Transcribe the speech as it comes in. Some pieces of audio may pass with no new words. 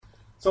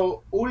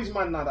So all these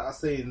men now that are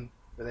saying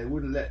that they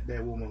wouldn't let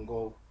their woman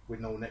go with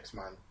no next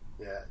man,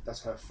 yeah,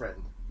 that's her friend,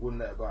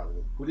 wouldn't let her go out with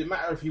him. Would it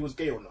matter if he was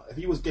gay or not? If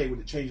he was gay, would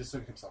it change the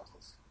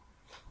circumstances?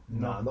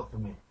 No, not for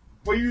me.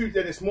 For you,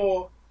 then it's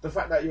more the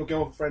fact that your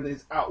girlfriend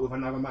is out with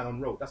another man on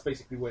road. That's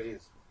basically what it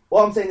is.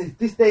 What I'm saying is,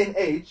 this day and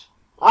age,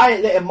 I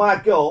ain't letting my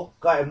girl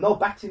go out with no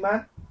batty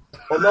man,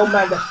 or no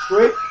man that's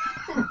straight,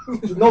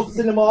 no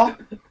cinema,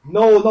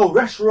 no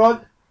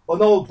restaurant, or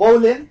no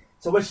bowling.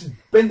 So when she's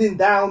bending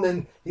down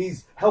and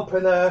he's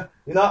helping her,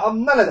 you know,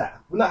 I'm none of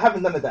that. We're not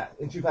having none of that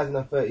in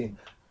 2013.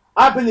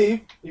 I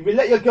believe if you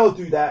let your girl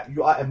do that,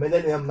 you are a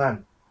millennium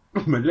man.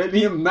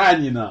 Millennium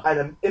man, you know.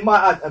 And in my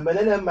eyes, a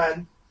millennium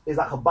man is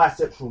like a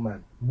bisexual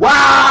man. Wow!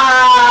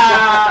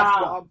 That's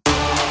what I'm...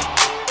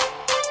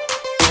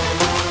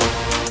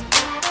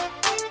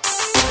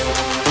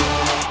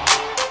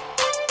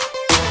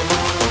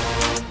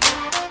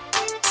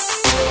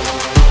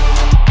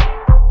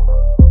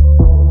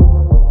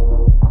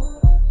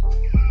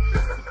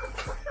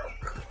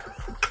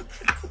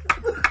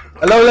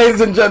 Hello,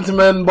 ladies and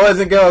gentlemen, boys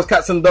and girls,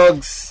 cats and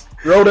dogs,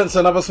 rodents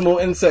and other small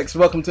insects.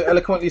 Welcome to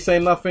Eloquently Say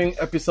Nothing,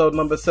 episode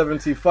number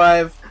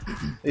 75.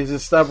 This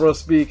is Stavros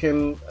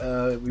speaking.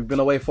 We've been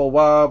away for a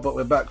while, but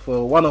we're back for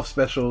a one-off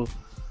special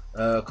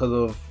because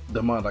of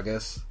demand, I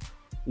guess.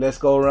 Let's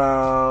go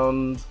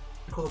around.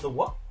 Because of the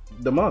what?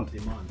 Demand.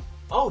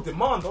 Oh,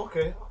 demand,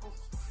 okay.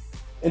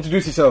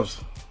 Introduce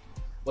yourselves.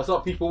 What's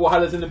up, people?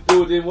 Wahala's in the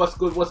building. What's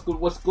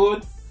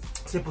good?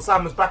 Simple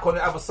Simon's back on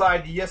the other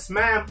side, yes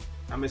ma'am.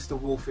 And Mr.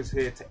 Wolf is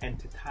here to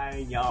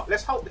entertain y'all.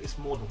 Let's hope that it's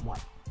more than one,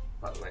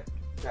 by the way.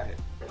 Go ahead.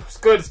 It's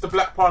good. It's the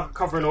Black Parker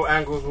covering all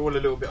angles. We're all a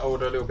little bit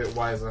older, a little bit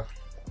wiser.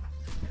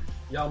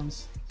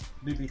 Yums.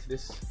 Newbie to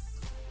this.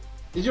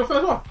 Is your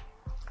first one?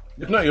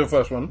 It's not your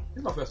first one.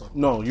 It's my first one.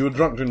 No, you were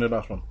drunk during the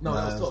last one. No,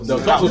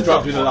 Jack was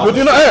drunk during the last Would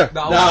you not hear?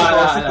 No,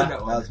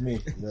 That was me,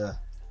 yeah.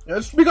 Yeah,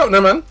 speak up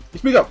now, man. You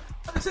speak up.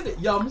 I said it.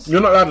 Yums.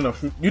 You're not loud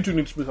enough. You two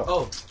need to speak up.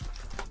 Oh.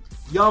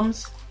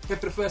 Yums. Here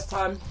for the first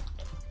time.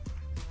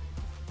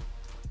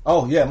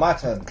 Oh, yeah, my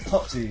turn.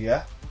 Topsy,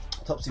 yeah?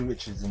 Topsy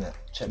Richards, innit?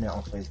 Check me out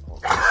on Facebook.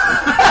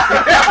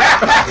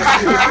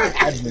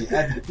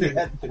 Add me.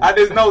 And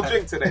there's no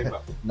drink today,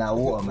 bro. Nah,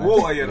 water, man.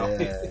 Water, you know.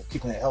 Yeah,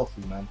 keeping it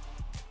healthy, man.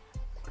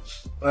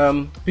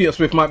 Peter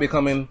Swift might be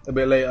coming a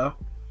bit later,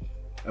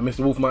 and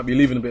Mr. Wolf might be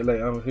leaving a bit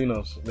later. Who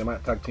knows? They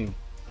might tag team.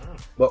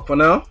 But for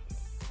now,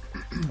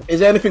 is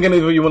there anything any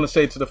of you want to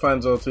say to the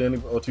fans or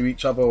to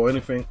each other or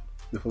anything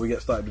before we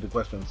get started with the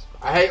questions?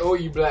 I hate all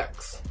you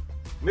blacks.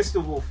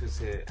 Mr. Wolf is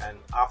here, and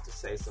I have to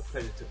say it's a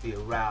pleasure to be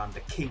around the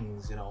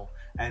kings, you know.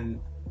 And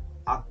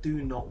I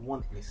do not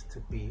want this to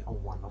be a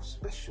one-off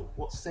special.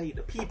 What say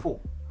the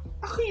people?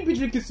 How can you be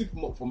drinking super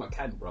malt from a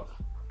can, bro?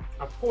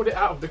 I poured it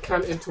out of the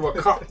can into a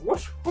cup.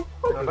 What?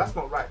 No, that's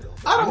not right, though.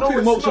 I don't know think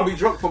it's malt should not. be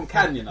drunk from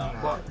can, you know.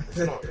 But it's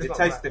not. It's It not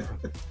tastes right.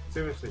 different.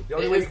 Seriously, the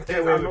only way you can get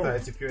away with that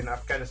is if you're in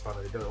Afghanistan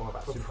and they don't know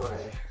about super.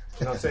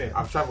 You know what I'm saying?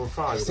 I've travelled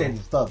far. You Saying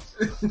know. stuff.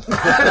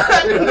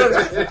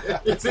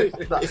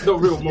 It's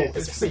not real malt.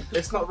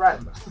 It's not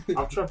right, man.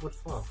 I've travelled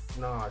far.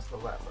 No, it's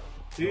not right, bro.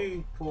 Do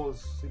you pour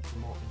super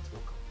malt into a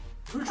cup?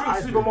 Who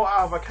drinks super malt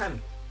out of a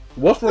can?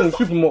 What's wrong with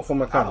super malt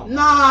from a can?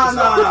 Nah.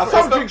 It's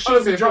Some not- drinks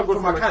shouldn't be honestly, drunk it's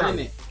from not a good can, from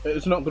a innit?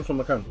 It's not good from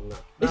a can.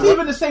 It's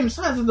even the same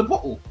size as the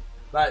bottle.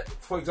 Like,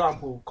 for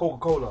example,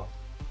 Coca-Cola.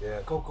 Yeah,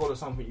 Coca-Cola is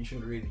something you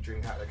shouldn't really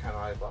drink out of the can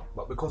either.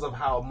 But because of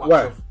how much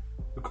Why? of...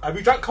 Have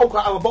you drank Coke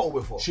out of a bottle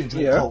before? Shouldn't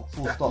drink Yeah. Coke,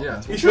 full stop. Yeah.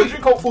 Man. You shouldn't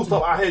drink Coke full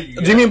stop, I hear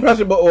you. Do you mean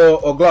plastic bottle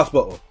or glass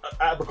bottle?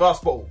 Out of a glass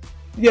bottle.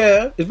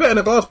 Yeah, it's better than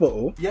a glass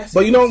bottle. Yes,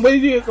 But it you know, is. where do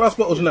you get glass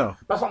bottles now?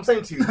 That's what I'm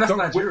saying to you. That's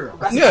Nigeria.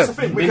 That's Yeah. the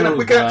thing. We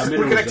Minerals,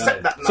 can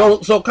accept that now.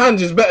 So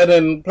cans is better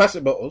than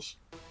plastic bottles.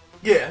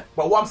 Yeah,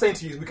 but what I'm saying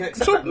to you is we can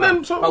accept So that now.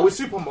 then- so- But with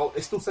super malt,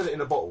 they still sell it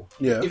in a bottle.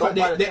 Yeah. In Don't fact,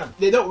 buy the can.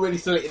 they don't really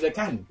sell it in the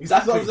can. Exactly.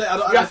 That's what I'm saying. I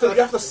don't You have to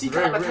understand. seek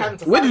out the can.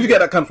 To Where find did you it. get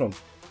that can from?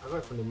 I got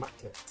it from the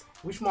market.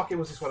 Which market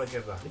was this one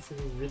again? This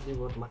is really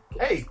good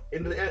market. Hey,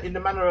 in the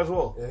manor as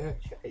well. Yeah.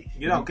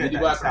 You don't get Did you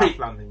that buy in a South crate?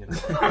 London, you know.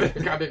 I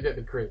didn't get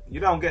the crate. You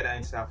don't get that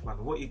in South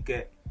London. What you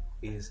get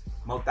is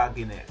Malta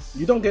Guinness.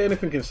 You don't get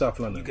anything in South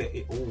You London. get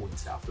it all in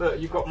South Look,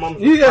 London. you got mums.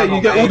 Yeah,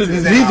 you get all the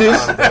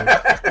diseases. You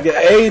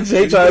get AIDS,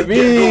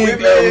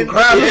 HIV,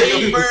 crabs.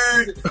 You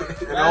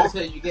know?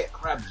 You get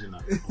crabs, you know.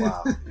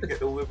 Wow. You get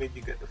the women,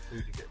 you get the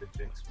food, you get the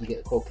drinks, You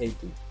get cocaine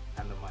too.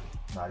 and the money.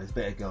 Nah, there's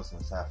better girls in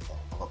the South, though.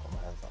 I've got to put my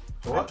hands up.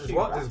 What?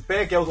 There's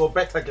bare girls or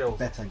better girls?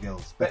 Better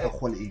girls. Better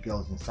quality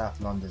girls in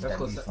South London than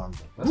That's East London.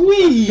 Hold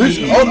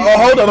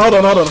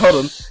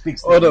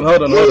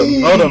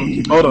on.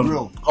 Big Hold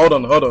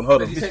on.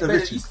 You say Mr. better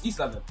Richards. East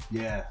London.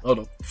 Yeah, Hold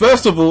on.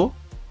 First of all,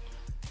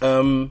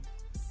 I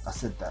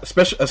said that. a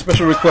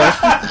special request.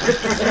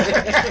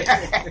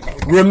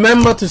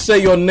 Remember to say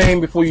your name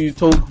before you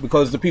talk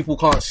because the people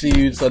can't see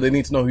you, so they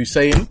need to know who's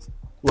saying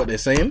what they're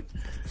saying.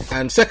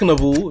 And second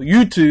of all,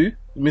 you two,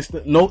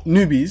 Mr.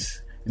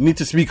 Newbies, need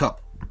to speak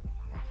up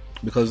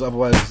because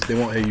otherwise they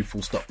won't hear you.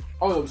 Full stop.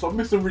 Oh, so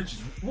Mr. Richard,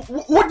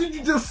 what did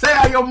you just say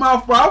out your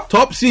mouth, bruv?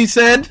 Topsy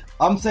said.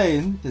 I'm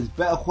saying there's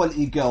better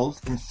quality girls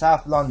in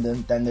South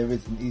London than there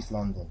is in East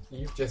London.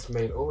 You've just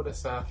made all the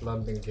South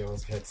London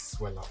girls' heads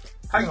swell up.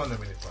 Hang on a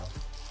minute, bro.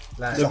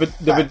 Like,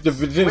 The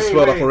Virginia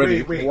swelled up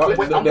already. wait, What-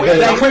 wait, the- I'm the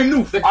waiting. hair- They're going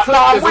north.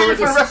 I'm waiting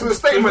for the rest of the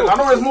statement. I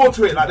know there's more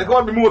to it. Like, there's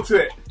got to be more to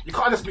it. You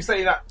can't just be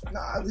saying that.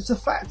 Nah, it's a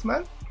fact,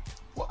 man.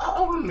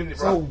 Hold on a minute,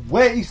 So bro.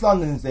 where East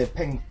London is there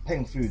peng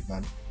food,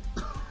 man?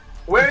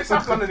 Where in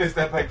South London is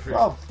there paid for?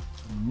 Bruv,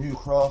 New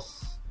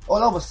Cross,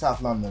 all over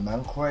South London,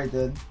 man.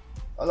 Croydon,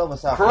 all over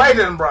South.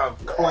 Croydon, bro.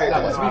 Nah, Croydon.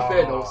 but to be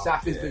fair though,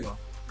 South is bigger.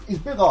 It's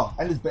bigger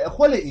and it's better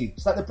quality.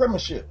 It's like the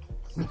Premiership.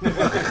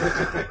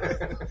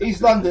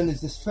 East London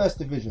is this first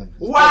division.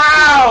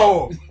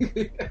 Wow!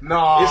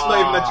 No. It's not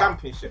even a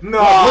championship. No.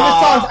 When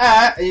the sun's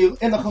out and you're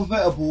in a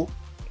convertible,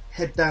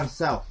 head down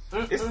south.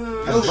 It's,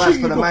 They'll That's shoot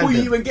you for the before man you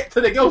then. even get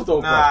to the girls,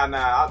 though, nah,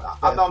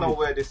 bro. I don't know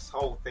where this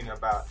whole thing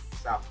about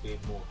South being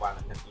more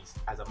violent than East.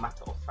 As a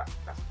matter of fact,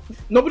 that's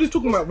Nobody's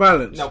talking about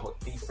violence. no. But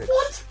he said,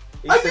 What?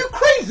 he Are said- you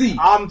crazy?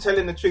 I'm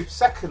telling the truth.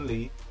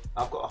 Secondly,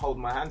 I've got to hold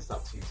my hands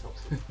up to you,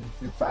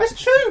 Topsy.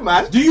 It's true,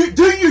 man. Do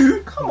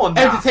you Come on,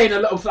 now. entertain a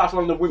lot of South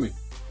London women?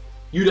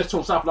 You just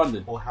from South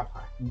London. Or have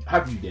I?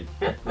 Have you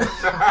then?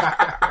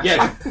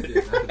 Yes.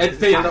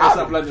 Entertain a lot of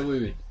South London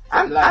women.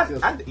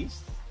 And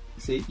East.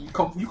 See, you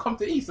come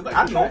to East and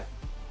And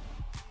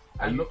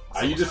North.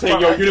 Are you just saying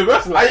you're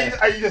universal?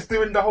 Are you just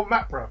doing the whole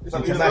map, bro? It's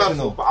International.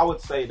 universal, but I would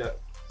say that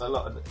a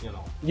lot of the,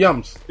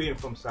 Yums, being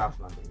from South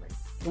London, mate.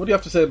 what do you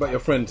have to say about your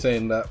friend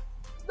saying that?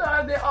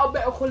 Nah, there are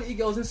better quality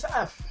girls in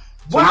South.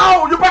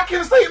 Wow, you're back in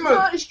the statement.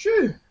 Nah, it's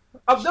true.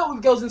 I've dealt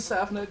with girls in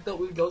South and I've dealt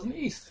with girls in the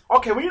East.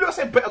 Okay, when you don't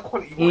say better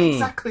quality, what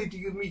exactly do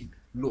you mean?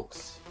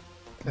 Looks.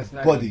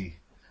 Body.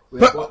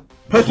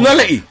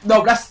 Personality.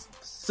 No, that's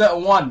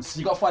certain ones.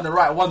 You got to find the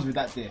right ones with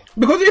that there.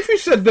 Because if you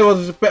said there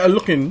was better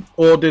looking,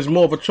 or there's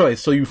more of a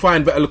choice, so you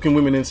find better looking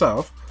women in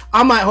South,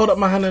 I might hold up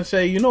my hand and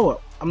say, you know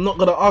what, I'm not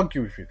gonna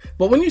argue with you.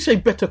 But when you say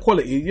better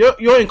quality,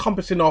 you're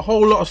encompassing a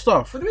whole lot of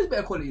stuff. But there is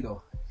better quality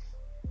though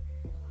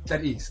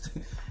than East.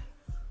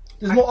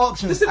 There's more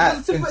options Listen, in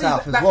listen,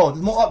 South as that- well.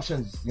 There's more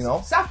options, you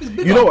know. South is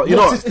bigger. You know what? You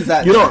know More what? sisters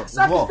out You know there what? as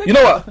well. You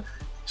know what?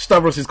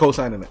 Stavros is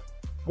co-signing it.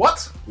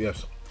 What?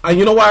 Yes. And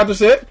you know why I just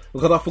say it?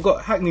 Because I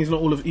forgot Hackney's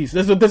not all of East.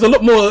 There's a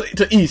lot more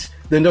to East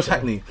than just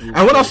Hackney. And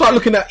when I start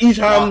looking at East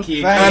Ham and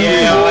Stratton,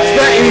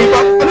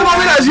 and then I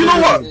realise, you know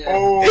what?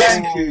 Oh,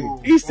 Thank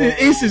you. East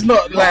is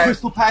not Like like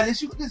Crystal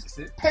Palace, you got this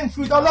pen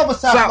food all over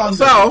South London.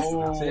 South.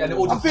 So, yeah, they're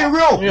all I just feel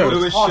real. Yeah.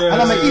 Lewis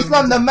And I'm an East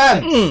London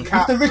man. Mm.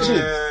 Mr.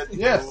 Richards.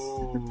 Yes.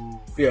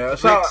 Yeah,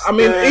 so I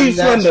mean East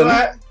That's London.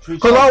 right.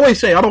 Because I always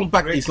say I don't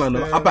back East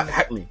London, I back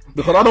Hackney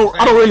because I don't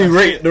really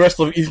rate the rest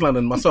of East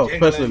London myself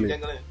personally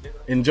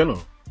in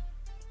general.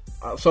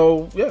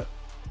 So yeah,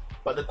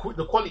 But the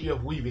quality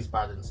of weave is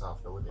bad in South,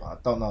 though, isn't it? I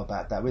don't know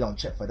about that. We don't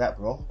check for that,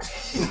 bro.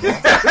 We're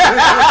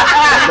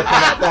not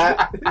looking at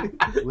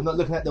that. We're not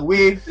looking at the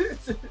weave.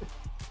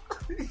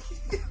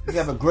 You can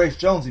have a Grace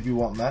Jones if you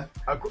want, man.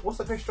 What's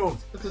the Grace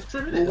Jones?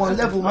 All one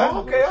level, man.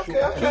 Okay.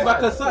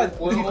 back aside.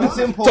 Keep it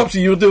simple.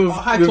 Topsy, you'll do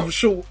high with top.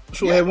 short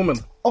hair woman.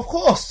 Of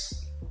course.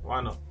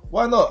 Why not?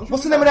 Why not?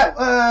 What's the name of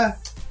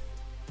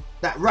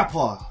that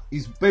rapper?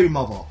 His baby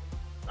mother.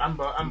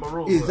 Amber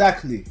Rose.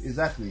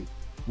 Exactly.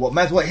 What,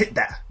 man's what hit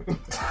that?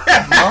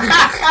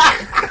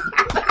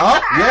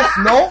 Huh? Yes?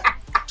 No?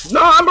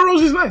 No, Amber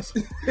Rose is nice.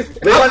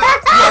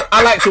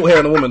 I like short hair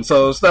in a woman,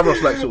 so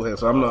Stavros likes short hair,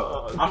 so I'm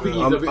not. I think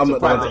he's I'm- a bit I'm not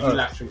surprised down that you to-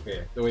 like short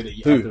hair the way that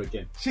you Who? have to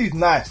again. She's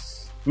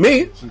nice.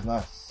 Me? She's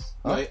nice.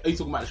 No, are you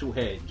talking about short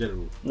hair in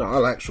general? No, I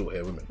like short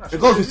hair women. It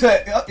goes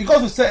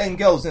with certain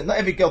girls. Not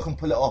every girl can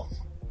pull it off.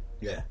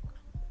 Yeah.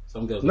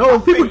 Some girls. No,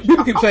 people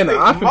keep saying that.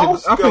 I think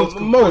girls most, can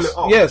pull it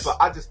off, yes. but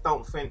I just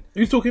don't think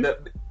You talking?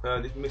 that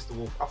this Mr.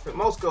 Wolf. I think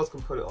most girls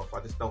can pull it off. I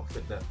just don't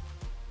think that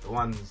the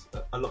ones,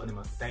 a lot of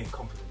them, they ain't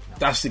confident enough.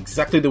 That's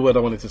exactly the word I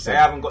wanted to They say.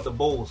 haven't got the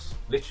balls,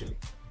 literally,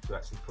 to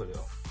actually pull it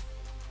off.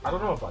 I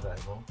don't know about that,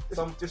 bro.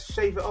 Just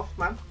shave it off,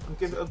 man, and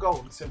give it a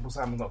go. Simple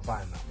Simon's not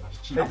buying that,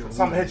 man.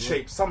 Some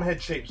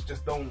head shapes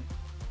just don't.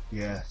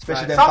 Yeah,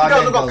 especially Right. them Some girls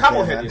Ghanaian have got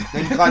camel there, head,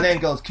 man. Them Ghanaian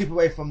girls, keep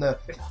away from the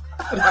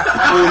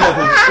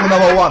rule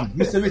number one.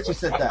 Mr. Richard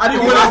said that. I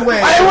didn't Keep want away.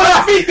 to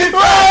speak this.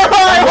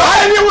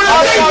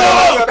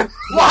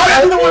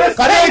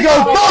 Ghanaian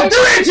girls, don't do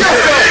it to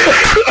yourself.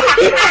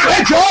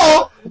 Hey,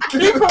 Joe,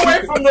 Keep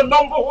away from the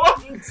number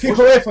one. keep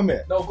away from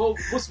it. No, go.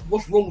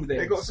 What's wrong with them?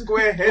 They got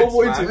square Go heads,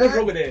 more into it. man. What's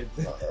wrong with them?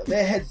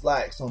 Their heads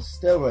like some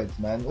steroids,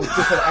 man. All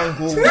different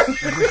angles.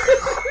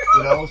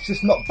 You know, it's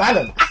just not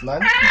balanced,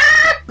 man.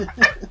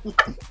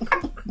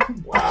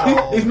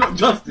 Wow. It's not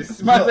justice.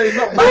 It's not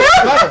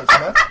balanced,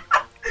 man.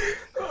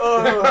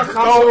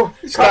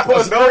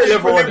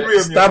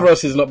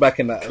 Stavros is not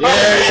backing that. Stavros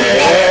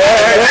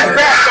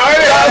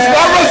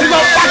is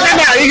not backing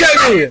that. You get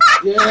me?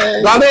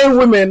 Ghanaian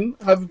women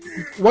have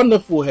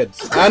wonderful heads,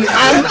 and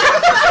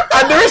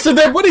the rest of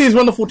their body is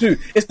wonderful too.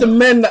 It's the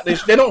men that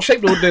they don't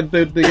shape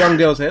the young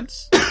girls'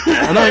 heads.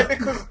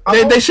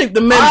 They shape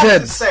the men's I have to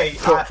heads. say,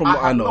 from what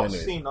I have know, not anyway.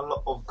 seen a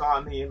lot of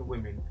Ghanaian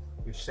women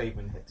with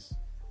shaven heads.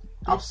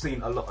 I've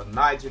seen a lot of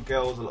Niger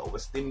girls, a lot of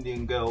West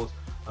Indian girls,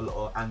 a lot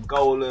of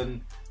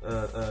Angolan,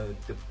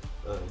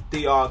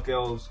 DR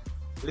girls.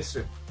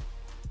 Listen,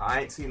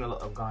 I ain't seen a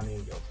lot of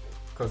Ghanaian girls.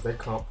 Because they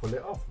can't pull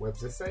it off.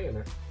 Webbs is saying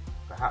it.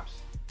 Perhaps.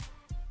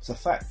 It's a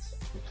fact.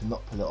 You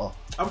cannot pull it off.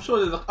 I'm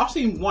sure I've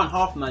seen one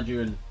half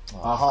Nigerian,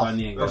 half half.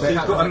 Ghanaian. But girl.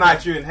 she's got a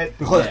Nigerian head.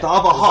 Because Yeah. the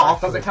other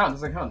half Doesn't count.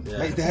 Yeah.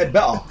 makes the head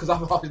better. Because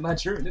other half is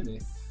Nigerian, isn't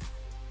it?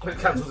 It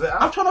cancels it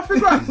out. I'm trying to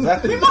figure out.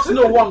 Exactly. We must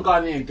know one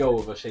Ghanaian girl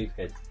with a shaved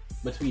head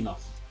between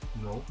us.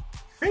 No.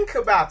 Think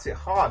about it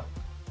hard.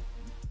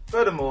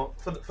 Furthermore,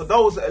 for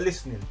those that are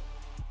listening,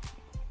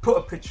 put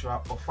a picture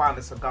up or find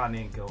us a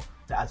Ghanaian girl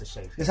that has a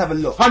shaved head. Let's have a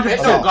look. 100%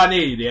 Oh.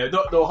 Ghanaian, yeah,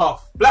 no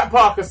half. Black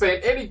Parker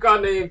saying, any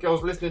Ghanaian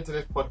girls listening to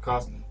this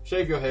podcast,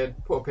 shave your head,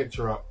 put a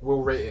picture up,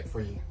 we'll rate it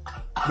for you.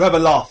 You have a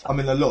laugh. I'm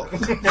in the look.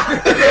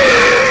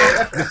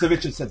 Mr.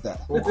 Richard said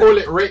that. We'll call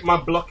it Rate My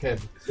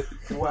Blockhead.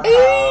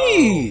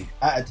 Hey!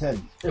 Out of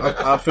 10.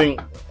 I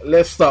think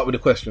let's start with the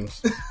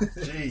questions.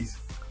 Jeez.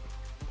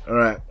 All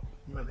right,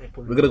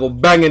 we're gonna go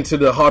bang into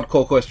the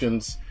hardcore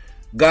questions,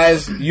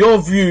 guys. Your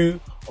view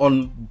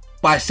on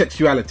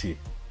bisexuality?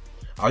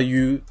 Are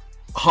you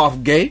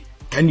half gay?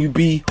 Can you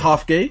be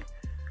half gay?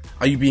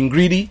 Are you being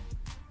greedy?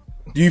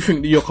 Do you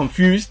think that you're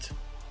confused?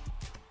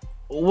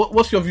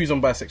 What's your views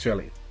on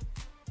bisexuality?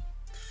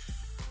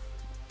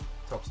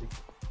 Topsy.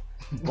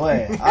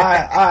 Boy,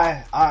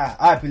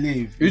 I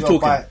believe Who's you're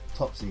talking?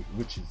 Topsy,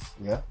 Riches,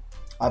 yeah?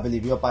 I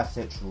believe you're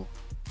bisexual,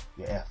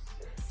 you're F.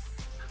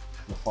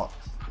 You're fucked.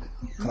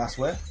 Can I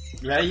swear?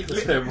 Yeah, you can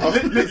say, bro.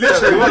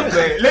 Literally, what?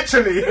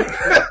 Literally.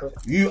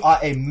 You are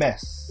a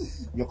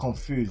mess. You're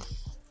confused.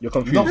 You're You're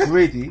confused. not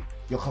greedy,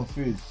 you're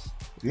confused.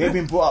 You ain't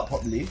been brought up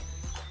properly.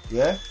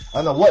 Yeah? I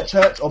don't know what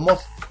church or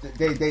mosque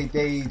they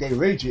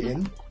rage it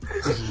in.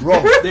 It's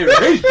wrong. They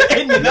raised the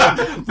end, you know.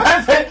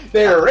 Man said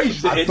they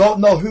raised the I end. don't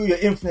know who your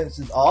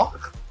influences are.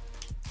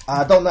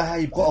 I don't know how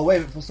you've got away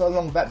with it for so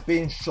long without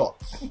being shot.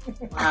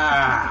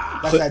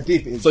 That's how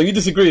deep it is. So you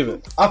disagree with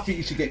it? I think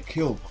you should get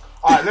killed.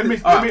 Alright, let me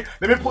put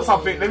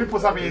something. Let me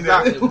put something in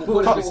there. Let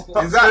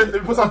me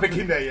put something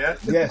in there, yeah.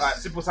 Yes. Alright,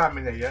 simple Sam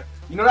in there, yeah.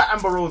 You know that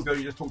Amber Rose girl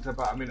you just talked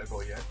about a minute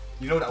ago, yeah.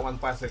 You know that one's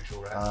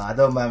bisexual, right? I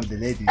don't mind with the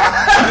ladies.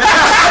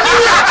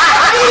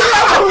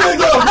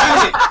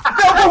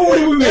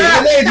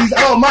 The ladies,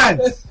 I don't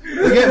mind.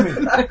 You get me?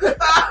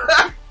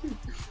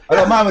 I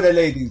don't mind with the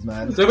ladies,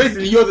 man. So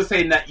basically, you're just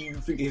saying that you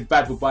think it's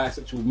bad for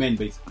bisexual men,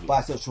 basically.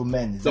 Bisexual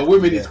men. So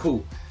women is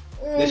cool.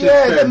 Yeah, should they're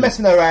experiment.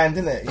 messing around,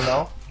 innit? You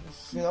know.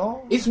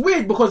 It's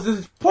weird because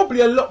there's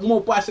probably a lot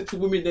more bisexual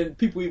women than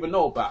people even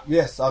know about.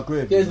 Yes, I agree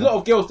with There's you. a lot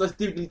of girls that's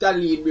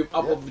dilly-dallying with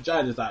other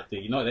vaginas out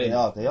there, you know? They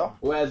are.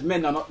 Whereas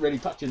men are not really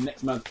touching the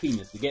next man's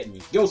penis, you get me?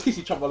 Girls kiss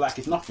each other like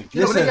it's nothing.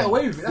 You know, they get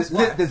away with it. That's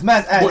why. There's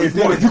man's out What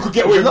there. if you could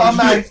get away There's a lot of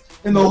with man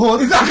in the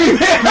hood. Exactly.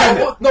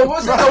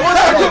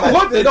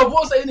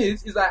 What's saying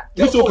is that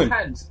Who's girls hold talking?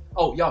 hands.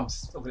 Oh,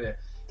 yums over there.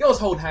 Girls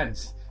hold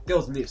hands.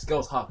 Girls lips.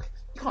 Girls hug.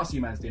 You can't see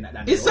man's doing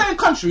that. In certain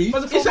countries,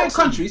 But it's in certain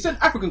boxing. countries, certain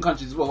African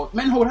countries as well,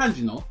 men hold hands,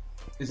 you know?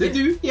 They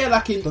do, yeah,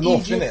 like in The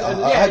north, Egypt. innit?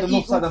 And, I yeah, heard the north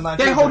Egypt, side of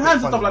Nigeria they hold is a bit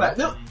hands and stuff funny, like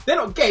that. They're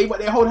not gay, but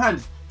they hold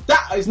hands.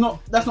 That's not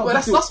Well,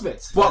 that's good.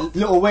 suspect. But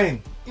Lil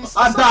Wayne. Little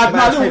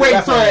Wayne,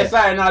 That's sorry, right.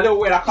 sorry, no, Little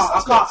Wayne, It's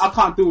suspect. I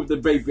can't do with the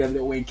baby and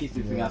Little Wayne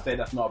kissing thing. I say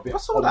that's not a bit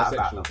What's all that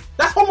homosexual. about?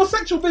 That's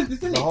homosexual business,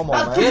 isn't The it? homo,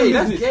 That's man. prison Gay,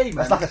 that's business. gay, man.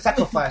 That's like a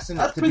sacrifice, innit?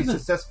 That's To be prison.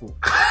 successful.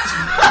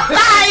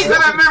 He's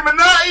an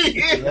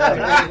Illuminati.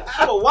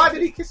 But why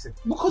did he kiss him?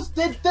 Because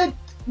they're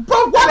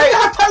bro, why do they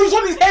have tattoos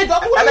on his head? Why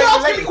Are are they you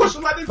asking me related?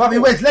 questions like this? Bruv, he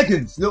wears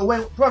leggings. Lil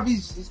Wayne, bruv,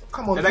 he's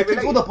come on, Are they he ticks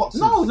all the related?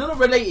 boxes. No, they're not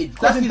related.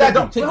 That's his his daddy.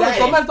 adopted So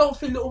dad. man don't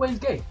think Little Wayne's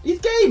gay. He's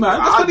gay, man.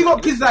 That's I because he got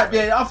think kids he's out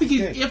there. I think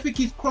gay.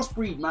 he's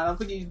crossbreed, man. I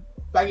think he's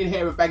banging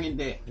here and banging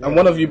there. And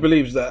one of you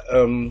believes that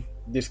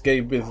this gay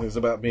business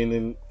about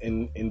being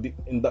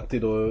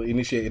inducted or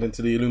initiated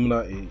into the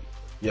Illuminati,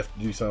 you have to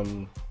do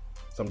some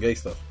gay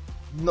stuff.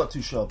 Not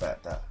too sure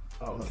about that.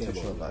 Oh, Not okay, too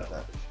well, sure about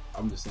that.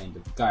 I'm just saying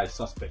the guy is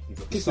suspect. If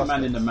you kiss a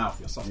man in the mouth,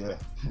 you're Yeah,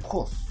 suspect. of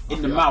course.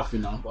 In the mouth, you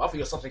know. But I think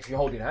you're suspect if you're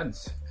holding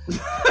hands.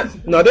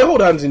 No, they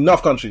hold hands in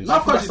enough countries.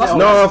 Enough countries, they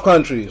hold Enough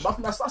countries. But I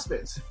think that's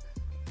suspect.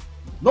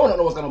 No one don't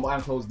know what's going on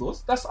behind closed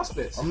doors. That's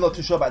suspect. I'm not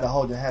too sure about the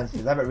holding hands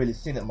thing. I haven't really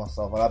seen it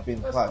myself, and I've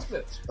been That's quite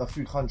suspect. a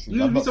few countries.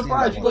 You'd I've be not seen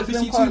surprised. that You one. But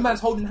if you see two mans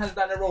holding hands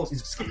down the road,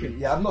 he's skipping.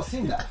 Yeah, I've not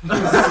seen that.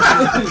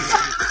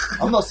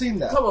 I've not seen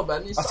that. Come on,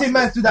 man. I've seen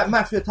man do that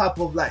mafia type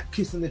of like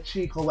kissing the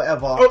cheek or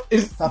whatever. Oh,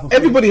 type of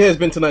everybody here has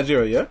been to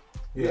Nigeria, yeah?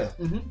 Yeah.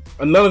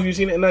 And none of you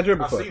seen it in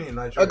Nigeria I've before? seen it in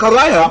Nigeria. Because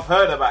I I've have.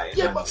 heard about it.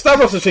 Yeah, man. but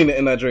Stavros has seen it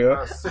in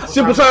Nigeria.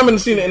 Simple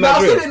Simon's seen it in no,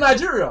 I've seen it in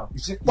Nigeria. Nigeria. You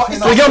see, But you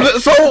it's see So, man- yeah,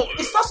 so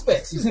It's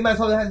suspect. you see man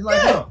holding hands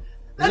like Yeah. that.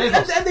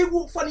 And they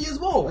walk funny as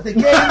well. But they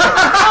gay.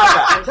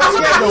 That's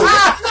gay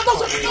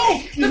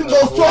though. You can go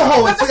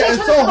Soho and see that in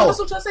That's Soho. what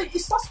I'm trying to say.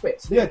 It's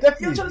suspect. Yeah, You know what I'm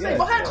definitely. trying to say? Yeah.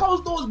 Behind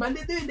closed doors, man,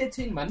 they're doing their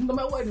thing, man. No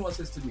matter what anyone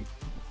says to me.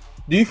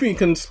 do you think you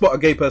can spot a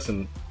gay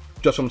person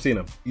just from seeing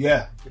them?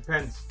 Yeah.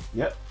 Depends.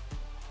 Yep.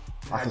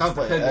 I It can does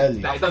spot it depend. early.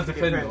 It does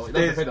depend, though. It does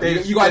There's- depend.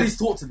 there's- You got to at least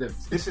talk to them.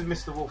 This is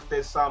Mr. Wolf.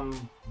 There's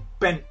some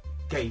bent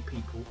gay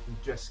people who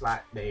dress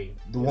like they.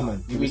 The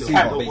woman, the The receiver.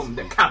 camp, the woman,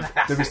 the camp.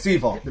 That's The it.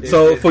 receiver.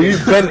 So for you,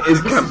 Ben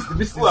is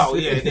camp. Well,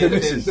 yeah, The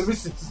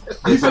missus.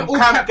 You think all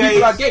camp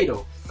people are gay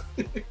though?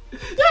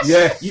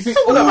 Yeah. You think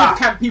all Nah,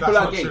 camp people That's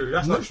are not gay? true.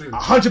 That's not true.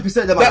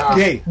 100% of them are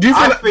gay. Do you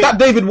I think think- that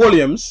David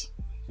Williams?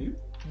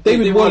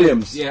 David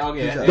Williams. Yeah,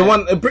 okay. The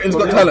one Britain's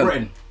Got Talent.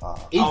 Britain.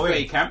 He's Oh,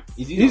 gay camp.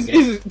 Is he He's, not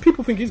gay? he's,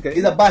 people think he's gay.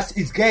 He's a bus.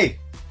 He's gay.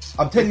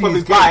 I'm telling you,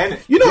 he's Probably bi, gay. innit?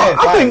 You know, Yeah,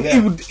 I right, think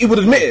yeah. he would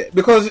admit it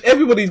because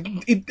everybody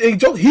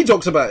he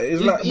jokes about it.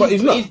 It's like, but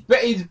he's not.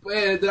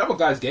 The other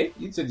guy's gay.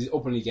 He said he's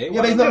openly gay.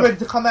 Yeah, but he's not ready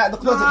to come out of the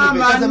closet Nah, with it. It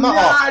man, doesn't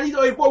matter. these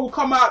people will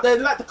come out. They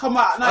like to come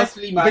out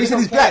nicely, man. But you said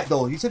They he's don't care. black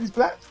though. You said he's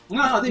black.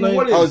 No, David No,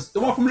 Williams, the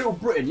one from Little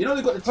Britain. You know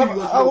they got the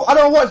TV. I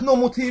don't watch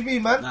normal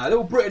TV, man. Nah,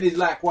 Little Britain is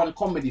like one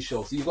comedy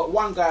show. So you got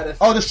one guy that's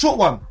Oh, the short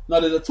one.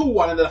 no, there's a tall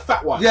one and there's a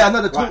fat one. Yeah, I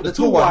know the tall- the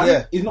tall one,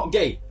 yeah. is not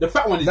gay. The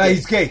fat one is No, gay.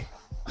 he's gay.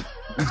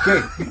 He's gay.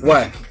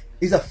 Why?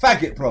 He's a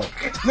faggot, bro.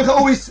 Look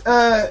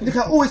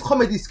at all his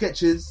comedy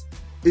sketches.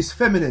 It's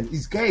feminine.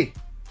 He's gay,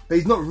 but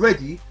he's not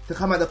ready to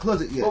come out of the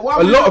closet yet. But why A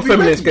would lot he of be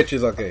feminine ready?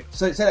 sketches are gay.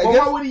 So say that But why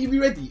again. would he be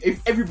ready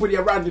if everybody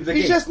around him's a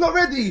He's gay? just not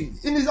ready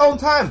in his own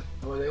time.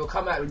 Well, they will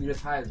come out when you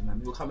just hired, man.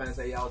 They will come out and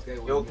say, yeah, I was gay.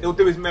 He'll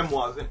do his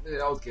memoirs. Innit? Yeah,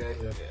 I was gay.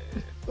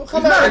 He'll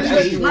come He's out married.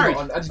 and He's married.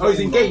 Oh, he's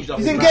engaged.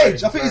 He's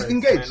engaged. I think he's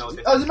engaged.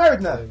 Oh, he's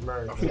married now. He's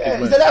married. Yeah,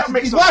 he's allowed to.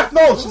 His wife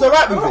knows. She's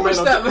alright with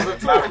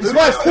it. His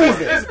wife calls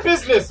it. It's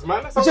business,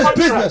 man. It's It's just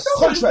business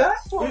contract.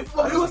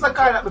 Who was the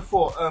guy that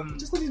before?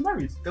 Just because he's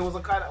married. There was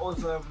a guy that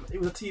was he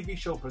was a TV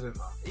show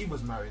presenter. He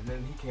was married, and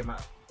then he came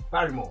out.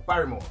 Barrymore.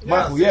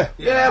 Michael, yeah.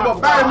 Yeah, but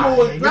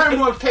Barrymore.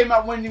 Barrymore came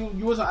out when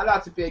you wasn't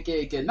allowed to be a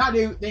gay again. Now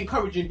they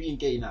encourage him being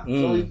gay now.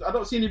 So I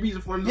don't see any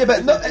reason for him. Yeah,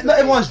 but not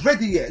everyone's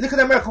ready yet. Look at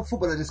the American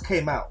football that just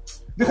came out.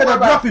 Look at the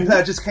rugby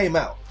player just came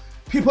out.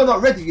 People are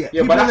not ready yet.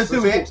 Yeah, People but want to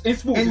do it in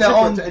sports, in it's their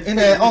own different to in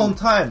their entertainment. own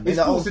time. In In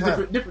their own sports,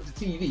 time. it's different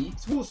to TV.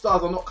 Sports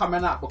stars are not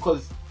coming out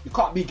because you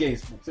can't be gay in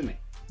sports, innit?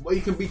 But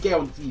you can be gay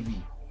on TV.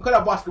 Look at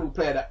that basketball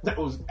player that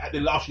was at the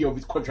last year of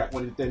his contract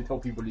when he then tell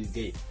people he's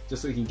gay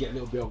just so he can get a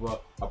little bit of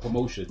a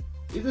promotion.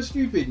 It's a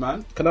stupid,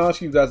 man. Can I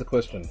ask you guys a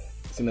question?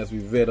 Seeing as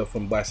we've veered off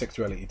from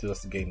bisexuality to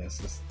just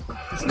gayness,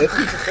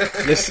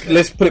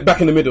 let's put it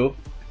back in the middle.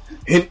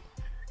 Hint.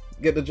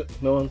 Get the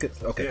no one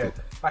gets. Okay, Yeah,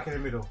 cool. back in the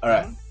middle. All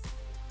right.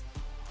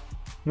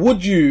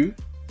 Would you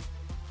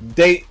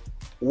date,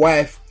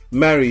 wife,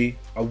 marry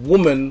a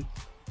woman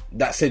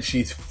that said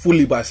she's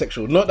fully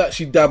bisexual? Not that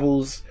she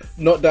dabbles,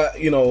 not that,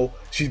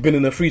 she's been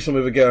in a threesome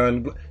with a girl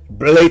and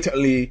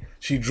blatantly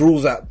she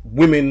drools at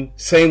women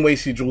same way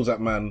she drools at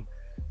man.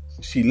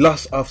 She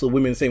lusts after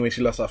women same way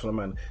she lusts after a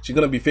man. She's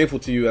going to be faithful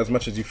to you as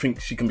much as you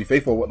think she can be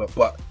faithful or whatnot,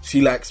 but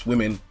she likes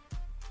women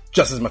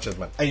just as much as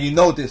man. And you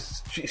know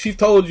this. She's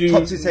told you.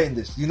 Topsy's saying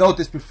this. You know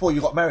this before you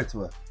got married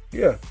to her.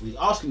 Yeah. He's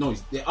asking, no,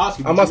 they're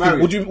asking. I'm asking,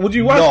 would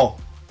you wife? No.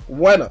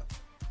 Why not?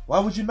 Why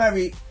would you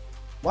marry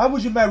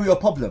a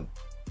problem?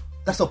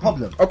 That's a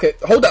problem. Okay,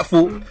 hold that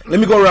thought. Let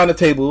me go around the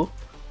table.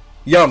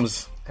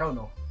 Yums, Hell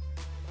no.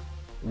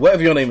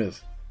 whatever your name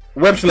is.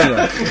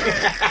 Webslinger.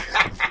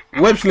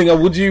 Webslinger,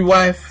 would you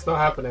wife It's not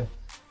happening.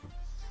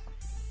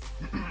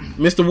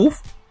 Mr.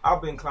 Wolf? I'll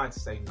be inclined to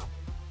say no.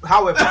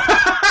 However,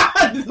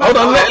 Hold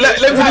on,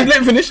 let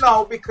him finish.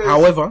 no, because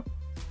However,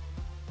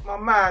 my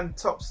man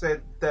Top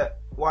said that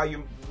why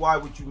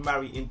would you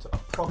marry into a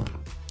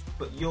problem?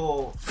 But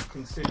you're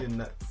considering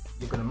that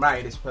you're going to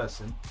marry this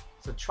person,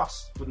 so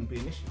trust wouldn't be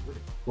an issue, would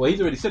it? Well,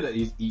 he's already said that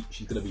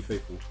she's going to be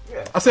faithful.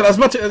 Yeah. I said as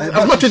much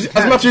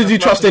as you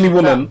trust any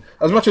woman,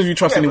 as much as you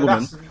trust any but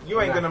woman,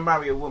 you ain't going to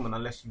marry a woman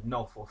unless you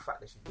know for a fact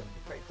that she's going to be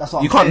faithful. That's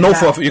what you I'm can't saying know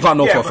now.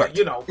 for a but, fact.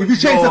 you know, If you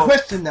change the you're-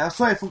 question now,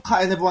 sorry for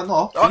cutting everyone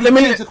off. Oh, If let you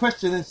me- change the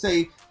question and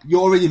say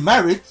you're already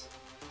married,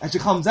 and she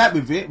comes out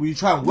with it, will you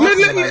try and work on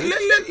the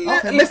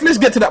marriage? Let's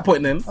get to that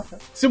point then.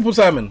 Simple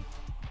Simon.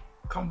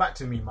 Come back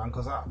to me, man,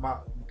 because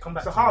come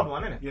back. It's a to hard me.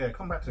 one, isn't it? Yeah,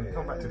 come back to me.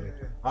 Come back to me.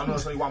 I know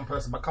it's only one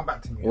person, but come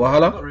back to me.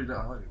 Wahala. Not really that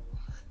hard.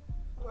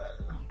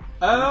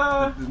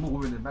 There's more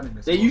women than men in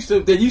this. They used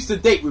to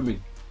date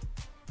women.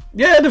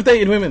 Yeah, they've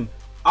dated women.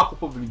 I could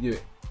probably do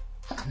it.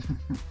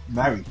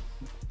 Married.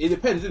 It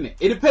depends, isn't it?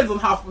 It depends on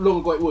how long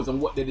ago it was and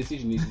what their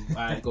decision is and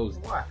how it goes.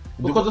 Why?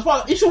 Because as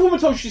far if a woman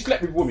told you she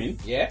slept with women,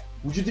 yeah,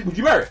 would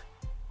you marry her?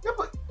 Yeah,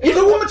 but If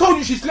a woman told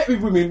you she slept with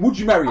women, would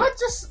you marry her?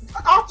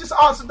 I've just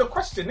answered the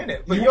question,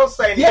 innit? But you're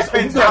saying Yes, it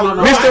depends no, how no,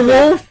 no. Mr.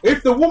 Wolf.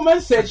 If the woman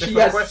said she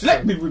different has question.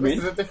 slept with women, This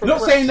is a not different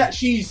saying question. that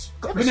she's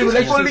but been in a she's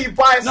relationship. fully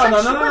bisexual,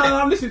 No, innit?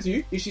 I'm listening to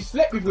you. If she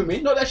slept with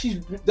women, not that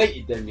she's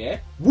dated them, yeah,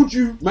 would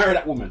you marry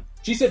that woman?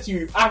 She said to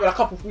you, I had a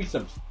couple of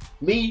threesomes.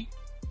 Me,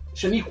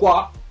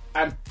 Shaniqua,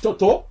 and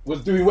Toto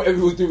was doing whatever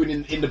he was doing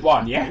in the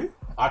barn, yeah?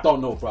 I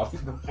don't know, bro. I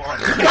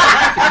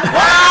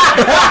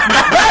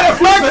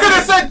could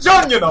have said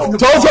John, you know.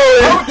 Toto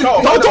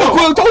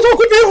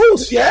could be a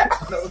horse. Yeah?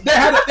 They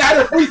had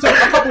a threesome a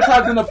couple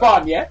times in the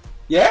barn, yeah?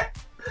 Yeah?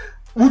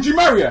 Would you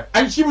marry her?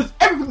 And she was,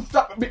 everything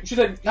she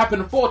said it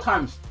happened 4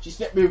 times. She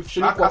slept with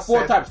Shaniqua Like I 4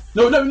 said. times.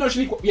 No,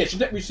 Shaniqua. Yeah, she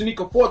slept with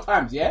Shaniqua 4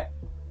 times, yeah?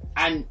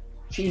 And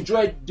she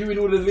enjoyed doing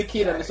all the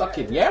licking and the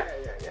sucking, yeah?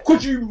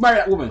 Could you marry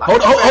that woman?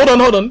 Hold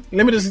on.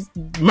 Let me just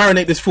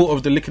marinate this thought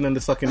of the licking and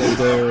the sucking of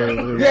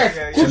the.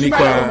 Yes. Could you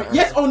marry that woman?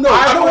 Yes or no?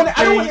 I don't want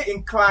want to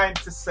inclined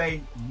to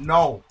say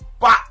no,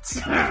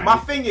 but my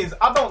thing is,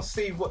 I don't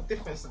see what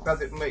difference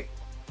does it make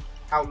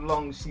how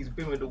long she's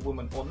been with a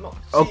woman or not.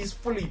 She's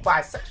fully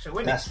bisexual,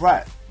 isn't That's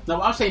right.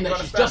 No, I'm saying that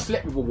she's just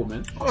slept with a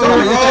woman. Hold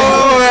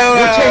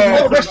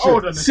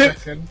on a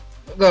second.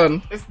 Go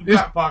on. It's the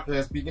Black Parker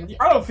here speaking.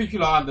 I don't think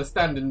you are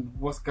understanding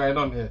what's going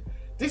on here.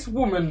 This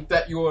woman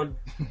that you're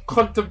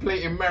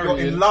contemplating marrying,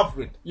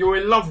 you're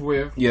in love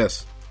with,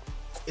 Yes.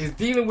 is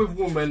dealing with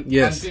woman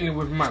Yes. and dealing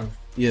with man.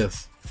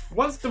 Yes.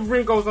 Once the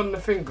ring goes on the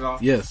finger,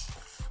 Yes.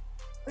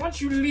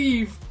 once you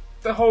leave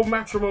the whole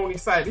matrimony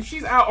side, if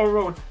she's out on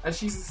road and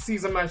she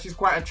sees a man she's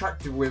quite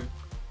attractive with,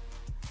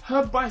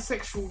 her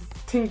bisexual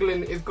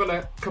tingling is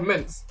gonna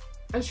commence,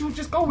 and she'll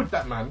just go with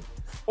that man.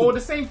 Or the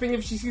same thing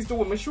if she sees the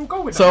woman, she'll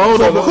go with that.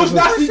 Hold on. Because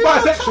that's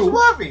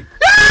bisexual.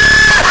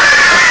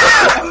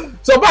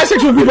 So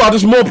bisexual people are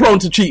just more prone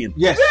to cheating.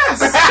 Yes.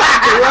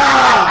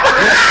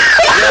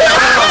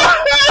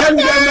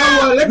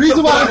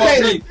 Reason why I'm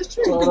saying It's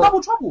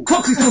double trouble.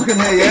 Cox is talking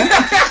here, yeah?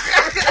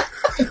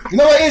 You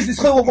know what it is? It's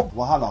called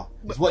Wahala.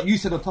 It's what you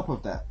said on top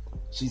of that.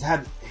 She's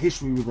had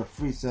history with a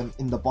threesome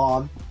in the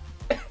barn.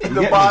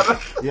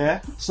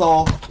 Yeah?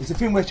 So, it's a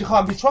thing where she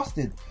can't be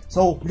trusted.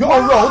 So, You're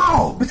on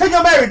road. Pretend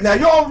you're married now.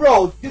 You're on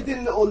road. You're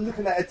doing little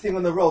looking at a thing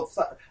on the road,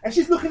 and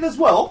she's looking as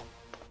well.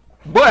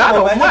 Boy, I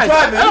don't man, mind. you're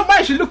driving. I don't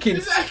mind she looking.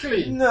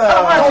 Exactly. No,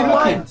 I don't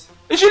mind mind. she looking.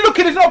 If she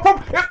looking, it's not a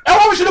problem.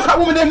 Why would she look at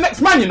woman then next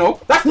man, you know?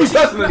 That's me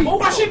personally.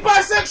 But she's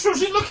bisexual,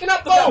 she's looking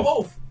at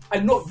both.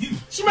 And not you.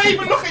 She may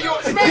even look at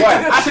your... She may Boy,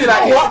 even I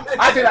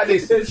say like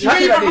this. She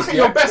may even look at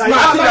your best man.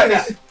 I say like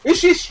this. If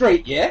she's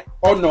straight, yeah,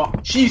 or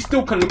not, she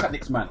still can look at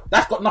next man.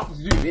 That's got nothing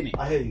to do with it.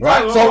 I hear you.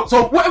 Right?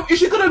 So what, if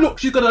she's gonna look,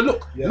 she's gonna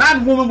look. Yeah.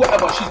 Man, woman,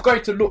 whatever, she's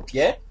going to look,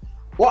 yeah?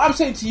 What I'm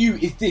saying to you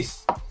is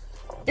this.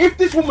 If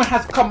this woman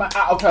has come out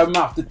of her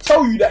mouth to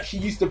tell you that she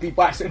used to be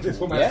bisexual, This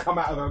woman yeah? has come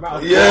out of her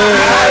mouth.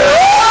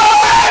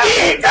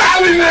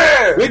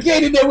 We're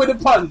getting in there with the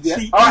puns, yeah?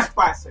 She All right. is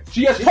bisexual.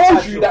 She has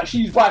told you that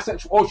she's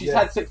bisexual or she's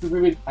had sex with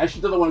women and she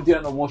doesn't want to do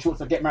that no more. She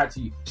wants to get married to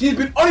you. She's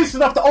been honest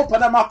enough to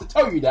open her mouth to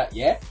tell you that,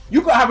 yeah?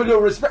 You gotta have a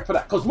little respect for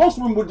that because most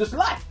women would just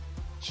lie.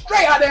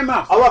 Straight out their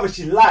mouth. I'd rather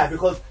she lie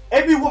because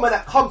every woman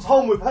that comes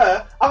home with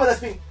her, I'm gonna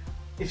think,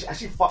 if she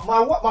actually fuck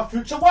my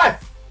future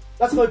wife,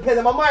 that's gonna play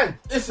in my mind.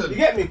 Listen. You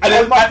get me? And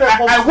then,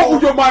 and what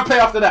would your mind play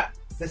after that?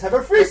 Let's have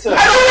a threesome.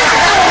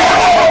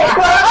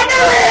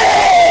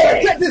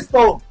 Get this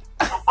though.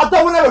 I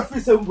don't want to have a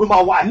threesome with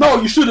my wife. No,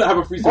 you shouldn't have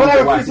a I threesome want with to your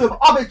have a wife. threesome with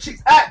other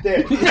chicks out there.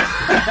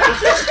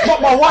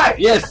 Not my wife.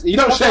 Yes, you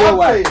don't That's share your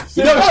what I'm wife.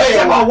 saying. You don't share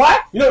your my wife. wife.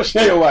 You don't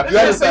share your wife. You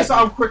Let's say understand?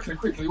 something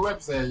quickly.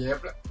 Webster, yeah?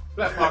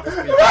 Black Market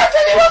speaking.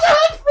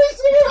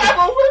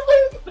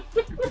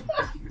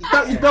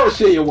 You don't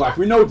share your wife.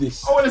 We know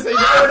this. I want to say...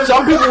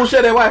 Some people will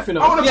share their wife, you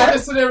know. I want to Yeah. put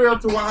this scenario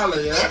to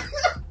Wahala, yeah?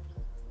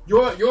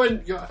 You're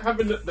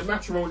having the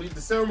matrimony,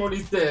 the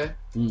ceremony's there.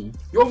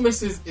 Your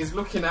missus is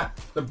looking at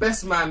the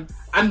best man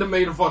and the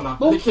maid of honor,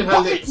 licking her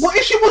lips. But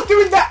if she was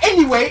doing that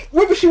anyway,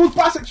 whether she was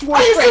bisexual or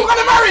Are you straight, still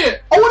gonna marry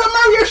it? I would have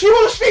married her if she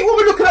was a straight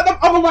woman looking at the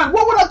other man.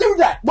 What would I do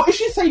that? But if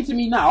she's saying to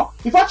me now,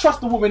 if I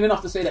trust the woman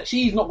enough to say that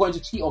she's not going to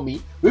cheat on me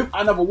with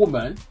another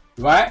woman,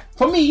 right?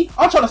 For me,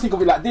 I'm trying to think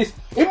of it like this.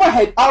 In my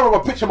head, I'd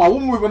rather picture my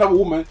woman with another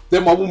woman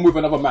than my woman with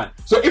another man.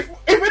 So if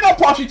in that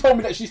part she told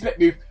me that she slept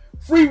with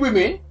 3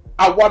 women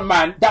and 1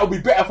 man, that would be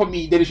better for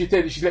me than if she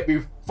said that she slept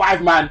with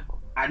 5 men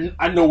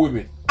and no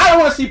women. I don't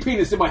want to see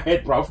penis in my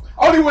head, bruv.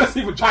 I only want to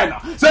see vagina.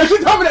 So if she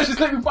told me that she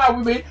slept with 5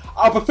 women,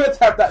 I prefer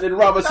to have that than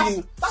rather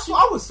see. That's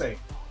what I would say.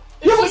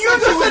 Yeah, but you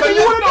just said that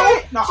you want to do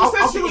it. No, She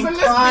said she was a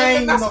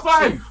lesbian, and that's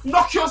fine.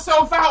 Knock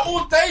yourself out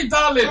all day,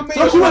 darling.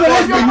 So if she was a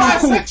lesbian, You're you were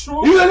cool.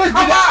 bisexual. If you was a lesbian,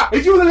 Come out.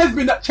 if you was a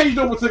lesbian that changed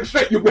over to the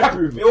straight, you'd be happy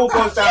with It it. all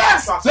goes down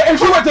Yes. to trust. So if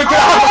she went to get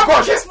I'd out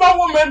rather of kiss my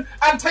woman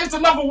and taste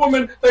another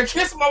woman than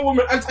kiss my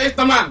woman and taste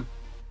the man.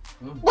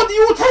 but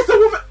you would taste a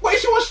woman. But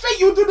if she was straight,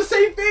 you would do the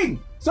same thing.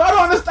 So I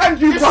don't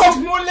understand you, If bro. she's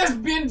more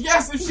lesbian,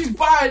 yes. If she's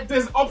bi,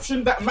 there's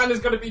option that man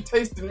is going to be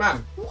tasting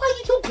man. Why are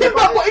you talking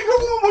about? What if your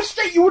woman was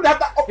straight? You would have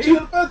that option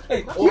in the first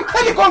place. You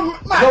can't go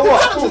mad. You know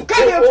what?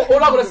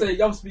 All I'm gonna say,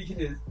 young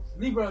speaking is,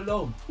 leave her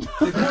alone.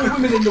 There's more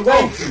women in the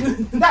world.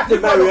 That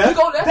didn't marry her. You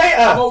go left, Date I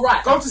her. go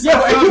right. Go to Yeah,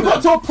 but if you Southampton.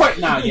 got to a point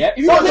now, yeah. If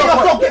you So got to nigga, a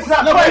stop point, getting to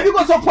that no, but point. if you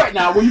got to a point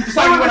now where you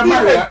decide you want to What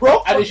marry do her,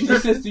 bro? and then she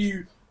just says to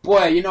you,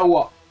 "Boy, you know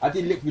what? I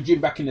did lick the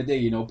gym back in the day.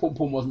 You know, pum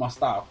pum was my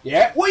style."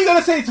 Yeah. What are you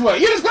gonna say to her?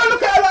 You're just gonna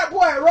look at her like,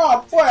 "Boy,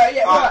 Rob, boy,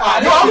 yeah."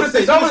 I'm gonna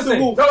say,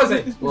 Wolf. you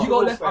go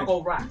left, I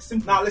go right.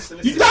 Now listen.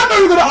 You don't know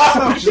you're gonna ask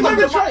her. She's not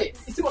even try it.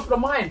 It's too much for the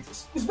mind.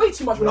 It's way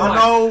too much for the I mind.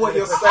 know what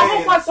you're I'm saying.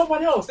 gonna find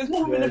someone else. There's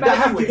more women in the They bed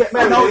have to anyway. get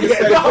married I know and what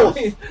get a you're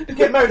divorce.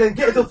 Get married and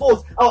get a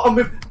divorce. Oh, I'm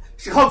with.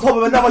 She comes home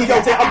with another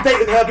girl saying, I'm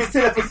dating her, I've been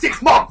seeing her for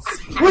 6 months.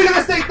 What are you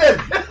going to say then?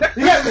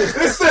 You get me?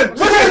 Listen.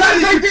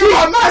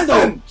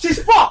 She's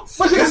fucked.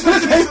 Listen.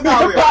 Listen.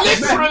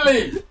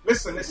 Literally.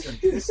 Listen.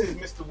 This is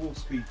Mr. Wolf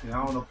speaking. I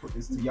want to put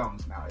this to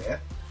Yums now, yeah?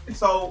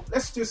 So,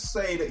 let's just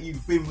say that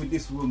you've been with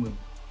this woman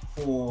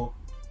for,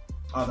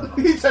 I don't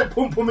know. He said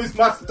pum pum is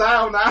my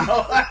style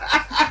now.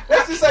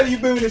 Let's just say that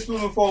you've been with this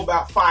woman for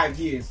about 5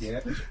 years, yeah?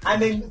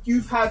 And then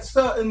you've had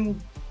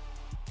certain,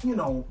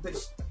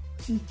 that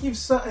she gives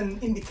certain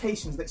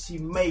indications that she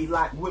may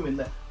like women,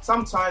 that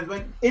sometimes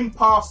when, in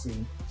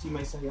passing, she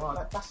may say, oh,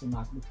 that's a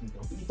nice looking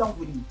girl, but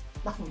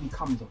nothing really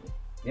comes of it.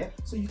 Yeah,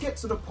 so you get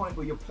to the point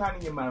where you're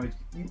planning your marriage,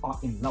 you are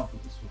in love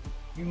with this woman.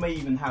 You may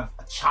even have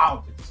a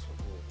child with this woman.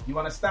 You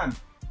understand?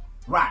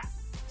 Right.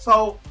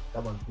 So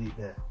That one's deep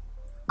there.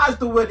 as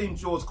the wedding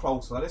draws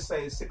closer, let's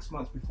say it's 6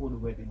 months before the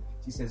wedding,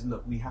 she says,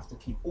 look, we have to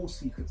keep all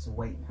secrets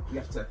away now. We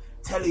have to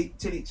tell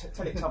each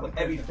other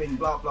everything,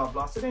 blah, blah,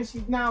 blah. So then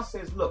she now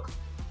says, look,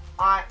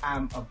 I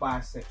am a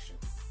bisexual,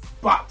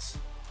 but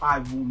I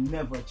will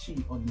never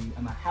cheat on you,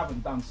 and I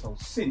haven't done so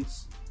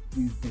since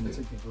we've been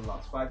together the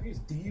last 5 years.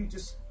 Do you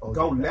just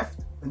go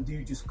left and do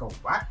you just go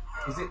right?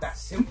 Is it that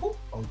simple?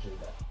 OJ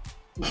that.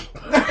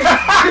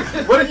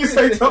 What did you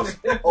say, Thompson?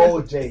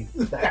 OJ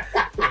that.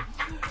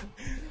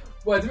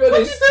 Well, to be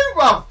honest, What do you do,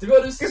 bruv? To be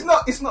honest, It's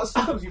not as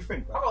simple as you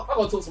think, I bruv.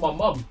 gotta talk to my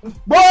mum.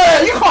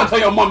 Boy, you can't tell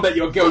your mum that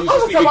your girl used I to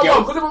gotta sleep tell my with mum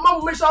girls. because if my mum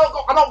will make sure I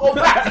don't go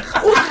back. Of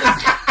course it is.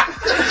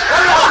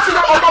 I'll see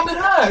that my mum than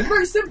her. It's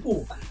very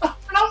simple.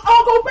 And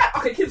I'll go back.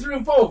 Okay, kids are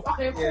involved.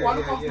 Okay, cool. I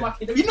look after my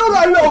kid. You know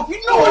that a lot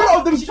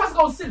of them. She tries to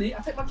go silly. I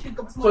take my kid.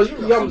 Go back to So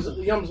Nigeria.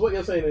 Yums, what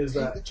you're saying is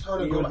that the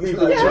child you and would go leave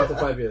back to that Nigeria. after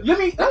 5 years. Let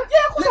me Of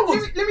course I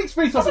would. let me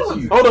explain something to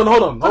you. Hold on.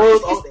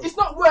 It's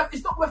not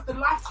worth the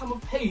lifetime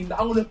of pain that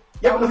I'm gonna.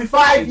 Yeah, but the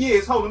 5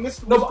 years, hold on,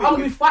 Mr. No, but I'm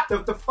gonna be fight.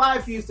 The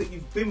 5 years that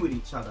you've been with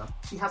each other,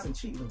 she hasn't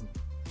cheated on you.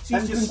 She's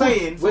And just then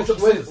saying, where's the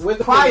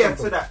prior pain to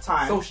from? that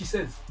time, So she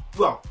says.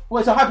 well, Well,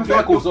 it's a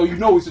hypothetical, so you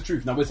know it's the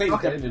truth. Now we're saying it's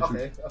Okay, definitely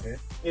the truth. Okay.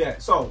 yeah,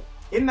 so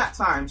in that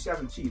time, she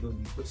hasn't cheated on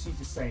you, but she's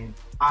just saying,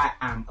 I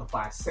am a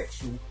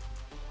bisexual.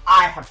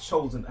 I have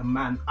chosen a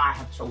man. I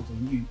have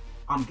chosen you.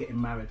 I'm getting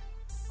married,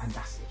 and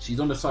that's it. She's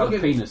on the side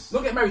of penis.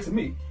 Don't get married to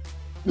me.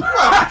 No,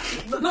 that's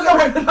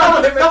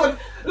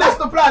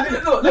the plan, isn't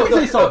it? Look, Let me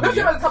say something, Let me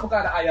yeah. tell you the type of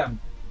guy that I am.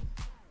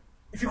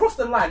 If you cross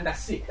the line,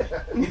 that's it.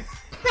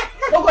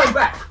 Not going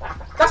back.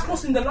 That's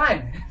crossing the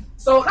line.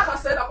 So, like I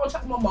said, I'm gonna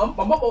chat to my mum.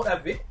 My mum won't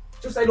have it.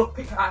 Just say, look,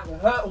 pick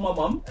her or my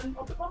mum, and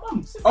I'll pick my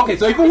mum. Simple. Okay,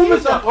 so if a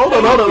woman's Hold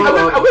on.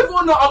 And whether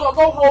or not I'm gonna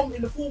go home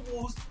in the full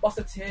balls, bust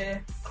a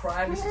tear,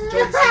 cry, listen to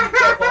Jones,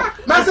 whatever.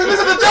 Man said,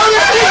 listen to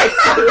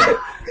Johnny!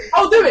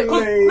 I'll do it,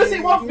 because let's say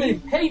one thing,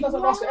 pain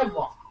doesn't last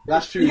forever.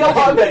 that's true. You know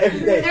what I mean? every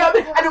day. You know what I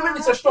mean? And the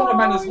women's a stronger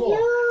man as well.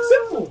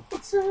 Simple.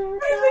 Very,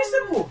 very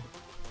simple.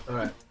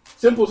 Alright.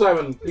 Simple,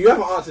 Simon. You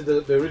haven't answered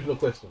the original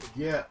question.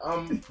 Yeah,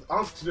 the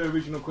answer to the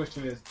original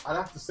question is, I'd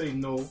have to say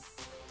no.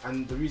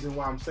 And the reason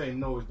why I'm saying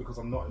no is because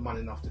I'm not man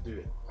enough to do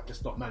it. I'm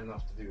just not man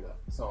enough to do that.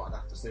 So I'd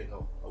have to say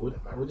no. I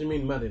wouldn't marry. What do you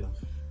mean mad enough?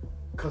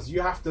 Because you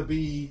have to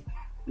be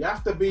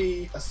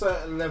a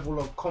certain level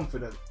of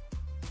confident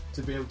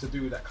to be able to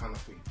do that kind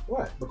of thing.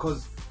 Why?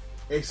 Because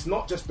it's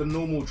not just the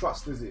normal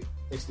trust, is it?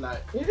 It's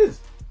like, It is.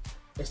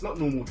 it's not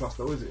normal trust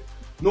though, is it?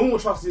 Normal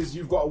trust is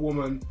you've got a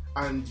woman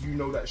and you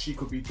know that she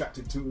could be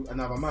attracted to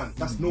another man.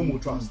 That's normal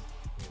trust.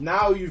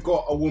 Now you've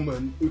got a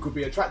woman who could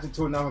be attracted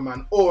to another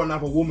man or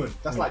another woman.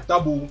 That's like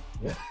double.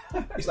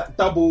 It's like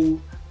double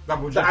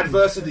the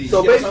adversity.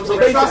 So Yeah,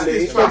 basically, trust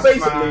is trust,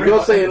 man.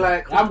 you're saying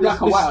like I'm this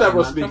black and is white,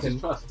 Stavros man. Trust is speaking.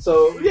 trust.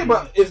 So yeah,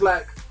 but it's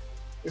like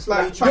It's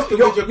like your- trusting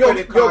your- with your your-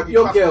 credit card.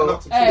 your you trust girl-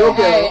 not to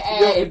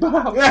Hey, cheat. your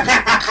girl,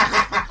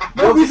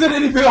 Nobody said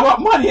anything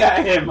about money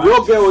out here, man.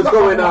 your girl is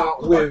going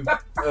out with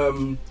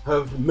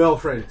her male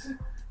friends,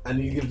 and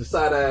you give the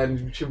side eye,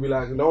 and she'll be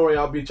like, "Don't worry,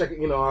 I'll be checking.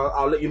 You know,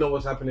 I'll let you know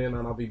what's happening,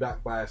 and I'll be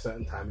back by a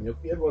certain time." And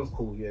everyone's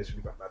cool. Yeah, she'll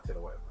be back by 10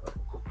 or whatever. Okay,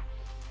 cool.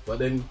 But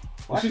then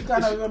Why should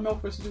going out with a male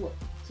friend to do what?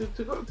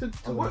 to go to I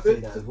was what? gonna say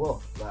that as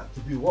well. Like, to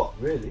do what,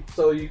 really?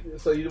 So you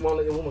don't want to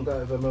let your woman go out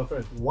with her male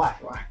friend Why?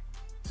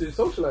 to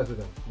socialise with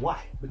them Why?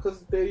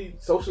 because they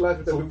socialised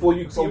with them So- before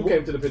you so what-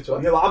 came to the picture.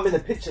 Yeah, but I'm in the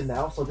picture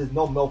now, so there's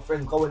no male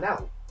friend going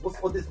out. What's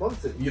all this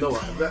nonsense? You know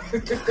what?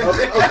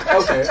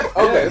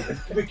 Okay.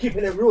 We're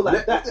keeping it real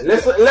like that.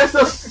 Let's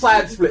just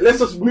side split. Let's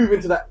just move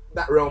into that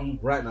realm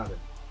right now then.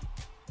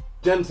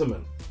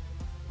 Gentlemen,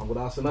 I'm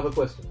gonna ask another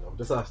question. I've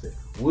just asked it.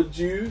 Would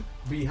you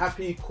be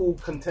happy, cool,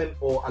 content,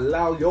 or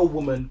allow your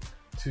woman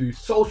to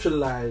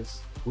socialise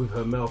with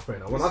her male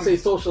friend? And when I say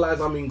socialise,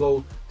 I mean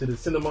go to the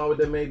cinema with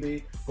them,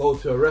 maybe go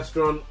to a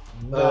restaurant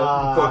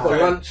Nah. for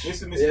lunch.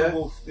 This is Mr. Yeah?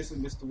 Wolf. This is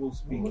Mr. Wolf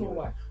speaking.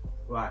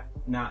 Right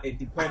now, it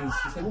depends.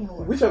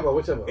 Whichever.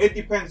 It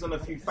depends on a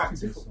few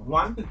factors.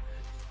 One,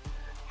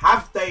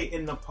 have they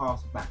in the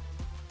past backed?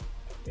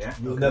 Yeah.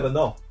 You'll never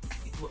know.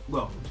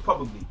 Well,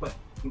 probably, but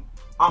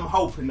I'm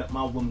hoping that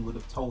my woman would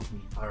have told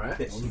me Alright.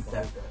 that she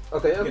did.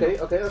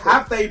 Okay.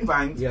 Have they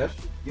banged? Yes.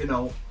 You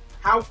know,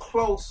 how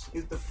close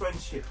is the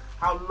friendship?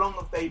 How long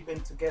have they been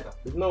together?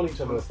 We've known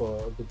each other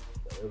for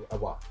a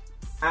while.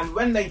 And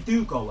when they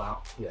do go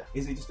out, Yeah.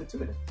 is it just the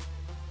two of them?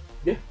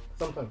 Yeah,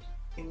 sometimes.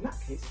 In that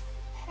case,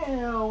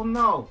 hell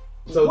no.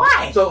 So,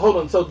 Why? So hold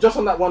on. So just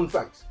on that one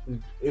fact,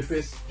 if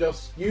it's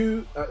just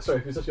you, if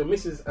it's just your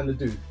missus and the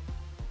dude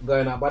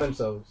going out by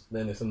themselves,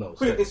 then it's a no.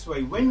 Put it this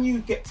way: when you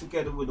get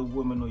together with a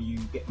woman or you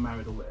get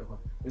married or whatever,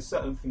 there's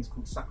certain things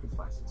called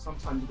sacrifices.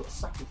 Sometimes you've got to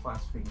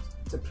sacrifice things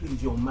to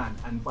please your man,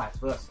 and vice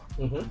versa.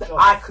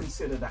 I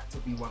consider that to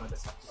be one of the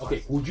sacrifices.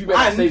 Okay, would you make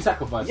the same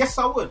sacrifice? Yes,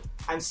 I would.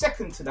 And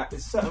second to that,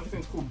 there's certain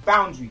things called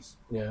boundaries.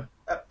 Yeah.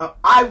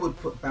 I would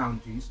put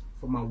boundaries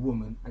for my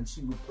woman, and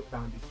she would put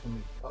boundaries for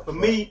me. For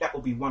me, that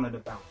would be one of the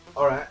boundaries.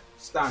 All right.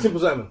 Standard.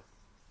 Simple Simon.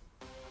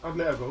 I'd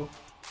let her go.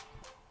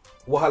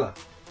 Wahala.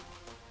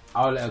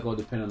 I'll let her go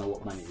depending on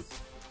what man it is.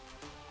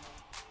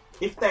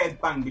 If they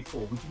had banged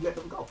before, would you let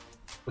them go?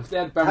 If they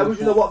had How would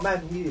you know what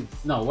man he is?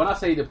 No, when I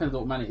say it depends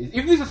on what man it is.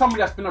 If this is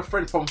somebody that's been a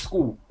friend from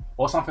school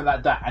or something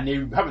like that and they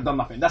haven't done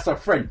nothing, that's her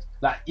friend.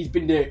 Like, he's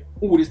been there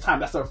all this time,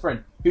 that's her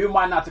friend. Who am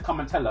I now to come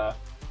and tell her,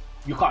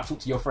 you can't talk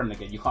to your friend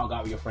again, you can't go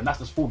out with your friend? That's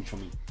just foolish for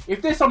me.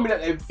 If there's somebody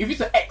that, if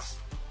it's an ex,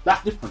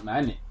 that's different now,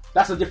 isn't it?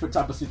 That's a different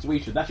type of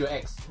situation. That's your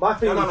ex. My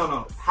thing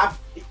No.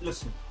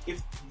 Listen,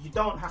 if you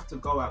don't have to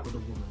go out with a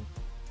woman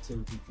to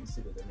be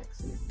considered an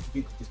ex,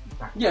 you could just be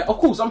back. Yeah, of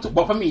course.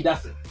 But for me,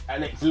 that's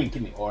an ex link,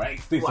 innit? Or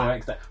ex this or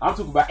ex that. I'm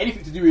talking about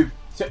anything to do with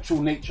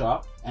sexual nature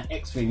and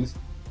ex things.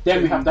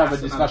 Then we have to have a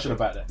discussion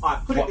about that.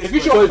 Alright, put it this if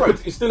it's way. your So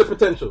friend, it's still a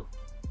potential.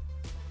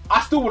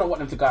 I still wouldn't want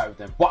them to go out with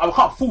them. But I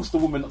can't force the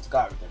woman not to go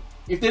out with them.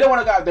 If they don't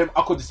want to go out with them,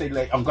 I could just say,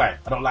 like, I'm going.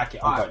 I don't like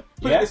it. I'm going.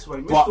 Put Yeah? it this way,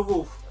 Mr. But-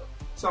 Wolf.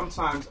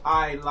 Sometimes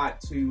I like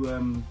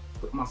to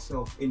put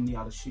myself in the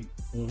other shoe.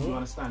 You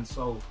understand?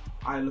 So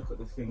I look at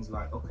the things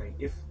like, okay,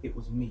 if it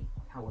was me,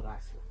 how would I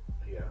feel?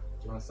 Yeah.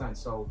 Do you understand?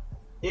 So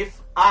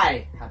if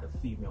I had a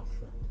female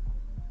friend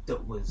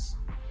that was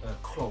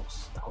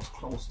close, that I was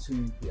close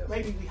to, Yes.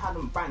 maybe we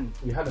hadn't banged.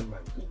 You hadn't,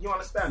 man. You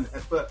understand?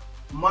 But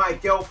my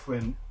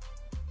girlfriend,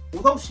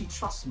 although she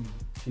trusts me,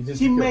 She's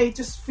she insecure. may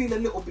just feel a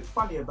little bit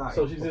funny about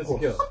So it. she's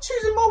insecure. I'm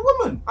choosing my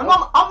woman, and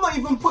I'm not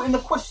even putting the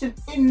question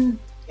in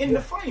the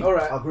frame. All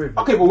right. I agree with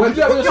you. Okay, but would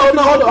you Web,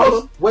 hold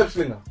on. Web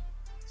slinger.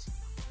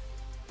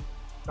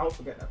 Don't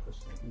forget that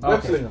question.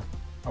 Web slinger.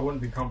 I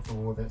wouldn't be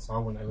comfortable with it, so I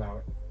wouldn't allow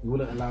it. You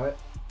wouldn't allow it.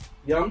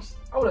 Yums.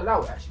 I would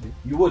allow it actually.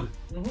 You would.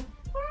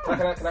 Can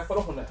I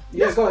follow up on that?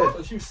 Yeah, go ahead.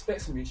 If she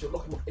respects me, she'll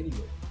lock him off anyway.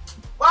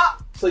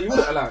 What? So you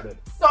wouldn't allow it then.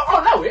 No,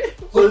 I'll allow it.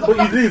 So, but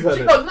you leave her She,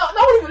 then. no, I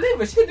won't even leave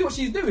her. She can do what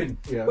she's doing.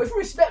 Yeah. But if you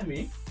respect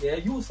me, yeah,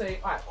 you will say,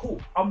 alright, cool.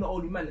 I'm the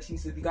only man that she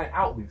needs to be going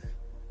out with.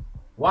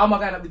 Why am I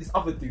going out with this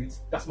other dude?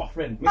 That's my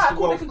friend. Mr. Alright, cool,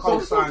 Wolf they can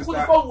co-signs call the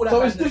that. phone with that So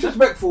man it's then.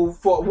 disrespectful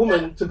for a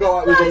woman to go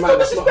out with No, a it's man not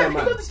that's not her disrespectful. It's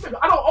not man. disrespectful.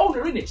 I don't own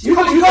her, innit? You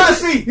Common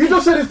courtesy. You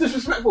just said it's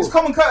disrespectful. It's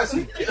common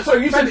courtesy.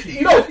 Sorry, you said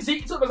You know, see,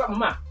 you talk about my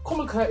man.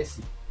 Common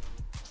courtesy.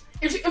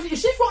 If she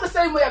felt the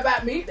same way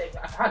about me, then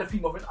I had a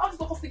female friend, I'll just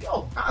look off the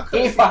girl.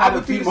 If I had a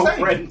would do the female same.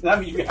 friend, that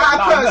means you Out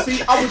of have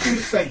courtesy, I would do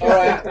the same. All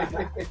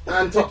right.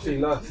 And Topsy,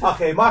 last.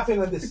 Okay, my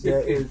thing on this year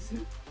is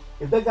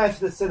if they're going to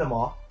the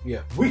cinema,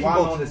 Yeah. we can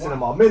go to the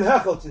cinema. Me and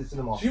her go to the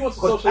cinema. She wants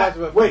to 'Cause socialise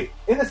with her Wait,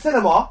 in the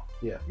cinema,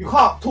 Yeah. you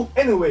can't talk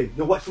anyway.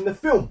 You're watching the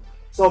film.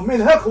 So me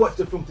and her can watch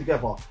the film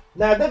together.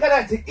 Now, if they're going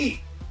out to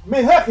eat, me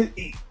and her can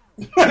eat.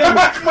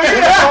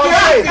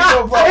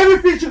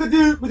 Everything she could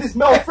do with this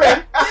male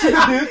friend, she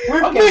could do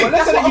with Okay, me. but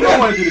let's say that you don't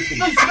want to do the thing.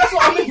 No, that's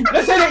what I mean.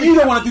 Let's say that you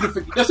don't want to do the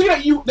thing. Let's say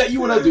that you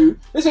want to do.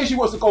 Let's say she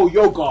wants to go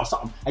yoga or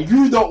something, and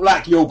you don't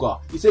like yoga.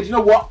 You said, you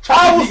know what?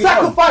 I will Champions League is on.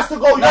 sacrifice to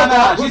go No.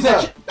 yoga She with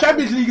said her.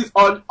 Champions League is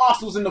on.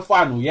 Arsenal's in the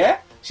final. Yeah.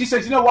 She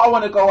said, you know what? I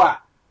want to go out.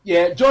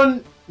 Yeah.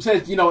 John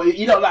says, you know,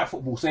 he don't like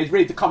football, so he's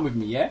ready to come with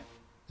me. Yeah.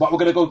 But we're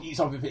gonna go eat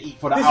something to eat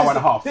for the hour and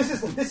a half. This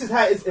is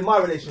how it is in my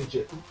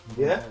relationship.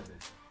 Yeah?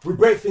 We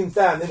break things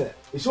down, innit?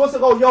 If she wants to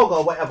go yoga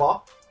or whatever,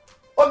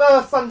 on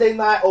a Sunday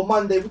night or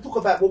Monday, we talk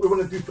about what we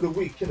want to do for the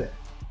week, innit?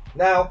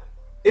 Now,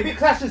 if it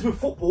clashes with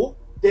football,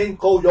 then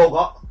go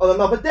yoga on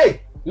another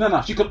day.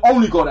 No. She can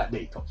only go that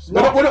day, Tops.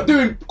 No. We're not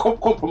doing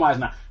compromise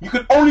now. You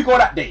can only go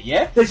that day.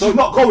 Yeah. Then she's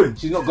not going.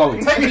 She's not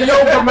going. Take the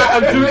yoga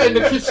mat and do it in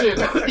the kitchen.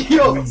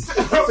 Yo.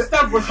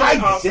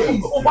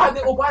 Or buy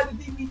the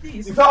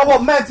DVDs. If I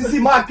want man to see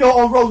my girl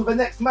on road with the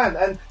next man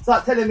and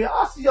start telling me,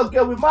 I see your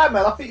girl with my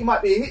man, I think you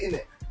might be hitting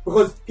it.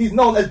 Because he's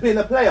known as being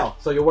a player.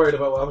 So you're worried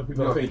about what other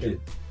people are thinking.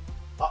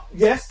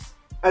 Yes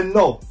and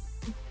no.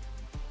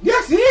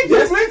 Yes, he is.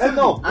 Yes and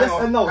no. Hang Yes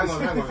on, and no. hang It's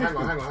on, hang on,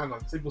 50-50. hang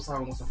on. Simple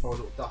Simon wants to throw a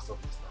little dust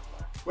off this stuff.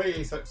 Right? Wait,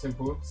 it's so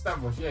simple.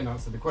 Stavros, you ain't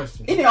answered the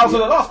question. He didn't answer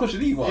the last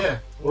question either. Yeah.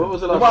 What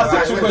was the What last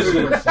about one?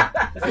 sexual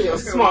question? You're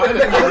smart,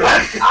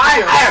 innit?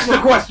 I asked the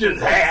question.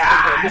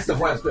 Missed the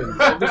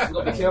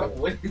question. Be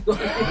careful.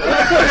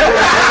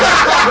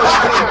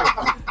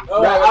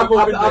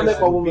 I've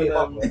let my woman.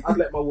 I've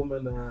let my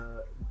woman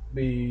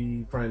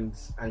be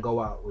friends and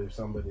go out with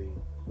somebody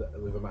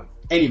with a man.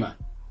 Any man.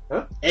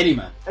 Huh? Any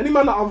man. Any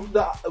man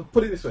that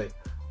put it this way,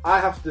 I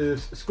have to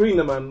screen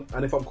the man,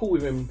 and if I'm cool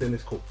with him, then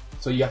it's cool.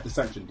 So you have to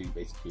sanction dude,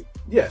 basically.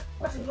 Yeah.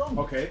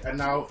 Okay, and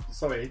now,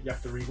 sorry, you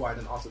have to rewind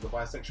and answer the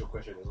bisexual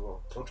question as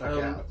well. Don't try to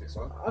get out of this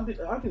one.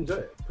 I'd enjoy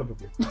it,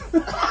 probably.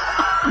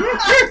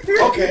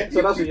 Okay,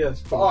 So that's a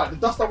yes. alright, the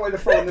dust I wanted to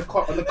throw on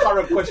the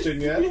current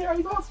question, yeah? Yeah,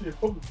 he's answering it,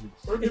 probably.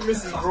 Maybe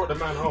Mrs. brought the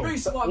man home. Very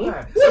smart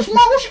guy. What's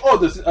your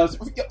orders? I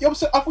thought you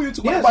were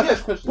talking about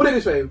Yes. bisexual question. Put it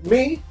this way: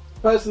 me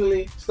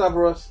personally,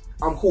 Stavros,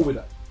 I'm cool with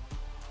that.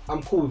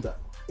 I'm cool with that.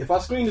 If I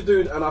screen the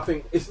dude and I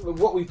think it's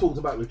what we talked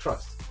about with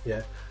trust,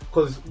 yeah.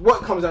 Because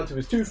what it comes down to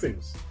is two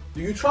things: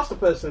 do you trust the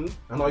person,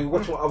 and are you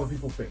watching what other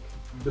people think?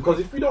 Because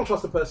if you don't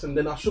trust the person,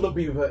 then I shouldn't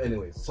be with her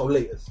anyways. So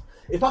laters.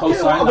 If I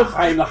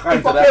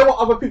care what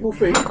other people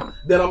think,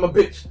 then I'm a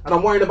bitch, and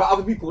I'm worried about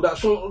other people that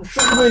shouldn't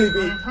really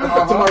be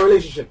affecting my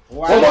relationship.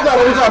 Wow.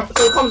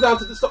 So it comes down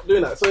to stop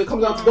doing that. So it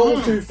comes down to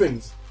those two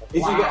things.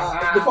 Is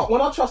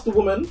when I trust a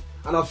woman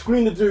and I've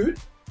screened the dude,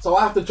 so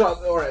I have to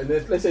trust. All right,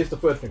 let's say it's the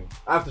third thing.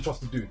 I have to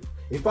trust the dude.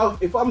 If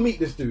I meet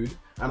this dude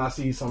and I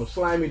see some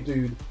slimy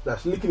dude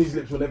that's licking his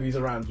lips whenever he's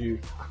around you,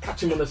 I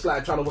catch him on the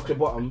slide trying to watch your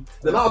bottom,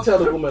 then I'll tell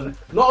the woman,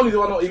 not only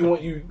do I not even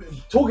want you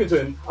talking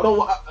to him, I don't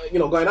want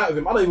going out with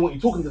him. I don't even want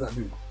you talking to that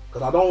dude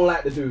because I don't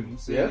like the dude.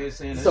 Yeah.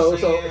 So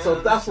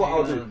that's what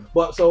I'll do.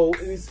 But so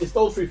it's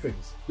those three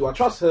things. Do I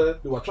trust her?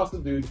 Do I trust the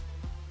dude?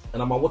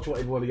 And am I watching what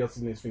everybody else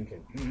is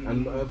thinking?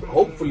 And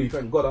hopefully,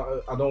 thank God,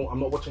 I'm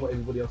not watching what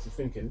everybody else is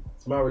thinking.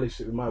 It's my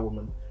relationship with my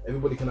woman.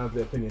 Everybody can have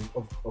their opinion.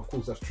 Of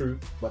course, that's true,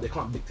 but they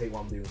can't dictate what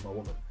I'm doing with my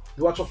woman.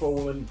 Do I trust my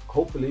woman?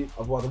 Hopefully,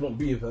 otherwise I won't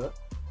be with her.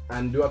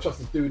 And do I trust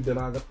this dude? Then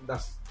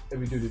that's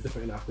every dude is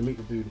different. And I have to meet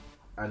the dude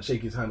and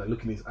shake his hand and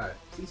look in his eye.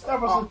 See,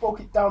 Stavros broke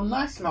it down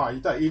nice. No,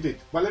 you did.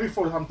 But let me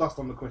throw some dust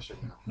on the question.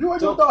 You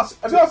want to dust?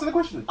 Have you answered the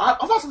question?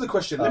 I've answered the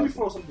question. Let me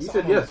throw some. You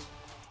said yes.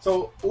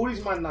 So all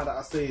these men now that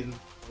are saying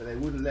that they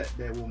wouldn't let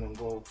their woman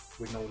go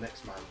with no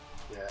next man,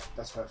 yeah,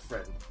 that's her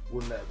friend,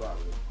 wouldn't let her go out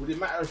with him. Would it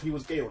matter if he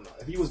was gay or not?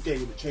 If he was gay,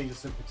 would it change the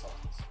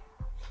circumstances?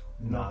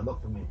 Nah,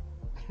 not for me.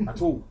 At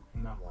all?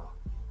 No.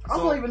 I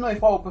don't even know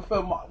if I would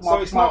prefer my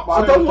So it's not.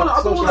 I don't want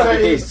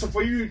to. So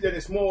for you, then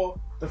it's more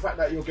the fact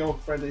that your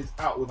girlfriend is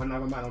out with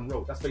another man on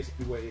road. That's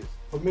basically what it is.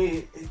 For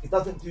me, it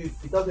doesn't do.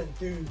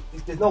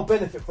 There's no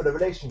benefit for the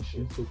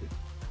relationship.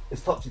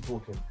 It's touchy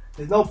talking.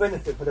 There's no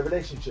benefit for the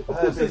relationship. Of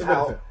course there's a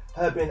benefit.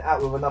 Her being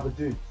out with another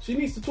dude. She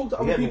needs to talk to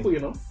other people, you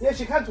know. Yeah,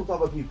 she can talk to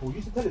other people.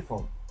 Use the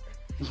telephone.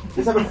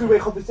 Let's have a three-way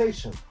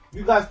conversation.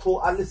 You guys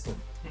talk, I listen.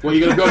 Well,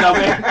 you gonna go down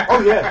there?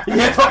 Oh yeah.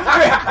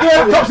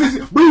 Tops is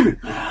breathing.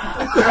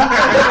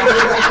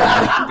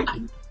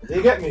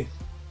 You get me?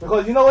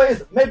 Because you know what it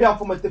is? Maybe I'm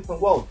from a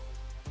different world.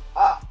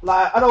 I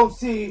don't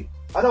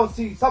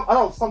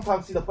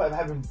sometimes see the point of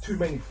having too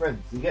many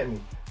friends. You get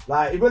me?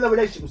 Like, if you're in a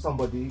relationship with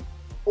somebody,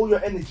 all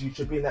your energy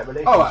should be in that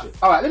relationship.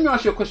 All right. Let me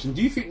ask you a question.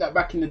 Do you think that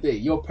back in the day,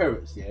 your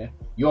parents,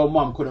 your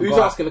mum couldn't? Who's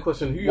asking the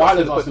question?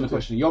 Wilder's asking the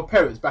question. Your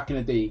parents back in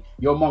the day,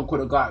 your mum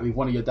couldn't go out with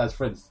one of your dad's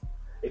friends.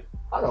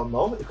 I don't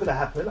know. It could have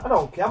happened. I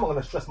don't care. I'm not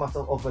going to stress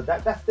myself over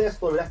that. That's their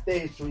story. That's their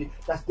history.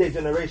 That's their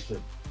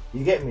generation.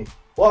 You get me?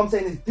 What I'm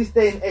saying is, this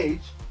day and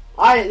age,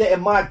 I ain't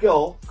letting my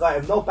girl go out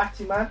with no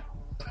batty man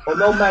or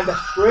no man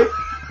that's straight,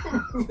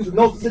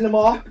 no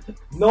cinema,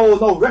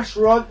 no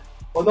restaurant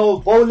or no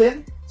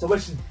bowling. So when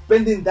she's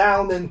bending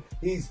down and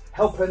he's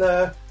helping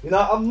her,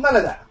 I'm none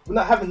of that. We're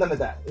not having none of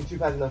that in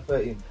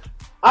 2013.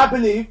 I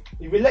believe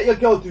if you let your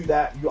girl do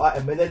that, you are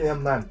a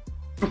millennium man.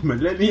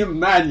 Millennium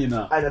man, you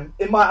know. And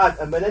in my eyes,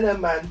 a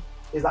millennium man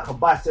is like a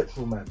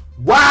bisexual man.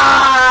 Wow!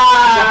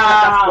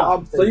 That's what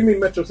I'm saying. So you mean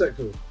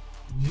metrosexual?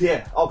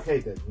 Yeah. Okay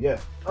then. Yeah.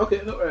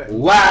 Okay. No, right.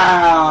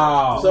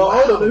 Wow. So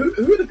hold on.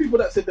 Who are the people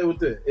that said they would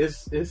do it?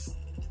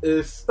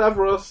 Is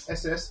Stavros,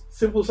 SS,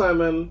 Simple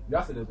Simon? You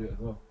have to do it as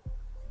well.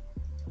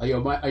 Are you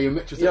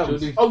metrosexual?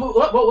 Dude? Oh,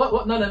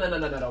 what?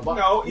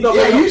 No.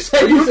 you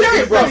said you would do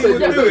it, bro. He would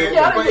do it,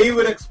 but he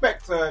would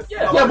expect her.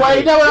 Yeah, but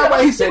you know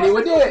what he said he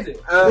would do it.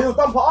 He'll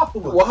dump it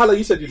afterwards. Well, Hala,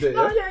 you said you did.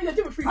 Yeah,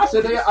 give it free. I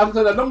said, as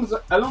long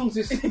as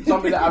it's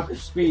something that I've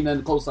screened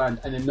and co-signed,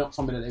 and then not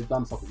something that they've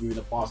done something with you in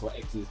the past or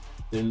exes,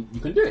 then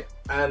you can do it.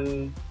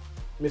 And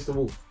Mr.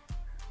 Wolf,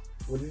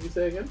 what did you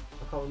say again?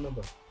 I can't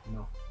remember.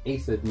 No. He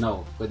said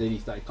no, but then he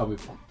started coming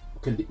from.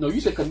 No,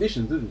 you said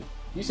conditions, didn't you?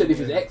 You said if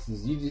it's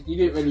exes, you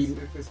didn't really.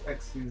 If it's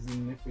exes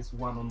and if it's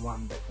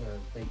one-on-one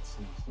dates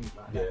and things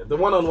like that. Yeah, the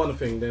one-on-one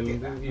thing, then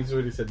he's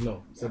already said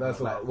no. So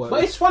that's like. Well,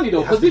 but it's funny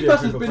though, because this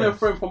person's been a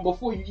friend from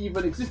before you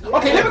even existed.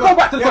 Okay, let me go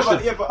back to the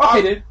question.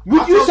 Then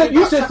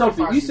you said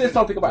something. You said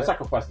something about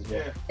sacrifices.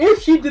 Yeah.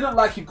 If she didn't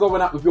like you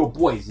going out with your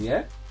boys,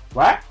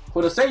 right?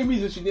 For the same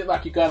reason she didn't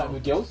like you going out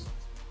with girls,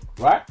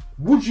 right?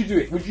 Would you do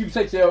it? Would you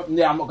say to her,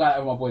 "Yeah, I'm not going out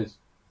with my boys"?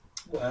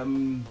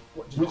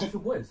 Would you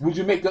boys? Would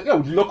you make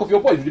would you lock off your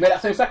boys? Would you make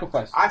that same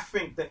sacrifice? I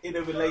think that in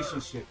a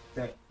relationship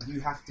that you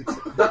have to.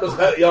 That was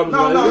hurt young.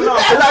 No.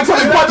 Like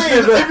something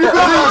punches. If you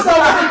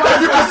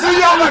can see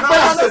young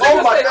faces.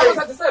 Oh my god! I was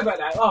had to say about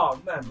that. Oh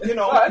man.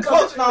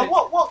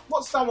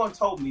 What someone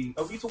told me.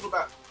 Are we talking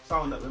about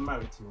someone that we're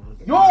married to?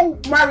 Your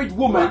married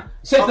woman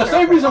said the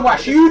same reason why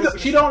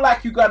she don't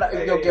like you going out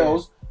with your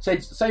girls. Said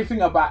the same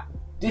thing about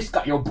this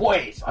guy, your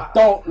boys, I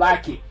don't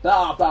like it.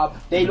 Blah blah.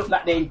 They look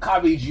like they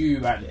encourage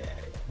you, and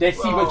they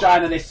see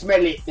vagina, they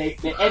smell it, they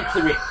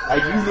enter it,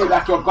 and you look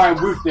like you're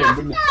going with them.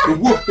 And the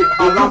wolf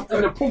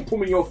and the pum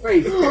pum in your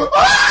face,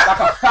 like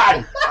a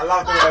fan. I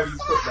love the way you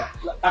put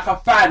that. Like a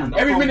fan.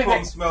 Every minute,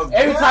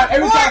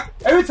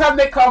 every time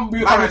they come,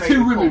 we're having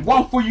two women,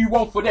 one for you,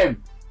 one for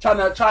them, trying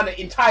to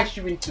entice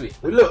you into it.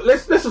 Well, look,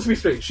 let's just be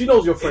straight. She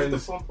knows your friends.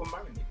 It's the pum pum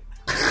marinated.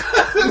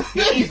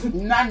 It is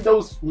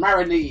Nando's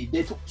marinated.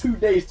 They took 2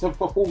 days to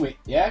perform it.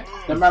 Yeah,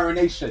 the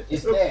marination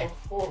is there.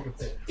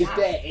 It's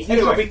there. It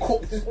needs to be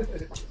cooked.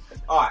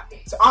 Alright,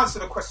 to answer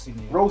the question,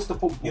 Roast the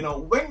pum. you know,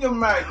 when you're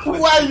married, with,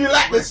 Why are you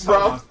like this,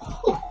 bro?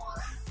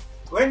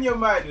 when you're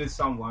married with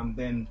someone,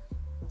 then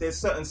there's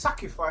certain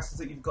sacrifices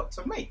that you've got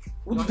to make.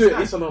 Would you do it?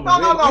 Yes or no, No,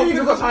 man? no.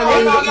 You got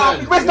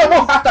time. Where's the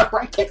wolf have to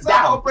break it I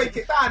gotta down? break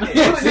it down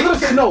here. You're gonna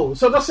say no,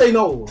 so just say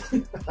no.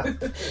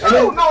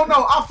 No.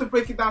 I have to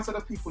break it down so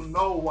that people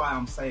know why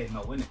I'm saying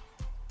no, innit?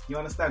 You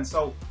understand?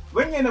 So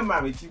when you're in a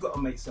marriage, you've got to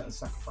make certain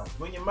sacrifices.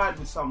 When you're married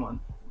with someone,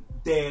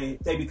 they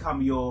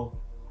become your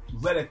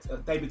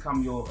relative. They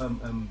become your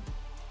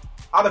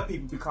other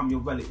people become your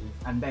relative,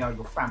 and they are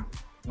your family.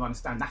 You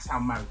understand? That's how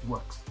marriage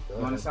works.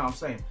 You understand what I'm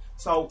saying?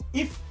 So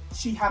if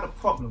she had a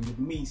problem with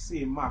me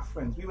seeing my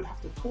friends, we would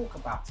have to talk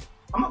about it.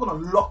 I'm not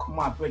going to lock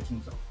my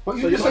bridgings off. But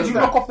you just said you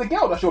lock off the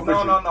girl. That's your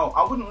No. bridging.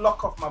 I wouldn't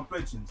lock off my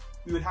bridgings.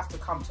 We would have to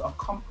come to a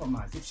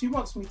compromise. If she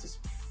wants me to...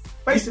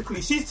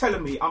 Basically, she's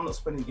telling me I'm not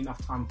spending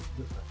enough time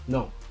with her.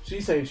 No,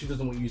 she's saying she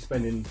doesn't want you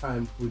spending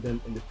time with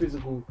them in the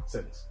physical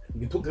sense.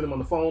 You can talk to them on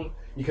the phone,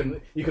 you can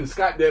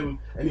Skype them,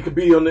 and you can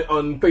be on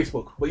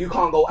Facebook, but you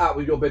can't go out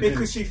with your bedroom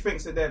Because she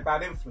thinks that they're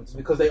bad influence.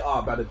 because they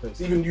are bad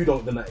influence. Even you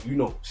don't deny it. You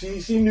know, she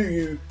knew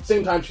you.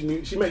 Same time she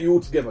met you all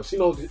together. She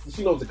knows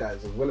the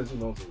guys as well as she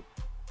knows you.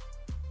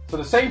 So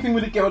the same thing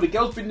with the girl. The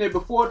girl's been there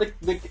before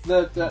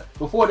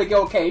before the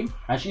girl came,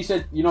 and she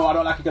said, you know, I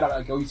don't like a girl like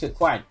that girl. You said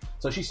fine.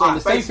 So she's saying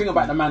the same thing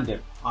about the man then.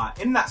 Alright,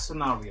 in that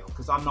scenario,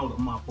 because I know that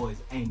my boys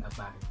ain't a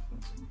bad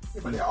influence on me.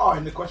 Yeah, but they are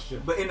in the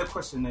question. But in the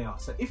question they are.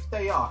 So if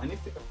they are, and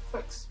if it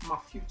affects my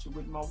future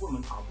with my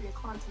woman, I'll be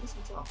inclined to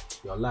listen to her.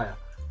 You're a liar.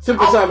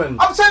 Simple Simon.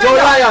 I'm saying You're a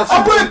that. liar.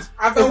 I would.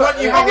 I don't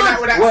want you hanging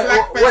out with that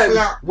slack face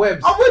lot.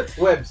 Webs. I would.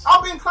 Webs.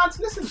 I'll be inclined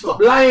to listen to Stop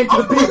her. lying to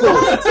the people.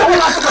 Don't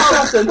lie to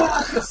yourself. Then. Don't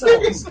lie to yourself.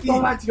 Seriously.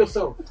 Don't lie to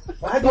yourself.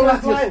 Why do you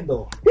like lying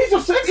though? He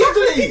just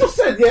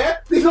said, yeah.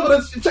 He's not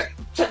gonna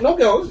check no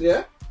girls,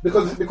 yeah,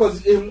 because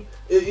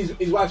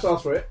his wife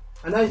asked for it,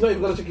 and now he's not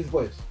even gonna check his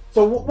boys.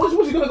 So what's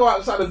he gonna go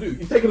outside and do?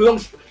 He's taking long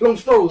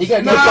strolls. He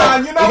get Nah,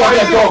 you know what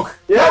it is? dog.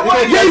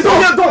 Yeah, He's gonna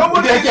get a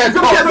dog. He's gonna get a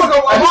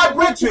dog. My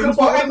brethren will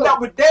fuck end up.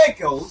 up with their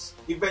girls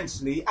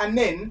eventually, and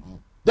then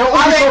They'll I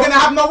all be ain't gonna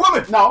have no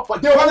women. No,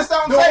 but You understand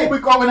what I'm they'll saying? all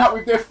be going out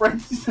with their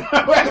friends.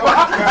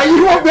 And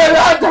you won't be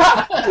like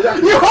that.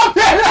 You won't be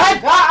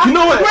like that. You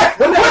know what?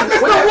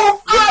 Mr.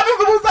 Wolf.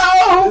 Mr. Wolf's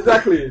at home.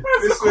 Exactly.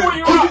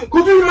 Listen,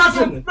 Could you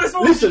imagine?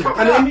 Listen,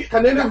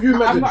 can any of you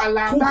imagine not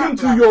allowed talking that,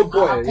 to bruv. your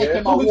boy, I'm taking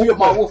yeah, my talking to your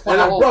my boy, wolf on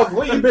and a like, walk. bruv,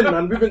 where you been,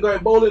 man? We've been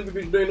going bowling, we've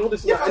been doing all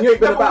this, and you ain't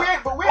been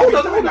about. but we ain't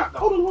doing that.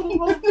 Hold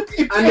on.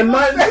 And the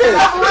man We says,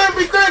 ain't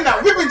been doing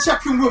that. We've been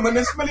checking women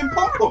and smelling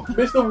pom pom.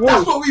 Mr. Wolf,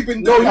 That's what we've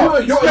been No,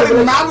 doing. you're in a Smelling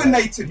relationship.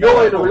 marinated.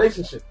 You're in a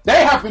relationship.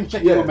 They have been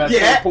checking your man.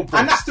 Yeah,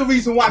 and that's the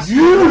reason why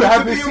You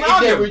have been be sitting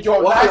around there him. with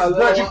your nice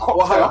virgin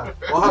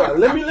cocktail.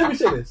 Let me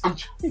say this.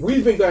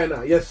 We've been going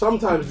out. Yes,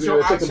 sometimes we So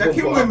are I'm checking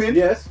checking pom-pom. women.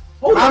 Yes.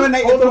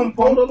 Marinated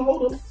pom-pom.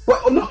 Hold on.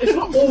 But no, it's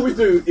not all we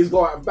do is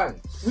go out and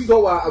bang. We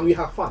go out and we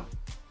have fun.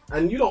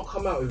 And you don't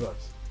come out with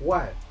us.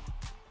 Why?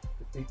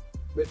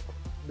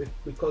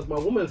 Because my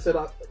woman said,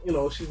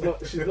 she's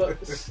not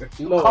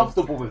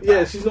Comfortable with Yeah,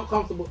 that. she's not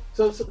comfortable.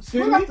 So excuse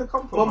We'll me. have to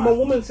compromise. My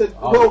woman said,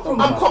 Oh,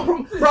 I'm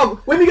compromised. Bro,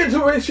 when you get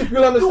into a relationship,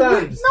 you'll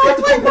understand. You have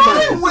to we're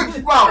compromise. not wigs,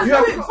 bro. You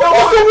have to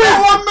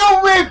no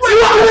wigs.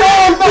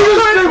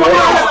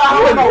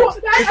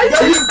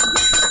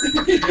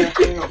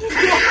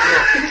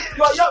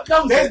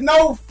 There's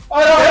no.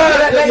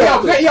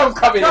 Let Young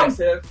come in. Young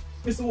said,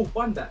 Mr. Wolf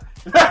won that.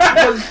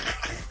 Because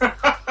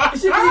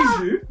if she leaves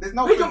you, There's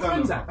no where your thing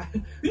friends going at?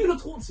 Who you gonna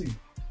talk to?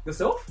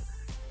 Yourself?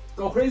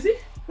 Go crazy?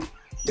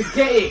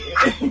 Forget it.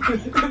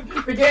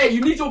 Forget it.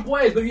 You need your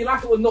boys, whether you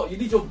like it or not. You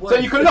need your boys. So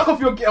you can lock off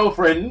your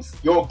girlfriends,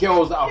 your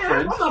girls that are Yeah,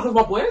 friends. I'm not with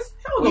my boys.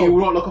 Hell But no. you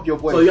will not lock up your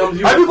boys. So Young,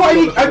 you have you got won't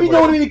any? lock up Have you your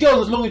known boys. any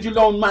girls as long as you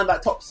know man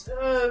that tops?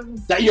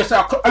 That you say,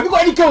 have you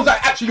got any girls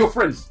that are actually your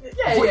friends?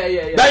 Yeah.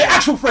 That are your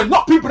actual friends,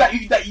 not people that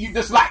you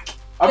dislike.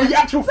 Are you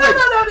actual friends?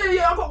 No,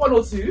 yeah, I've got one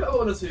or two.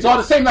 So are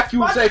the same like you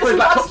would say friends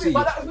like Topsy.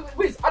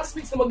 I just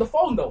speak to them on the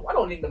phone though. I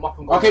don't link them up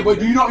and go. Okay, but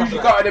do you not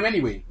usually go at them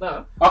anyway?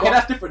 No. Okay,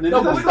 that's different. Then, No,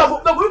 isn't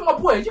but it? with my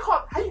boys, you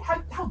can't.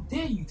 How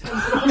dare you tell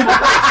me?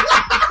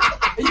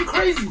 Are you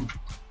crazy?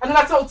 And then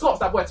I tell Tops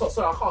that boy, Tops,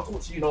 sorry, I can't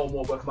talk to you no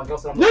more, bro. Because my girl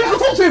said I'm No, not. you can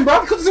talk to him, bro,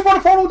 because he's on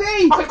the phone all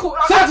day. Okay, cool.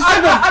 I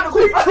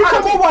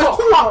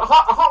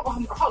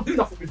can't do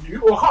nothing with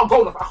you, or I can't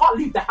go nothing. I can't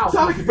leave the house.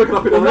 Sound like you're breaking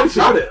up in a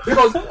relationship.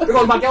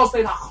 because my girl's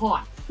saying I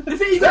can't. The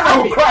thing is, They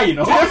don't cry, you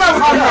know. They don't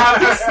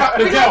cry. Slap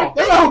the girl.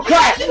 They don't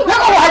cry. They don't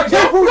like and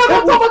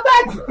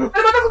if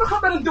I never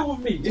come back and deal with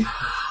me.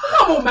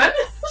 Come on, man.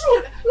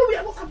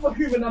 What type of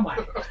human am I?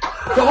 So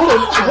hold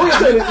on, what you're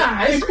saying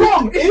is It's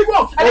wrong. It's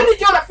wrong. And any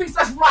girl that thinks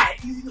that's right,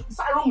 there's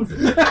something wrong with you.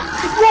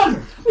 It's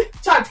wrong.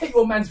 Try to take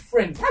your man's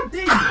friends. How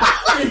dare you?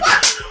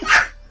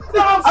 No,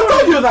 I'm I sorry.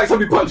 told you it was like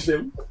somebody punched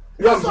him.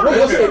 Yeah, so what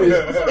you're saying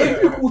is,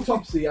 if you called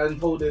Topsy and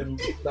told him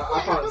that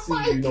I can't see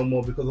you no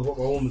more because of what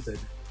my woman said,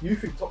 you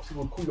think Topsy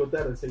would call your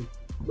dad and say,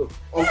 look,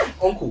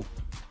 uncle,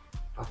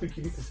 I think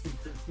you need to speak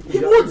to He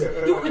your would.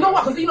 dad." You know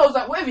what? Because he knows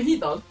that whatever he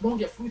does won't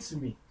get through to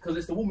me. Because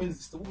it's the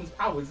woman's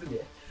power, isn't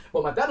it?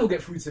 But my dad will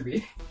get through to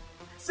me.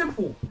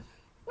 Simple.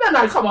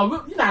 No, come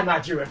on. You know how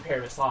Nigerian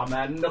parents are,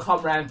 man. They'll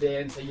come round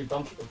there and say you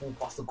don't kick the ball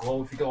past the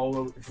goal if you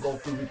go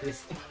through with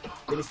this.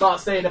 Then you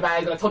start saying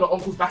about it, gonna tell the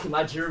uncles back in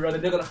Nigeria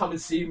and they're gonna come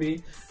and see me.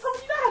 Come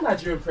on, you know how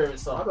Nigerian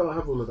parents I are. don't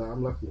have all of that,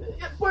 I'm lucky.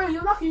 Yeah, boy,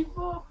 you're lucky.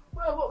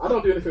 I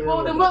don't do anything wrong.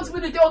 Well, then once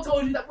when the girl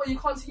told you that, boy, you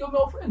can't see your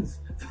male friends.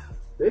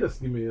 They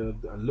just give me a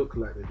look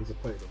like they're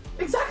disappointed.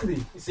 Exactly.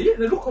 You see,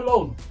 the look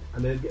alone.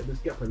 And then get this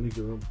gap and leave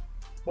the room.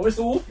 But Mr.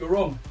 Wolf, you're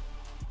wrong.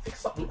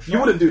 Fix up. You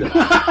wouldn't do that.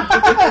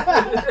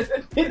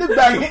 Hit the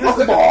bang, hit the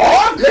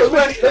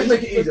Let's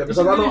make it easier because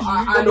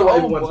I know what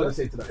everyone's going to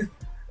say to that.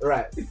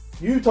 Right.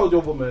 You told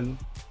your woman,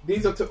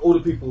 these are to all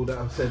the people that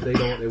have said they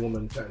don't want their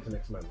woman chatting to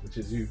next man, which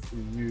is you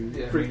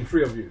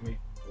three of you. Me.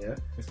 Yeah.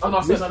 Oh, no,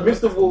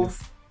 Mr.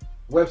 Wolf,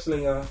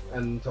 Webslinger,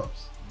 and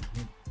Tops.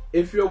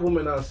 If your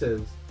woman now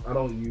says, I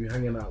don't want you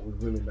hanging out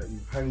with women that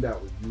you've hanged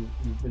out with,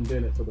 you've been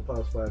doing it for the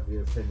past 5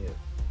 years, 10 years.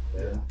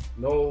 Yeah.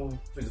 No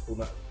physical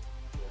matter.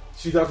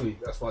 She's ugly,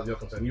 as far as you're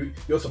concerned.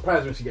 You're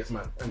surprised when she gets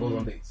mad and goes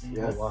on dates.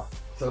 Yeah. Oh, wow.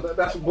 So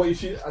that's what you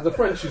see. As a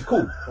friend, she's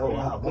cool. Oh,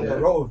 wow. I'm on Yeah. the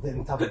road with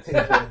them type of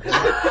things.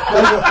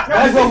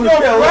 That's what we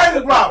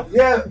feel. bro.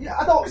 Yeah,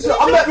 I don't.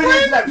 I'm not really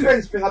into that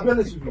friends thing, I'll be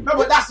honest with you. No,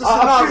 but that's the I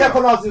feel scenario. that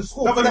when I was in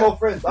school, No, but female that-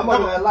 friends. I'm no, not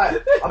but- gonna lie. I'm no,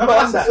 not but on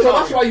that. that's So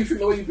that's why you think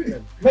the way you think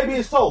then. Maybe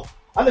it's so.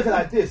 I look at it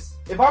like this.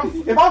 If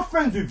I'm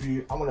friends with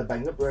you, I'm gonna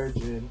bang the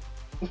virgin.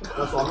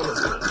 That's what I'm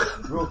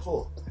gonna do. Real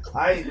talk.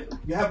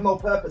 You have no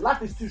purpose.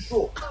 Life is too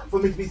short for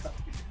me to be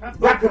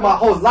wrapping my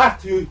whole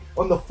life to you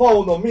on the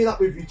phone or meeting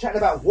up with you, chatting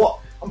about what?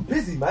 I'm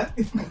busy, man.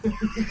 You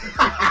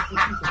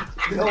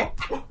know?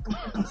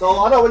 So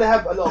I don't really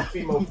have a lot of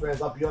female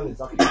friends, I'll be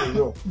honest. I'll keep it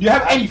real. Do you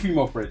have any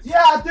female friends?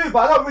 Yeah, I do,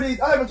 but I don't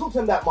even talk to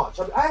them that much.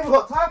 I haven't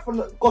got time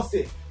for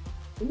gossip.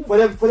 For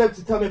them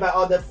to tell me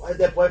about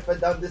their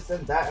boyfriend done this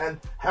and that and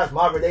how's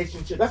my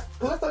relationship. That's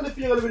the only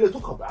thing you're gonna really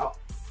talk about.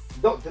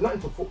 They're not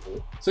into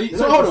football. So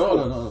They're hold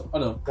not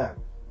on. into Damn.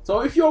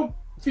 So if your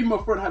female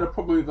friend had a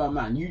problem with her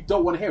man, you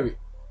don't want to hear it.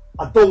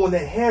 I don't want to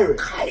hear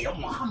it. I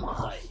don't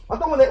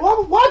want to.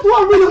 Why do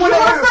I really want to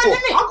hear it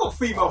for? I've got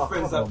female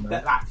friends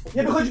that like.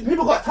 Yeah, because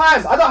people got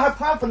time. I don't have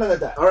time for none of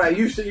that. All right,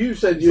 you said you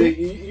don't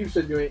even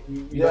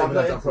have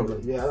that problem.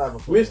 Yeah, I don't have a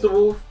problem. Mr.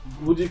 Wolf,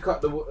 would you cut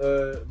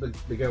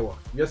the girl off?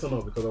 Yes or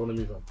no? Because I want to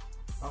move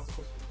on.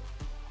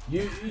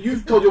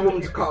 You've told your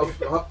woman to cut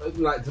off,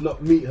 to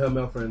not meet her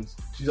male friends.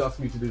 She's asked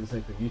me to do the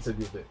same thing. You said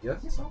you did. Yes.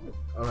 Yes, I will.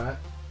 All right.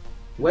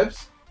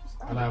 Webbs.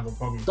 I don't have a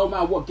problem. Don't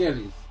matter what girl it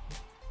is.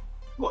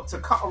 What, to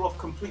cut her off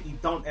completely,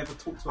 don't ever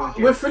talk to her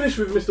again? We're finished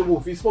with Mr.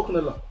 Wolf. He's spoken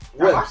a lot.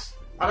 Webbs.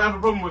 I don't have a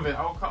problem with it.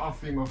 I'll cut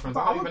off female friends. But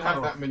I I don't would even cut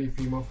have off. that many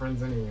female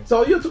friends anyway.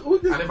 So you're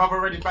And if I've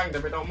already banged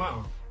them, it don't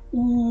matter.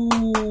 Ooh,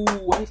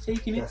 why is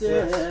taking it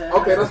there?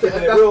 okay. That's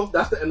Keeping it real.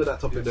 that's the end of that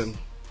topic then.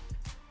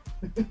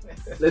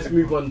 Let's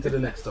move on to the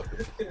next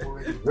topic.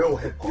 Real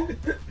hip hop.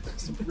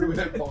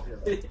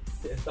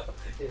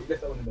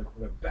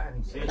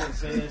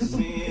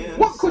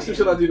 What question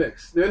should I do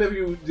next?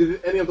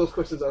 Did any of those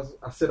questions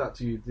I said out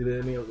to you?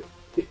 Did any of it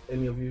hit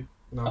any of you?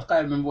 I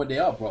can't remember what they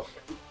are, bro.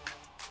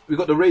 We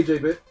got the Ray J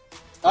bit.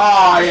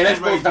 Oh yeah, let's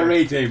go to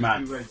Ray J,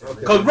 man. Okay.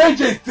 Because Ray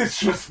J is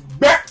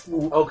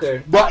disrespectful,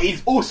 Okay. but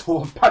he's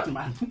also a bad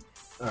man.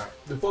 Alright.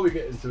 Before we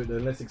get into it,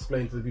 then let's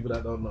explain to the people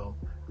that don't know.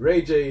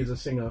 Ray J is a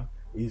singer.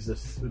 He's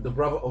the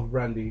brother of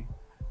Brandy.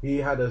 He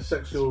had a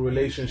sexual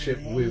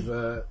relationship with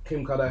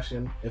Kim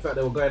Kardashian. In fact,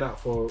 they were going out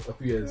for a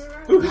few years.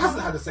 Who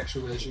hasn't had a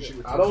sexual relationship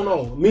with I don't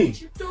know. Me.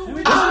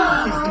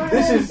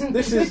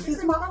 This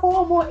is my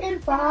formal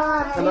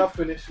invite. Can I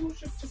finish?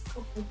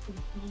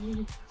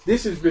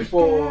 This is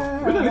before.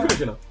 We're nearly finished,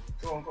 you know.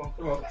 Go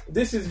on.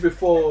 This is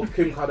before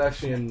Kim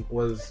Kardashian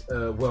was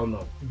well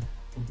known.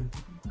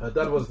 Her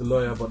dad was the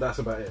lawyer, but that's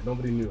about it.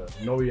 Nobody knew her.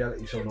 No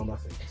reality show, no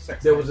nothing.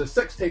 There was a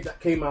sex tape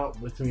that came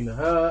out between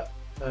her,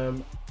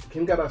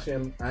 Kim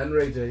Kardashian, and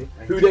Ray J,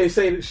 who they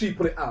say that she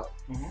put it out,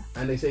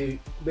 and they say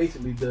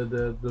basically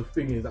the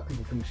thing is that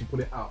people think she put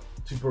it out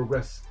to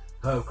progress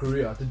her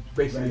career, to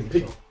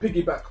basically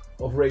piggyback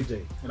off Ray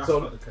J. That's So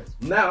not the case.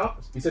 now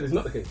he said it's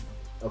not the case.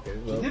 Okay,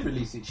 She well, did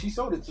release it. She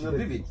sold it to the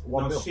Vivid.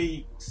 No,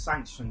 she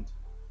sanctioned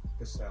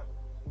the sale.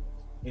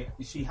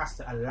 She has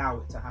to allow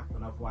it to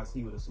happen, otherwise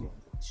she would have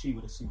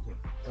sued him.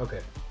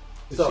 okay.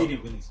 But So she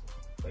didn't release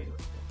it.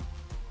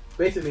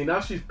 basically now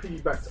she's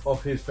piggybacked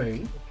off his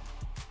fame.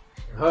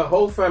 Her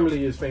whole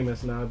family is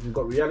famous now. She's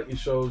got reality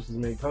shows. She's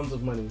made tons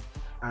of money,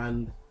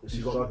 and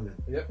she got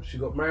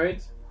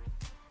married.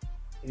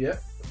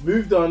 Yep,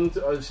 moved on.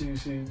 To,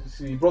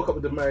 she broke up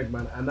with the married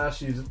man, and now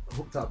she's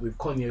hooked up with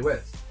Kanye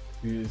West.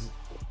 who's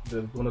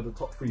one of the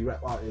top 3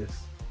 rap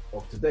artists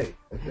of today.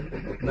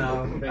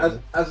 Now, as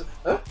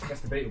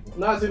That's debatable.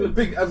 no, as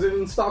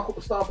in star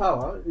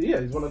power, yeah,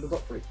 he's one of the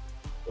top 3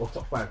 or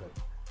top 5. Then.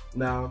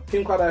 Now,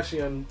 Kim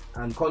Kardashian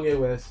and Kanye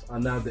West are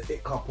now the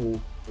it couple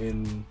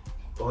in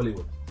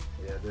Hollywood.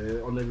 Yeah,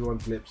 they're on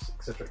everyone's lips,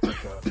 etc.,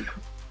 etc.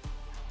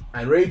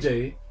 And Ray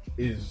J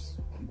is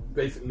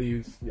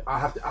basically, I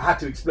had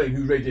to explain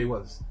who Ray J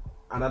was,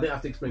 and I didn't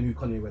have to explain who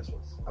Kanye West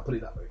was. I put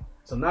it that way.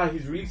 So now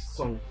he's released a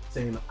song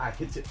saying I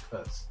hit it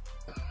first.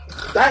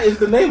 That is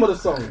the name of the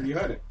song. You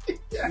heard it.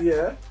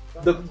 Yeah.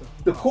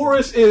 The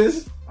chorus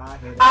is I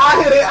hit it.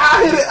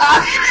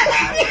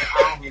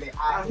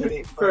 I hit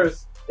it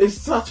first. It's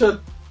such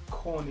a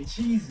Corny,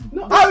 cheesy.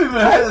 no. I haven't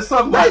even heard the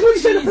song. That's what you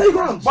say in the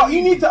playground. But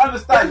you need to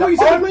understand That's what you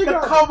that said on in the the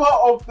playground. cover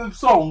of the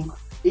song,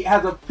 it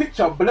has a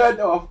picture blurred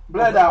out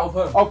Of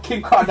her. of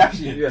Kim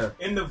Kardashian. Yeah.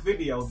 In the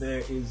video, there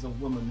is a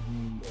woman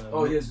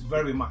who looks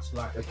very much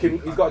like He's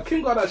got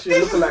Kim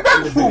Kardashian looking like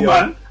in the disrespectful, video,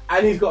 man.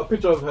 and he's got a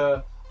picture of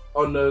her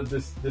on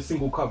the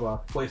single cover,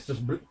 but it's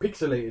just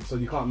pixelated, so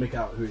you can't make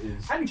out who it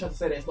is. And you tried to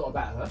say that it's not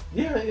about her.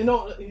 Yeah,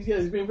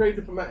 he's been very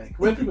diplomatic.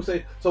 When people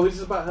say, "So is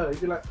this about her?"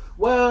 He'd be like,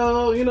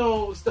 "Well,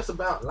 it's just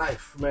about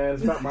life, man.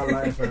 It's about my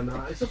life, and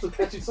it's just a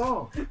catchy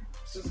song.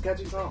 It's just a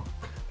catchy song."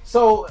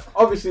 So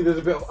obviously, there's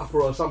a bit of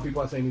uproar. Some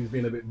people are saying he's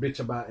being a bit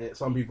bitch about it.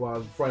 Some people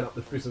are throwing up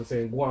the fist and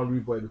saying, "Go on,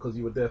 rude boy, because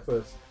you were there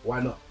first.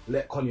 Why not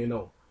let Kanye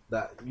know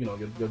that you're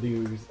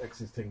dealing with his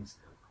ex's things?"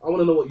 I want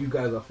to know what you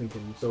guys are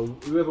thinking. So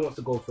whoever wants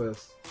to go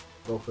first,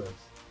 go first.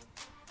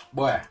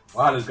 Boy,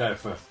 I'll just go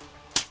first.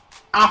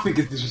 I think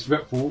it's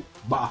disrespectful,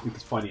 but I think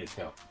it's funny as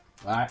hell.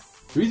 Right?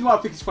 The reason why I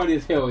think it's funny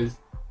as hell is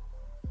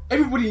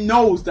everybody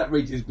knows that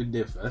Ray J's been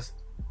there first.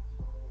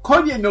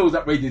 Kanye knows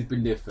that Ray J's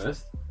been there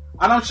first,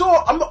 and I'm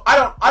sure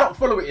I don't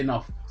follow it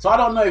enough, so I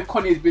don't know if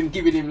Kanye's been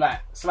giving him like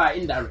slight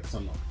indirects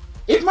or not.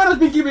 If man has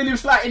been giving him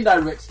slight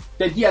indirects,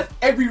 then he has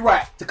every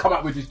right to come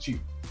out with his tune.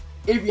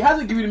 If he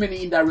hasn't given him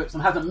any indirects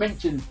and hasn't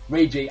mentioned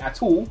Ray J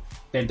at all,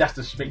 then that's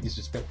just straight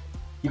disrespect.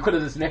 You could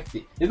have just left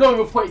it. There's no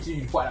even point to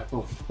you fight that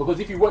film, because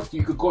if he wants to,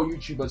 you could go on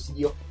YouTube and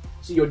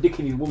see your dick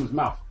in his woman's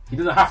mouth. He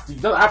doesn't have to. He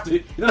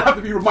doesn't have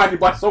to be reminded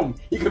by song.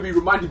 He can be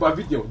reminded by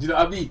video. Do you know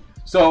what I mean?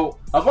 So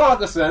as far as I'm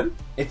concerned,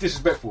 it's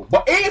disrespectful.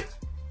 But if,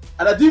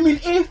 and I do mean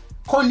if,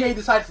 Kanye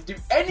decides to do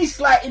any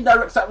slight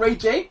indirects at Ray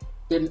J,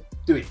 then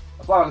do it.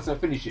 As far as I'm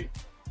concerned, finish it.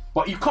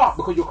 But you can't,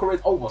 because your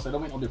career's over, so it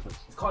don't make no difference.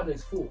 It's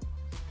Kanye's fault.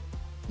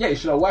 Yeah, you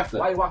should have wifed Why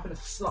are her. you wiping a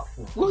slut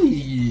for?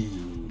 Oi.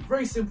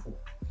 Very simple.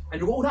 And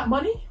you got all that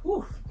money?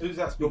 Oof. Who's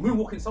that? You're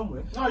moonwalking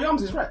somewhere. No,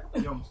 Yums is right.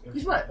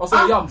 He's right. Oh,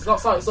 sorry, Yums. No,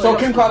 sorry. So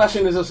Kim Yums.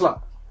 Kardashian is a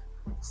slut.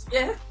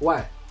 Yeah.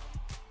 Why?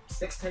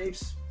 Sex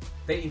tapes.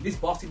 Dating this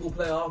basketball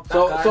player. That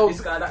So- guy. so-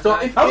 This guy. That so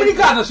guy. if- How many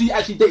guys has she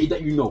actually dated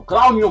that you know? Because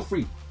I only know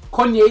 3.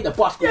 Kanye, the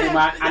basketball Yeah,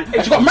 man,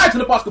 and she got married to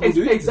the basketball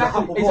dude.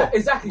 Exactly.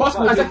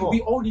 Basketball Exactly. more.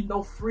 We only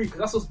know 3 because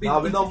that's what's been Nah,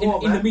 we know more,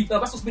 in the man. media.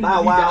 That's what's been in Wow,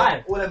 the media wow.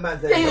 eye. All them man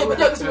Yeah, but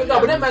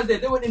them man's there.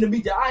 They weren't in the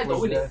media eye though,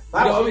 Was innit? You there?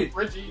 know what I mean?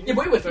 Reggie. Yeah,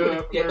 but he went through the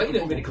it. Yeah, but he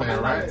didn't really come out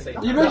American right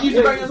and say. You Reggie used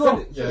to bang as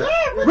well.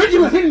 Yeah. Reggie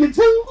was hitting me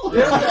too.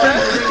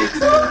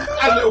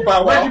 And little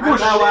Bow Wow. Reggie Bush.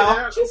 Bow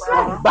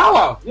Wow. Bow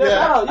Wow.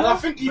 Yeah, and I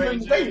think even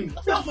Dame.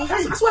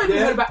 That's why we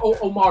heard about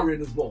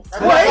Omarion as well.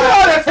 Well, you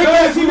know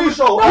they're taking TV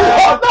show. You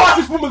can't pass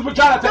this woman's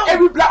vagina to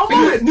every black thing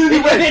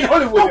in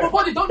Hollywood. No, but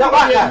Bonnie, don't That do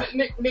right that.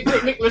 now. Nick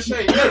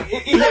Lachey. Yeah.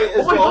 He hit it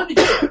as But Bonnie, well. don't do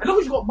that. As long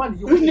as you got money,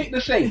 you're Who's Nick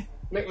Lachey?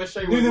 Nick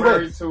Lachey was Newlyweds.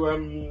 married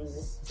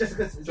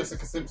to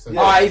Jessica Simpson.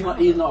 Yeah. Oh,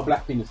 he's not a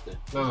black penis then.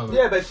 No.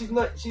 Yeah, but she's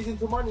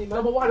into money, No,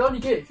 man. but why don't you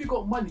get it? If you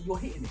got money, you're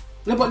hitting it.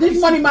 No, but these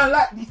money man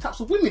like these types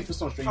of women for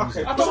some strange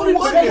reason. That's what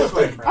I'm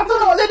saying. I don't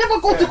know. They never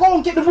go to go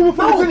and get the woman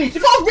from the village.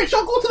 If I was rich,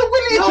 I'd go to the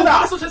village. No, and that.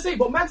 that's what I'm saying.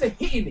 But man's are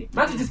hitting it.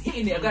 Man's are just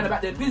hitting it and going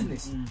about their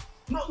business.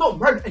 Not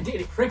married and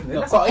getting it pregnant.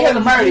 That's But a he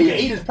hasn't whole married other her.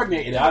 He game. just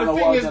pregnated her. I don't know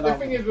what. The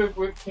thing is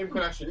with Kim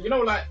Kardashian, you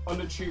know, like on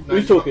the tube now.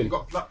 Who's you got- talking? You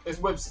got it's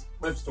webs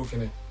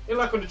talking it. You know,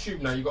 like on the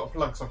tube now, you got a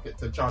plug socket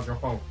to charge your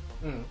phone.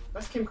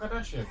 That's Kim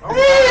Kardashian.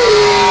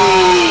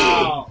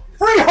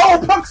 Free hole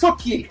plug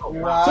socket.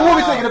 Wow. So what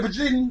we taking the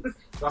vagina?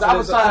 The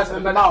other side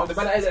and the mouth.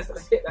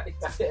 That's it.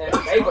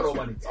 They ain't got no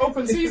money. It's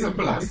open season,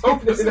 blast.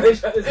 Open season.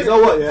 You know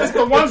what, yeah? It's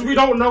the ones we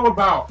don't know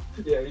about.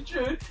 Yeah,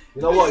 true.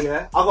 You know what,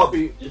 yeah? I gotta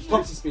be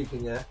Topsy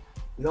speaking, yeah?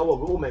 You know what?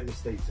 We all make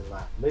mistakes in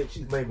life. Maybe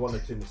she's made 1 or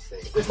 2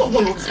 mistakes. It's not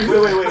one of them.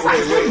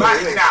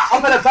 Wait.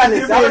 I'm gonna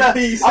balance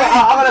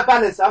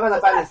it. I'm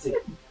gonna balance it.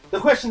 The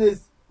question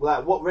is,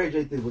 like, what Ray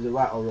J did, was it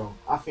right or wrong?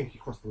 I think he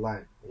crossed the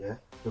line, yeah?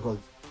 Because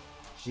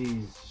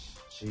she's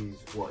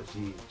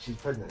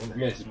pregnant, isn't it?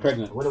 Yeah, she's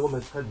pregnant. When a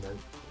woman's pregnant,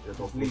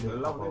 they'll Leave her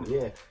alone,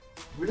 innit? yeah.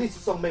 Release a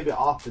song maybe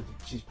after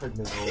she's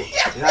pregnant, or you know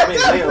what I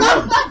mean, later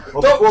on.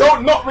 Or before-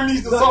 Don't not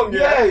release the song,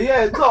 yeah.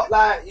 yeah, it's not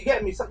like, you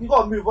get me. So you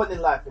gotta move on in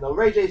life, you know.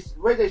 Ray J's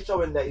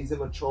showing that he's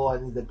immature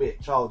and he's a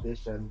bit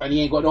childish, and And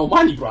he ain't got no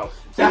money, bro.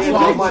 That's Yeah,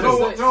 what you I'm know-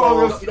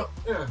 saying. you know-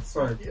 Yeah,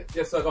 sorry.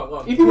 Yes, sir, go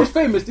on. If he was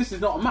famous, this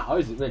is not a matter,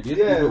 is it, really?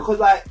 yeah, because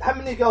like, how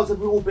many girls have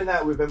we all been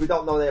out with and we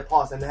don't know their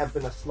past and they have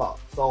been a slut?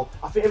 So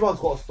I think everyone's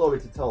got a story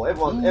to tell.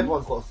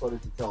 Everyone's got a story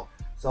to tell.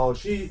 So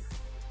she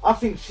I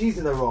think she's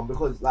in the wrong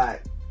because,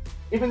 like,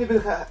 even if you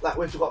look at like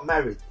when she got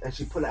married and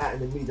she put it out in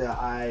the media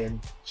eye and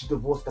she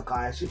divorced the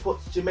guy,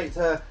 she makes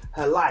her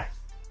life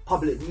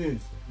public news.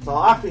 So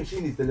I think she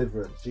needs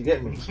deliverance. Do you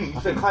get me? I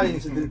think Kanye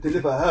needs to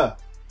deliver her.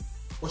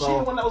 Was she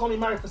the one that was only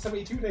married for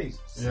 72 days?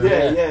 Yeah.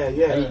 And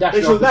he And dashed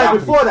she off was the married balcony.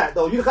 before that,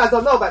 though. You guys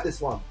don't know about this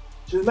one.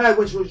 She was married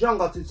when she was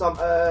younger to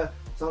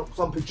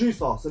some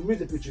producer, some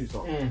music producer.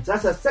 So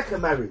that's her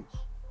second marriage.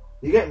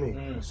 You get me?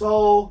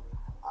 So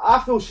I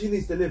feel she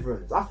needs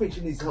deliverance. I think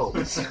she needs help.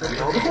 You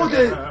know,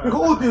 we can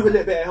all do with a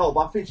little bit of help,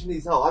 but I think she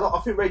needs help. I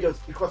think Ray J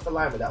crossed the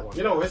line with that one.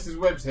 You know, this is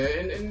Webbs here.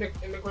 In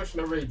the question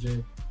of Ray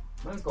J,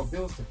 man's got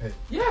bills to pay.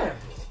 Yeah,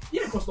 he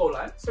didn't cross no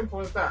line.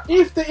 Simple as that.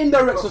 If the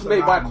indirects was the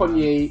made by line,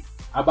 Kanye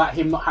about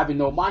him not having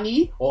no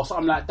money or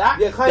something like that,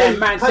 Yeah, Kanye- then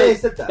man Kanye said,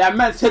 said that. that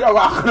man said,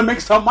 alright, I'm gonna make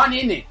some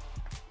money in it.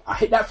 I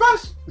hit that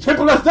first.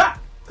 Simple as that.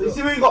 You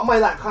see when you got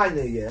money like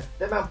Kanye, yeah?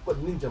 That man put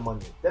ninja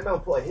money. That man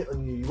put a hit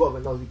on you, you won't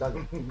even know he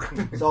done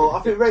it. So I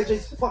think Ray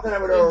J's fucking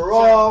out with the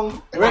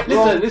wrong.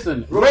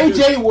 Listen. Ray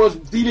J was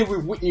dealing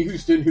with Whitney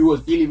Houston, who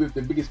was dealing with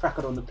the biggest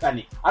cracker on the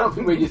planet. I don't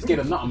think Ray J's scared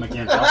of nothing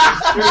again.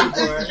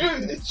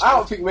 I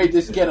don't think Ray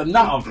J's scared of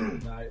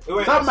nothing.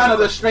 Some man are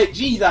the straight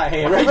G's out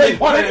here. Ray J's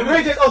one of them.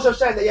 Ray J's also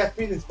showing that he has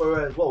feelings for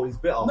her as well. He's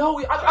bitter.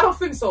 No, I don't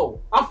think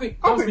so. I think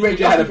Ray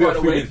J had a bit of by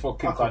the way. feelings for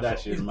Kim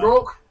Kardashian, He's man.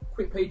 broke,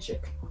 quick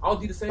paycheck. I'll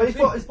do the same But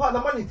thing. he's part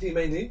of the money team,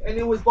 ain't he? And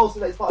he always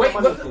boasting that he's part Wait,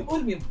 of the money team. what do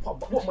you mean?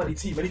 What money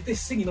team? And he's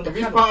just singing on the If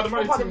he's piano. part of the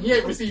money What team, he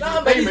ain't received Nah,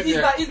 his but payment he's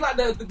yet. like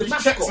the His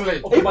mascot check's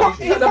late. of the money.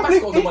 He's like the mascot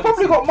of the He's money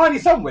probably team. got money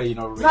somewhere, you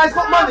know. Ray. No, he's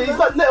got money. He's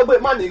got a little bit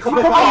of money. Come He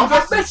on, probably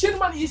I bet you the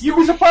money is You'd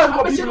be surprised I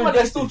what bet you people the money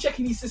is invest still in.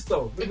 checking his sister.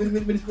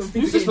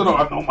 Your sister don't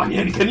have no money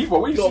anyway.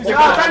 What you No, saying?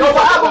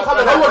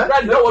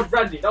 that was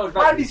Brandy.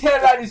 Brandy's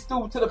hairline is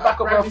still to the back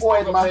of her Brandy's still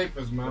forehead, got man.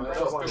 papers, man. Brandy's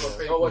still got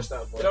papers. Don't watch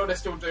that, boy. You know they're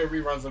still doing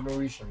reruns of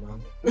Moesha,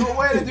 man. No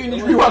way they're doing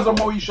these reruns on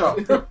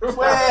Moesha.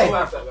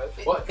 Swear.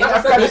 But In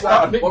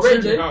Afghanistan.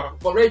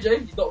 Ray J,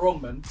 he's not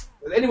wrong, man.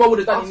 Anyone would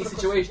have done it in any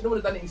situation. No one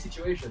would have done it in any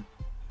situation.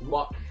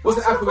 But what's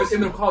the happen when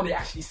him and Kanye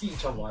actually see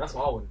each other? That's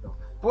what I would have done.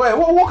 Boy,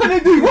 what can they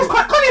do?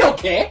 Kanye don't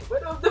care.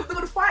 They're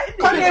gonna fight.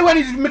 Kanye when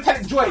he's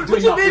metallic joint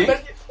doing What do you mean,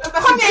 nothing.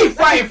 man? Kanye ain't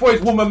fighting for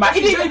his woman, man.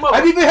 Have you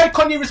even heard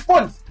Kanye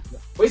respond?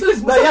 But it's on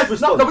his No, he has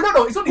responded. No, we don't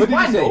know. It's on his What did he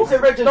mind say? though. He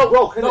said Ray J's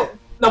broke, innit?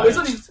 No, but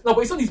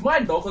it's on his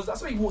mind though, because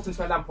that's why he walked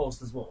into a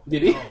lamppost as well.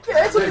 Did he? Yeah,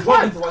 it's on his walked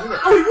mind. into one, innit?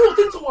 Oh, he walked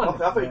into one.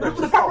 Okay, I thought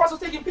The paparazzi was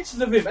taking pictures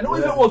of him, and all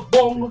he heard was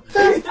bong.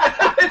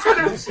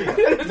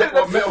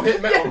 Metal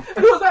hit metal. And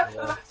he was like,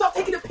 stop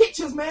taking the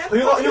pictures, man. You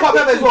got to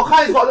remember as well,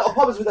 Kanye's got a lot of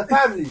problems with the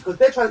family because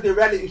they're trying to do a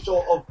reality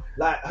show of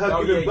like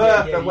her giving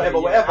birth and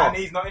whatever. And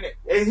he's not in it.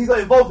 And he's not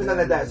involved in none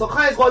of that. So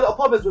Kanye's got a lot of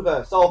problems with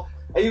her. So,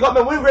 and you got to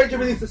remember when Ray J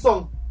released the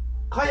song,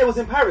 Kanye was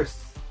in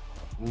Paris.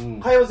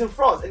 Kanye was in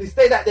France and he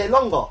stayed out there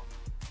longer.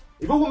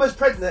 If a woman's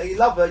pregnant and you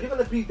love her, you're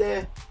going to be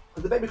there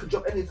because the baby could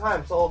drop any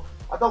time. So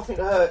I don't think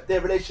their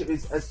relationship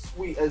is as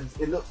sweet as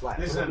it looks like.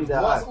 It's gonna Listen, be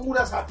that high. all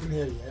that's happened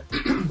here,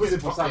 yeah.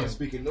 Simple Simon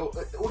speaking. All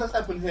that's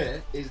happened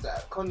here is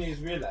that Kanye's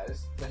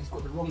realised that he's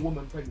got the wrong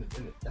woman pregnant,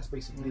 innit? That's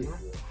basically it.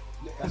 Yeah.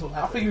 That's what I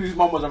happened. think if his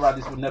mum was around,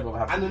 this would never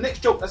have And happened. the next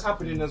joke that's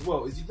happening as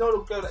well is you know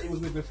the girl that he was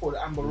with before, the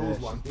Amber Rose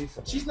one.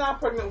 She's now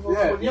pregnant with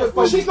Yeah, somebody yeah, else,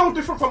 but she's no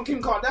different from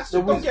Kim Kardashian.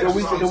 The Don't get us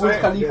Wiz wrong.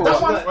 Khalifa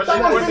That one. one, When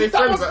they that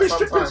friends one's at been some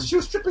stripping. time. She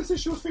was stripping since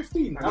she was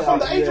 15. And Yeah, from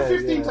the age of yeah,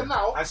 15 yeah. to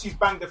now, And she's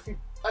banged a few.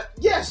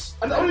 yes.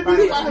 And the only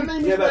reason why her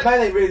name Yeah, is but like,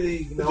 man ain't really,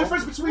 you the know.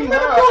 difference between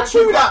Never her go and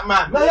through Kim that,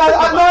 man. No,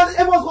 yeah,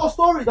 everyone's got a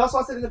story. That's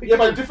what I said in the Yeah, beginning.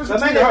 but the difference man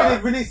between ain't her-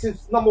 really releasing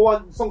number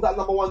one songs that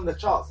number one in the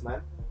charts,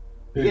 man.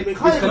 You get me?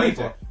 Wiz Kanye-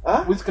 Khalifa.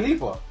 Huh? Wiz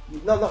Khalifa.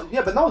 No,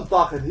 yeah, but no one's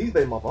darker than his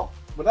baby mother.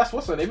 But that's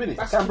what's her name, innit?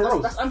 That's Amber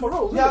Rose. That's Amber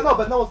Rose. Yeah, I know,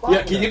 but no one's darker.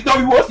 Yeah, can you know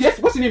he was? Yes,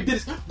 what's his name?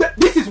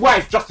 This is why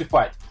it's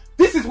justified.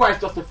 This is why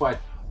it's justified.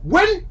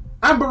 When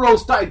Amber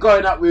Rose started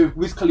going out with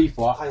Wiz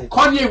Khalifa,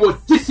 Kanye was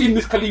dissing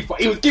Wiz Khalifa.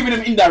 He was giving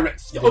him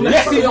indirects.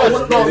 Yes, he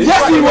was.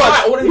 Yes, he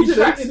was.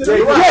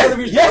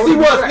 Yes, he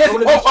was. Yes,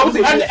 I was.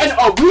 And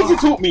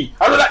Weezy taught me.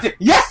 I don't like it.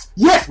 Yes.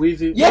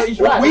 Weezy. Yes, he's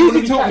right.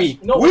 Weezy taught me.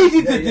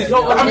 Weezy did this.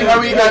 I mean,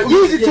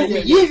 Weezy taught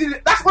me.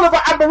 Weezy. That's one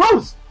about Amber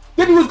Rose.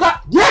 Then he was like,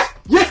 yes,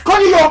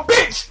 Kanye, you're a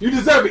bitch. You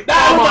deserve it.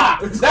 That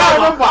is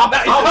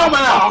karma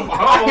now.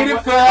 I hit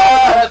it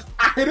first.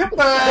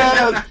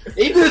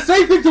 He did the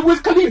same thing to Wiz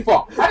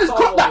Khalifa. I just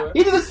clocked that.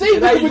 He did the same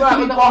thing to Wiz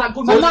Khalifa.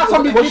 So now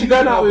somebody's Was she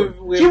going out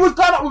with? She was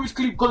going out with Wiz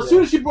Khalifa because as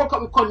soon as she broke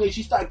up with Kanye,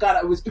 she started going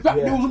out with Wiz. In fact,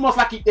 it was almost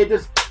like they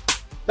just.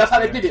 That's how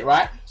they did it,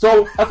 right?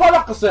 So, as far as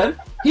I'm concerned,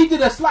 he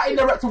did a slight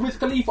indirect to Wiz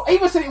Khalifa. He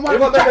even said it in one of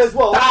the Remember tracks as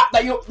well?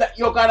 that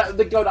you're going out with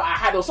the girl that I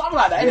had or something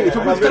like that. Anyway, to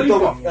Wiz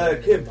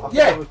Khalifa.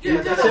 Kim.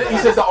 He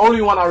said the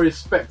only one I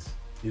respect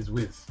is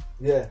Wiz.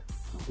 Yeah,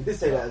 he did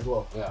say that as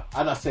well. Yeah,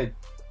 and I said,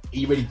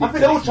 he really did. I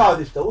think they're all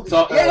childish though.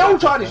 So yeah, they're all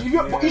childish.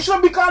 You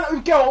shouldn't be going out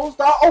with girls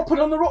that are open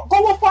on the road.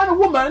 Go and find a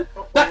woman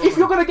that if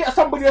you're gonna get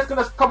somebody that's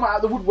gonna come out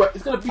of the woodwork,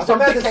 it's gonna be I some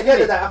think man's dickhead.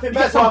 scared of that. I think You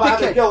man's get some rather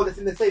have a dickhead. girl that's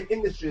in the same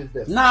industry as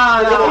them.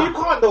 Nah. You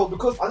can't though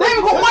because They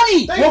ain't got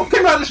money. Well,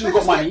 Kim Kardashian's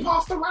got money.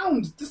 Passed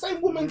around. The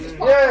same woman gets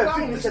passed Yeah, I around.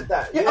 think he said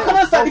that. Yeah, I can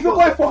understand. If you're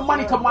going from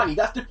money to money,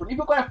 that's different. If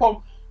you're going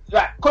from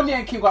like Kanye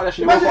and Kim Kardashian.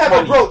 Imagine got having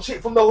a money. broke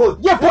chick from the hood.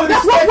 Yeah, but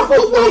that's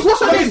what's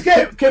her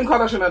name? Kim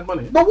Kardashian had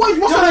money. No, what's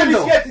You're her name really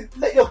though? scared to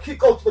let your kid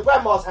go to the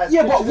grandma's house.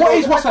 Yeah, but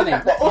what's her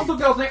name? That What's the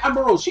girl's name?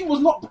 Amber Rose. She's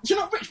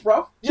not rich,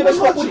 bro. Yeah, but she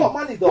got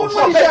money though. What She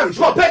got money did she Bentley. have? She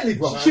got Bentley,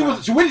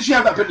 bro. When did she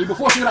have that Bentley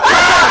before she went out?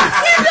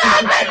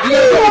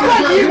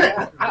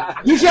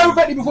 Did she have a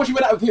Bentley before she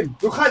went out with him?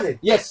 With Kanye?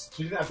 Yes.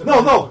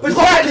 No, but it's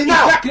got Bentley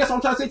now. Exactly, that's what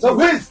I'm trying to say to So you.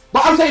 where's...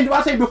 But I'm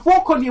saying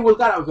before Kanye was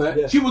going out with her,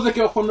 Yeah. she was a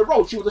girl from the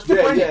road. She was a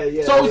stripper, Yeah, innit?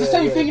 yeah, So it's the yeah,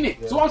 same yeah, thing,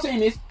 innit? yeah. So what I'm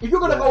saying is, if you're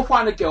gonna go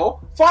find a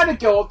girl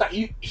that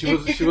you. She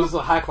was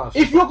a high class.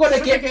 If you're gonna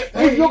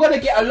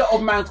get a lot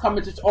of mans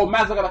coming to, or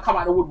mans are gonna come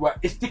out of the woodwork,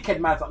 it's dickhead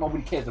mans that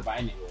nobody cares about,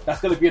 innit? That's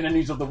gonna be in the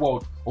news of the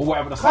world or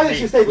whatever the Kanye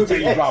should stay with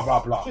his ex. blah blah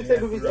blah. Should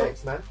stay with his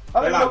ex, man.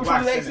 I don't They know like which one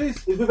the wax, ex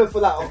is. He's with her for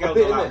like a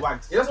bit, innit?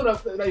 Yeah, that's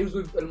what like, he was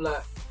with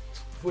like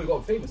before he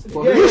got famous.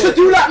 Isn't Yeah, You should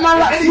do like man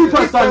like And Snoop he's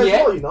has done, as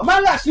yeah. well, you know?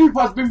 Man like Snoop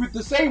has been with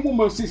the same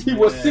woman since he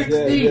was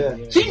 16. yeah.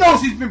 She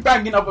knows he's been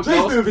banging other Dre's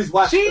girls. been with his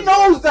wife. She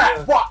knows that,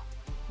 Yeah. but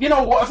you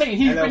know what I'm saying?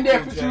 He's LL been there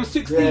Cool since he J. was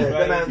 16. Yeah,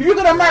 the man- If you're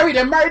gonna marry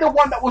them, marry the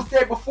one that was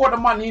there before the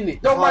money,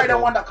 innit? Don't marry the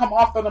one that come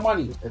after the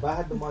money. If I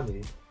had the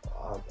money,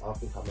 I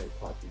think I made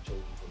quite a few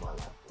changes in my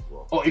life as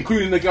well. Or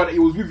including the girl that he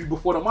was with you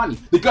before the money.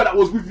 The girl that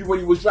was with you when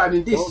he was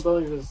driving this.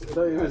 Don't even say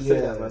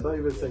that, man. Don't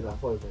even say that.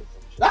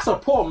 That's a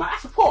poor, man.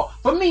 That's a poor.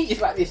 For me,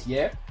 it's like this,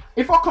 yeah?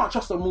 If I can't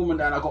trust a woman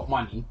and I got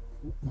money,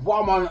 why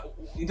am I...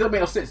 It doesn't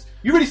make no sense.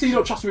 You really say you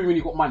don't trust me when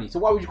you got money. So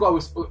why would you go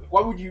with...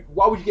 Why would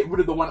you get rid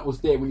of the one that was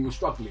there when you were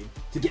struggling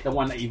to get the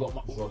one that you got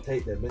money? So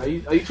take them, Are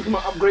you talking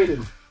about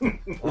upgrading?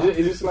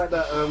 is this like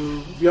that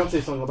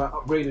Beyonce song about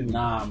upgrading?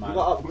 Nah, man. You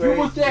got If upgrades, you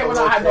was there you when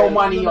got I had no upgrades.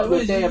 money, No, you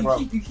was there, bro.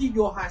 you keep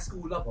your high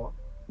school lover.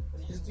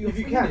 You just do your If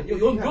you thing, can, innit? if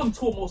You're you can. on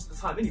tour most of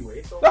the time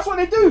anyway. So That's what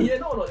they do. yeah,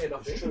 no one will hear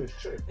nothing. It's true,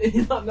 it's true.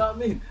 You know what I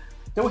mean?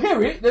 They'll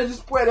hear it. They'll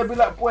just they'll be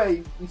like,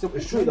 boy, he's a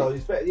It's true though.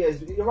 It's better. Yeah,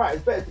 you're right.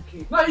 It's better to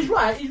keep. No, he's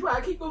right.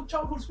 Keep your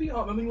childhood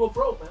sweetheart, man, when you were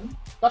broke, man.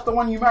 That's the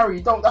one you marry.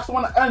 You don't. That's the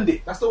one that earned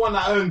it. That's the one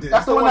that earned it.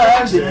 That's the one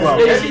that earned it, bro.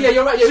 Yeah,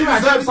 you're right. She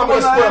deserves some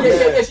of the sperm.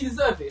 Yeah, she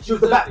deserved it. She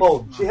was the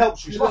backbone. She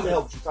helped you. She She must was. have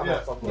helped you somehow.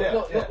 Yeah, somewhere.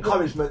 yeah, yeah.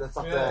 Encouragement and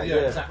stuff like that. Yeah.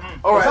 exactly.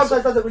 All But right. sometimes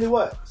it doesn't really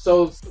work.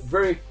 So,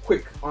 very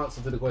quick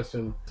answer to the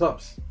question.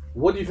 Tubbs,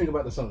 what do you think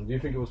about the song? Do you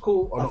think it was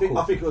cool or I not think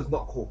cool? it was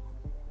not cool.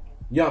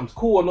 Yums,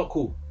 cool or not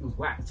cool? It was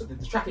whack. So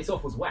the track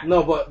itself was whack.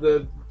 No, but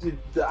the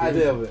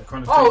idea of it.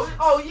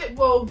 Oh yeah.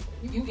 Well,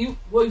 you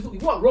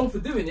weren't wrong for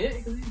doing it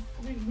because he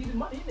probably needed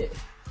money in it.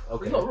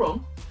 Okay. He's not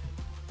wrong.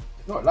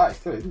 It's not lies,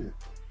 too, is it?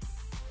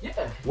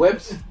 Yeah.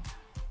 Webbs,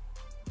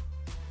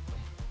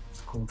 It's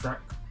a cool track.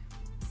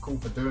 Cool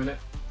for doing it.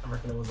 I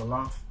reckon it was a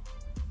laugh.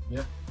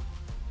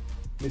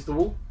 Mr.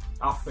 Wall.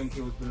 I think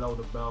it was below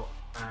the belt,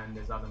 and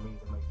there's other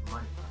means of making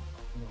money.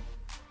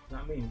 You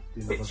know what I mean?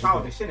 Do Bit another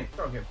childish, innit?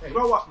 Don't get paid.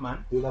 Grow up,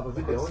 man. Do another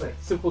video, isn't it?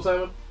 Simple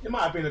Simon. It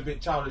might have been a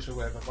bit childish or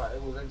whatever, but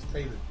it was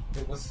entertaining.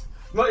 It was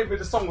not even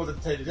the song was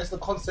entertaining, just the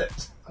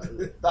concept,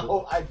 the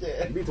whole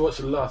idea. You need to watch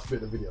the last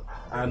bit of the video.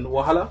 And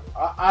Wahala.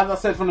 As I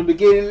said from the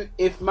beginning,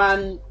 if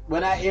man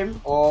went at him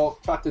or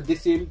tried to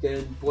diss him,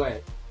 then boy,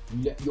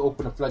 you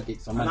open the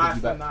floodgates and man hit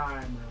you back.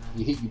 man.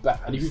 He hit you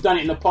back. And if you've done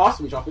it in the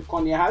past, which I think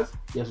Kanye has,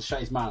 he has to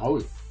shut his man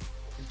holy.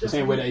 The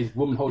same way that his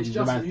woman holds It's his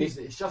just man's dick.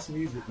 music. It's just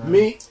music, man.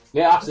 Me.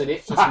 Yeah, I've said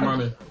it. Just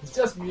money. It's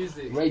just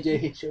music. Ray J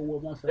hit your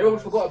woman. Everyone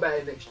forgot about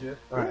it next year.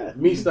 Alright.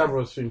 Me,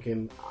 Stavros,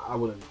 thinking I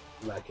wouldn't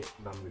like it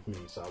done with me,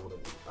 so I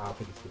wouldn't. I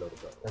think it's below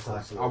the belt. That's how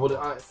I see it. I would.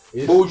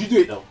 But would you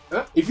do it though?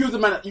 Huh? If you was the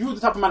man, if you was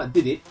the type of man that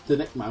did it to the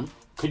next man,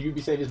 could you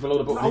be saying it's below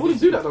the belt? I wouldn't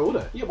do that though, would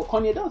I? Yeah, but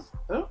Kanye does.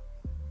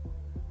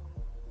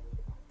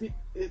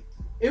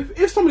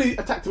 If somebody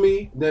attacked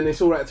me, then it's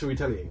alright to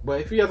retaliate.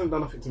 But if he hasn't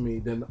done nothing to me,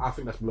 then I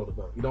think that's below the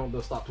belt. You don't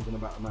just start talking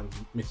about a man's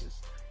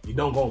missus. You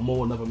don't go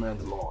mow another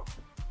man's lawn.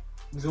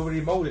 He's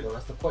already molded, though.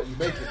 That's the point you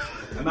make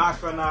it. An eye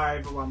for an eye,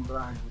 everyone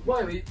blind.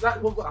 Boy,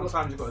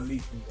 Sometimes you got to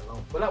leave things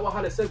alone. but like what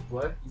Halle said,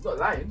 boy, he's not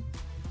lying.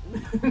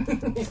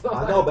 He's not I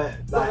lying. know, but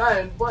He's not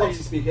lying, boy.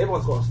 Toxic speaking,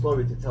 everyone's got a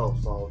story to tell,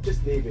 so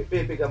just leave it. Be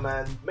a bigger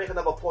man, make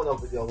another porno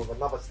video with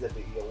another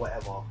celebrity or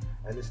whatever,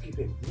 and just keep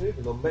it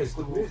moving or make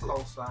good music.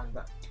 Co-sign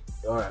that.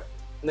 Alright.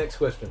 Next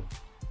question.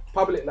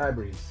 Public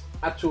libraries.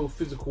 Actual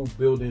physical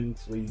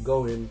buildings where you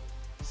go in,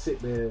 sit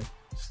there,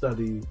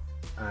 study,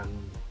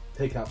 and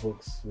take out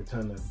books,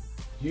 return them.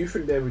 Do you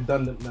think they're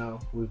redundant now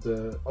with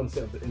the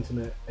onset of the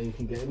internet and you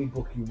can get any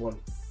book you want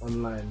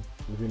online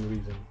within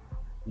reason?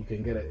 You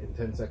can get it in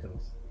 10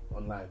 seconds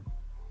online.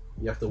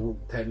 You have to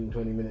walk 10,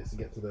 20 minutes to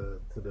get to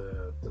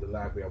the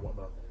library and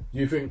whatnot. Do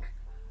you think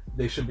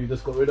they should be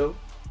just got rid of?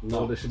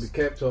 No. Or they should be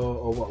kept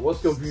or what?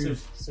 What's your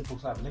views? Simple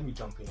Simon, let me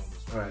jump in on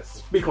this. Alright,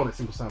 speak on it,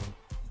 Simple Simon.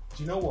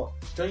 Do you know what?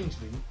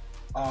 Strangely,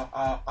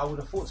 I would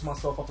have thought to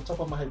myself off the top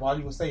of my head while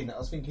you were saying that, I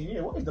was thinking,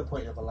 yeah, what is the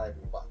point of a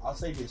library? But I'll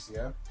say this,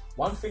 yeah.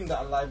 One thing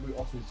that a library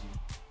offers you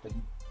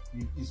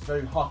that is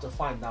very hard to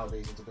find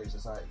nowadays in today's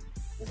society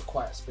is a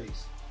quiet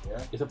space.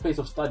 Yeah. It's a place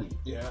of study.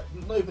 Yeah.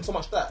 Not even so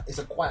much that. It's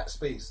a quiet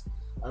space,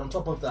 and on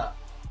top of that,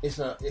 it's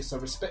a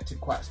respected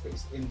quiet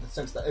space in the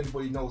sense that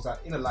everybody knows that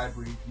in a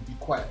library you be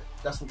quiet.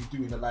 That's what you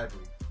do in a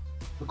library.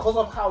 because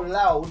of how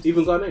loud.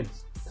 Even Ghanaians.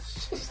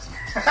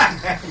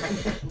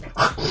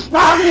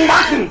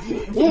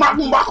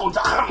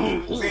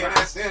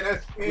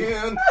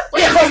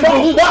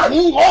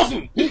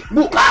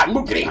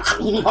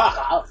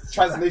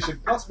 Translation,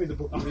 pass me the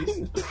book, please.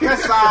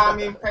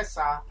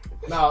 Pesa.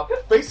 Now,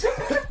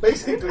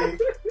 basically,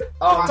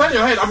 Turn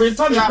your head. I mean,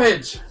 turn your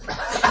page.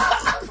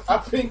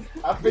 I think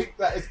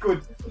that it's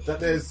good that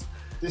there's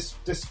this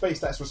space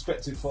that's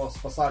respected for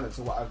silence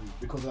or whatever.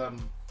 Because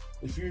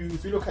if you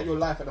look at your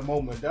life at the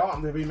moment, there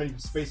aren't very many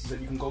spaces that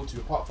you can go to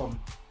apart from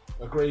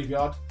a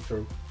graveyard,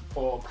 True.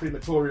 or a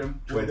crematorium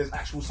where there's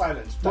actual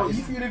silence. But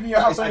if you live in your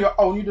house on your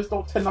own, you just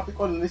don't turn nothing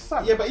on this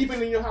side. Yeah, but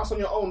even in your house on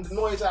your own, the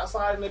noise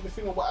outside and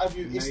everything or whatever,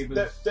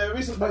 there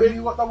isn't But really,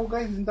 you got double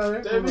glazing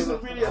direct. there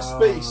isn't really a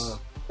space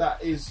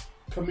that is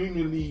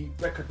communally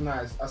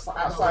recognised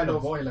outside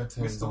of. boiler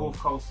Mr. Wolf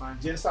co-sign.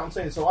 Do you understand what I'm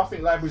saying? So I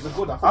think libraries are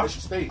good. I think they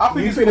should stay. I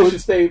think You it's think it good.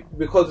 should stay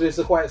because it's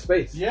a quiet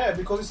space? Yeah,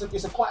 because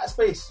it's a quiet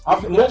space. I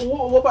think,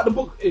 what about the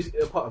book? Is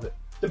a part of it?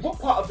 The book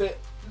part of it.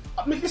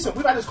 I mean, listen,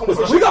 we've had this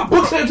conversation. We got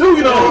books here too,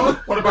 you know.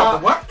 What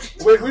about the what?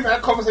 We've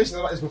had conversations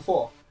about this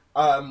before.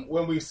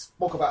 When we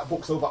spoke about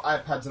books over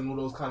iPads and all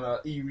those kind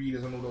of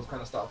e-readers and all those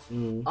kind of stuff.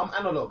 I'm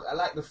analog. I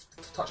like to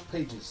touch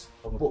pages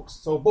of books.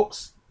 So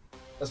books,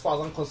 as far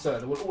as I'm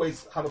concerned, will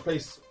always have a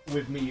place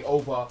with me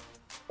over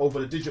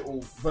the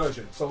digital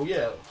version. So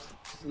yeah,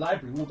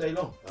 library all day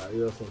long.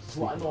 That's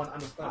what I know and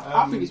understand.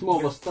 I think it's more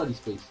of a study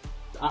space.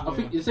 I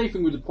think it's the same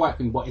thing with the quiet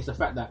thing, but it's the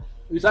fact that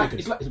it's like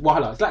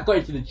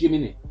going to the gym,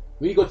 innit?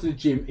 When you go to the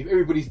gym, if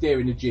everybody's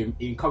there in the gym,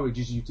 it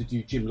encourages you to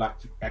do gym-like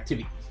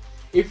activities.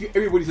 If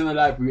everybody's in the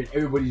library and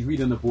everybody's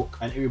reading a book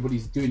and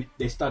everybody's doing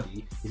their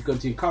study, it's going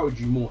to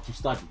encourage you more to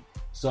study.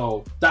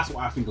 So that's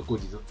what I think is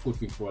a good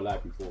thing for a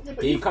library for. Yeah,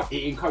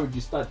 It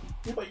encourages study.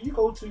 Yeah, but you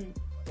go to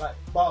like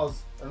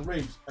bars and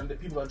raves and the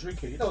people are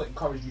drinking. It doesn't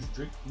encourage you to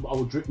drink. I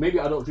would drink. Maybe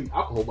I don't drink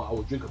alcohol, but I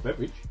will drink a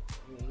beverage.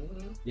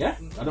 Yeah,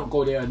 I don't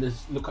go there and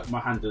just look at my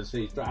hand and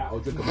say, "Try out or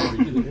drink a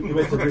beverage." Innit? You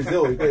went to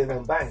Brazil, you didn't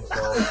even bang, so. I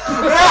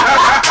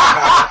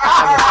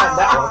understand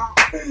that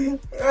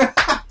one.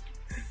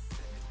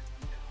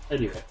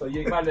 Anyway, So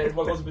you man,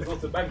 everyone goes to Brazil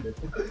to bang them.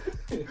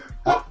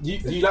 do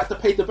you like to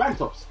pay the bank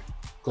tops?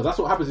 Because that's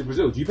what happens in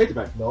Brazil. Do you pay the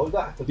bank? No, you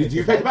don't have to. Did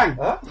you pay the bank?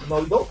 Huh? No,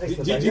 you don't pay the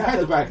Did bank. you pay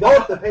the bank? You don't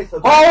have to pay the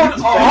bank.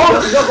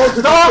 Hold You don't go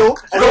to Brazil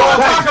and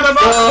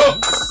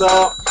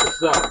Stop.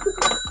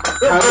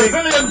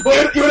 Brazilian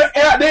book.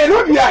 They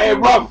look me out here,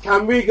 bro.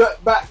 Can we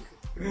get back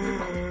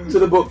to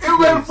the book? It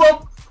went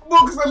from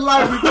books and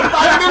library to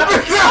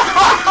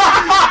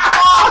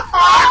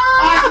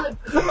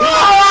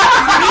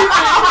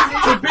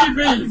To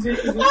BBs.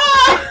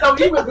 No,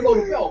 he went below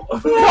the belt.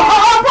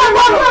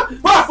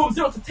 From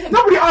 0 to 10.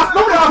 Nobody asked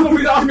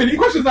me any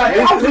questions like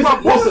that. I'm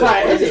about books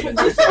like This went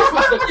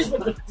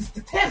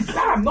to 10.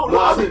 Damn, no,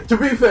 No, no. to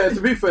be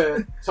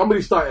fair,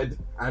 somebody started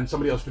and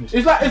somebody else finished.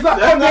 It's like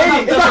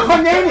Kanye. It's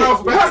like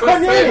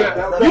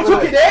Kanye. You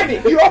took it there,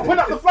 innit? You opened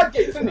up the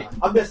floodgates, innit?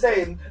 I'm just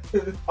saying,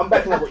 I'm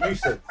backing up what you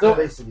said. So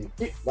basically,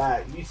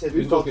 like you said, you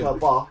Who's go talking? to a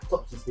bar,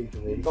 topsy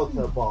speaking, you go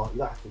to a bar, you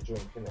don't have to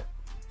drink, innit?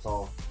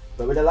 So,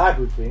 but with the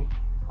library thing,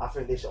 I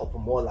think they should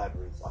open more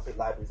libraries. I think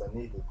libraries are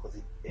needed because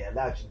it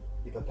allows you,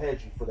 it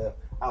prepares you for the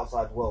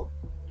outside world.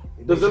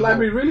 It Does makes the you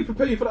library more, really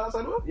prepare you for the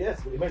outside world? Yes,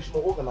 but it makes you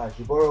more organised.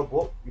 You borrow a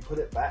book, you put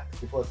it back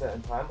before a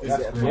certain time. You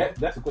get a book.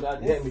 That's a good Yeah,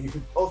 idea. but you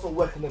could also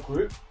work in a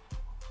group.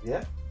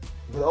 Yeah.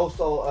 You could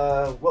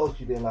also, what else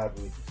do you do in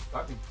library?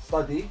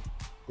 Study.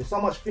 There's so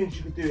much things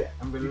you could do.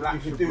 And You relax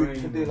could your do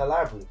brain. in a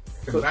library.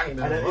 Bang them And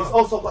then as it's well.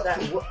 also got that.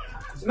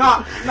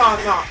 No.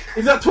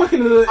 Is that twerking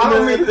in the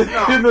library?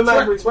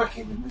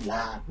 Twerking in the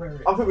library.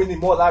 I think we need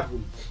more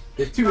libraries.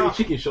 There's too many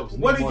chicken shops.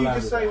 What did you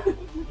just say,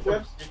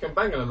 Webs? You can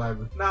bang in the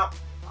library. Now,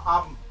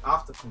 I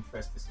have to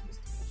confess this.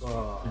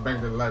 You bang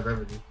in the library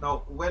every day.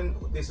 Now, when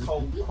this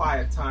whole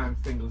quiet time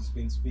thing was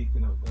been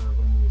speaking of,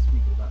 when we were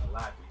speaking about the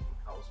library,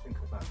 I was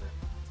thinking about the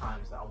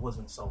times that I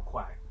wasn't so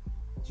quiet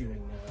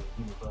during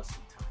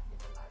university time in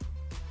the library.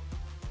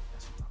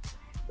 That's what I'm saying.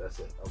 That's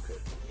it. Okay.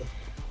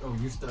 Oh,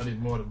 you studied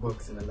more of the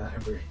books in the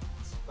library.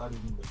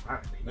 Studying in the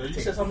library. No, you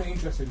said something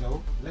interesting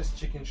though. Less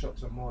chicken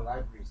shops and more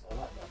libraries. I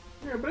like that.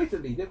 Yeah,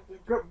 blatantly.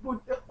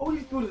 All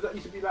these buildings that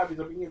used to be libraries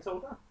are being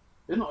told down.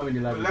 There's not any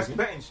But libraries. less again.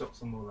 betting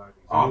shops and more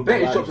libraries. Oh,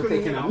 betting shops are Couldn't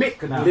taking a you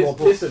mick now.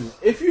 Listen,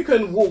 if you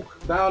can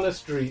walk down a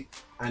street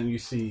and you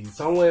see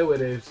somewhere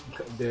where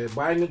they're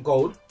buying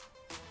gold,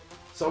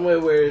 somewhere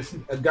where it's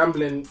a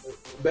gambling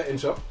betting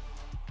shop,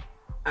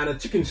 and a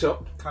chicken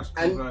shop, Cash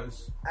and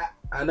converters.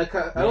 and a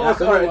I don't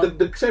know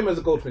the same as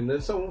a gold thing.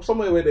 There's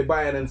somewhere where they're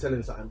buying and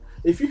selling something.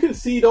 If you can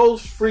see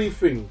those three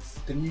things,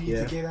 Then you need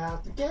Yeah. to get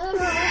out together.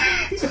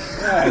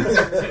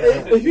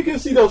 if you can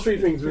see those three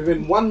things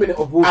within 1 minute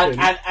of walking,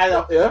 And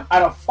yeah.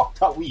 a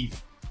fucked up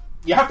weave.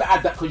 You have to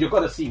add that because you're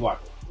gonna see one.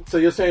 So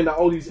you're saying that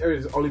all these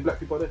areas only black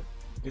people are there?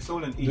 It's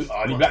all in East.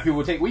 Only black people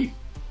will take weave.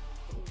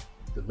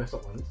 The mess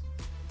up ones.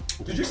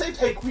 Did you say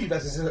take weed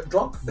as a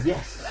drug?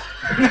 Yes.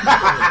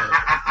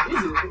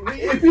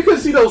 If you can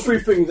see those three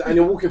things and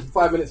you're walking for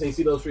 5 minutes and you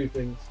see those three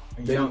things,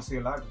 And you don't see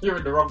a library. You're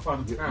in the wrong part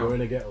of you're town.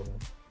 in a ghetto, man.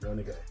 You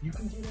only get. You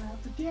can get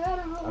out the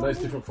ghetto. I know it's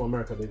different for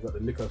America. They've got the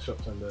liquor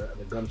shops and the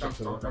gun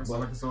shops.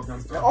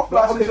 Off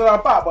licenses are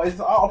about, but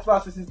off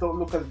licenses don't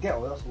look as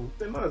ghetto. That's all.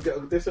 They might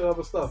get. They sell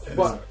other stuff.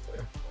 But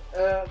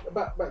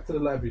back to the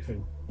library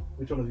thing.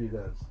 Which one of you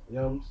guys?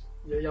 Yums?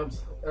 Yeah,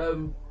 Yums.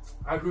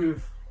 I agree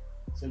with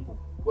Simple.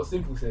 what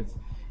Simple said.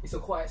 It's a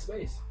quiet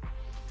space.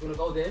 You want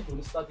to go there, you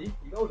want to study,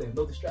 you go there.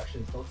 No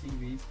distractions, no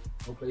TVs,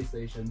 no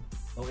PlayStation,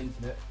 no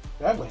internet.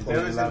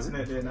 There is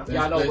internet there now.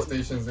 Yeah, I know. But,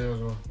 PlayStation's there as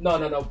well.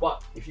 no,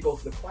 but if you go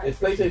to the quiet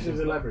There's section,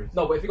 PlayStations in libraries.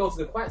 No, but if you go to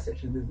the quiet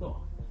section, there's not.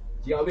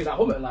 Do you know what I mean? Like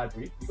home at the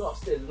library, you go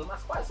upstairs, there's a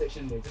nice quiet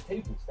section there, just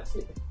tables, that's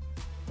it.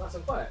 Nice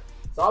and quiet.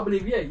 So I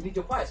believe, yeah, you need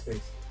your quiet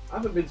space. I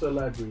haven't been to a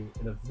library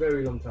in a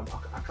very long time.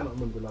 I cannot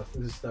remember the last.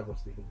 This is Stavros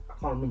speaking. I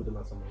can't remember the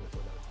last time I went to a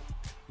library.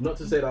 Not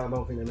to say that I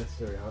don't think they're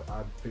necessary.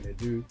 I think they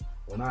do.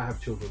 When I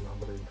have children, I'm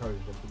going to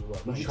encourage them to do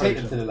well. Would you take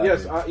them to the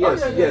library?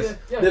 Yes.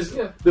 Yeah, There's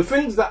yeah. the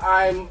things that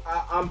I'm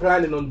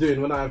planning on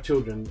doing when I have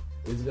children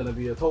is going to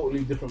be a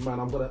totally different man.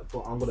 I'm gonna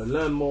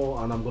learn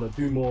more and I'm gonna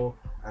do more.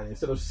 And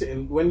instead of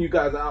sitting, when you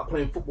guys are out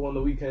playing football on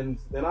the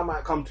weekends, then I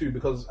might come too,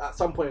 because at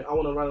some point I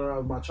want to run around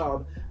with my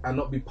child and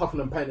not be puffing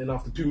and panting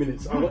after 2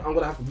 minutes. I'm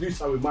gonna have to do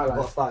something with my Got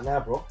to life. start now,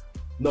 bro.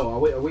 No, I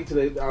wait till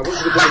the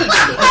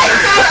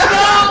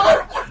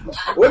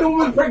when the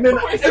woman's pregnant,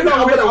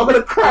 I'm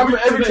gonna cram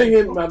everything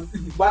in, man.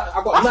 But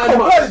I got 9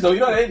 months. Though, you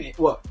know that, ain't it?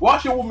 What?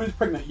 Whilst your woman is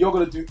pregnant, you're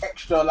gonna do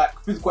extra like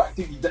physical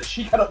activity that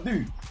she cannot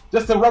do,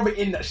 just to rub it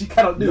in that she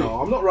cannot do. No,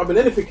 I'm not rubbing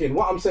anything in.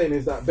 What I'm saying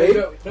is that,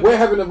 babe,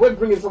 we're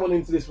bringing someone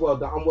into this world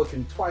that I'm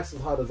working twice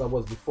as hard as I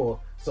was before,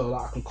 so that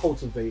I can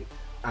cultivate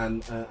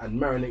and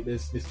marinate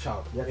this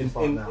child. Yeah, You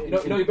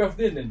know you're both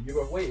doing then? You're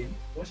both waiting.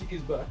 Once she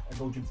gives birth and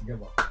go gym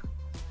together.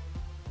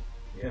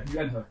 Yeah, you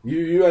and her.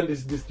 You and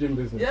this gym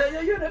business.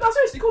 Yeah, you and her. No,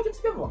 seriously, go gym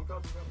together.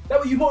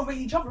 That way you motivate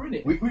each other,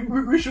 innit?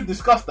 We should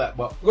discuss that,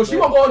 but Because she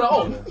won't go on her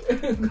own.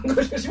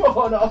 She won't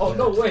go on her own.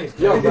 No way.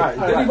 Yeah, right.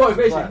 They need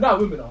motivation. Right. No,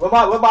 women are.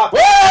 What about?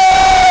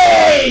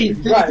 Hey!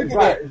 It's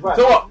right.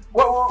 So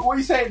what are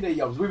you saying there,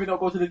 Yums? Women don't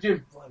go to the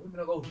gym. Women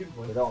don't go gym,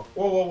 boy. They don't.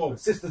 Whoa.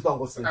 Sisters don't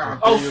go to the gym.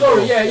 Oh,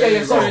 sorry.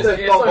 Yeah. Sorry.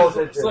 Sisters don't go to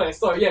the gym.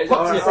 Sorry. Yeah.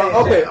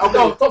 Okay.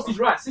 No, Topsy's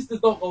right. Sisters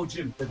don't go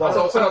gym. They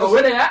don't. So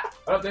where they at?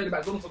 I don't know, the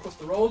McDonald's across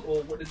the road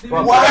or what they're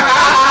doing.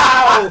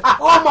 Wow!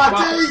 Oh my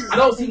days! I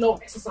don't see no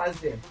exercise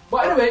there.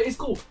 But anyway, it's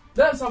cool.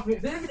 Learn something.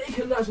 Maybe they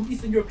can learn from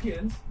Eastern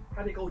Europeans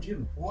how they go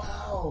gym.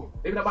 Wow.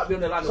 Maybe that might be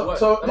on the line of work.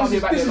 So That might this be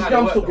back is in the line Yum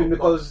of work, talking though.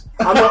 because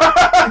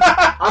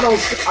I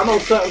know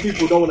certain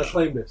people don't want to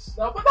claim this.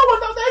 No, but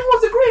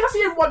everyone's agreeing. I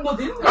see everyone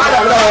nodding.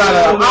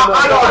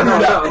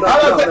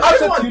 I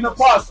said to you in the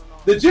past,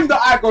 the gym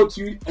that I go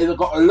to has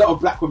got a lot of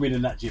black women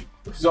in that gym.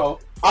 So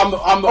I'm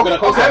not gonna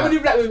go. How many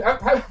black women?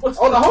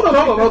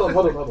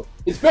 Hold on.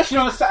 Especially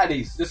on the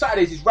Saturdays. The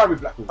Saturdays is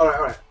rabid black women. All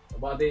right.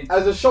 But they,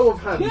 As a show of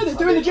hands. Yeah, they're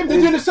doing the gym. They're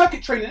doing the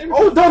circuit training. And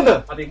Hold on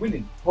then. are they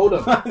winning? Hold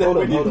on.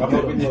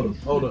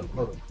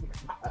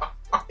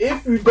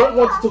 If you don't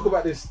want to talk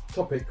about this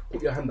topic,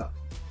 put your hand up.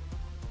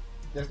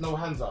 There's no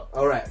hands up.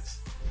 All right.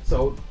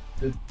 So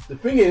the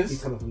thing He's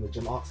is, coming from the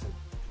gym, ask him.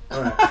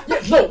 all right.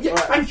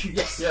 Thank you.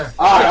 Yes. Yeah.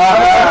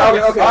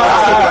 Okay.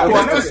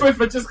 Mr. Swift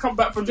had just come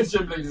back from the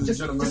gym, ladies and Just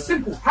gentlemen.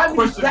 simple. How many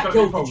Questions black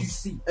gonna be girls did posed. you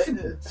see?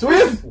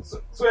 Swift.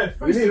 Swift.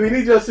 We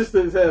need your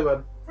assistance here,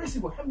 man. Very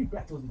simple. How many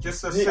black girls did you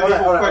see? Just a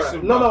simple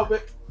question. No, bro.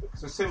 but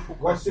It's a simple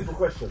One question. simple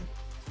question.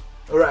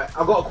 all right.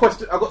 I've got a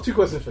question. I've got 2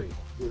 questions for you.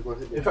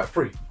 In fact,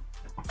 3.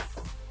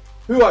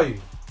 Who are you?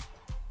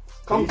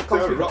 Come speak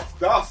up.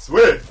 Rockstar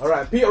Swift. All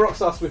right. Peter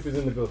Rockstar Swift is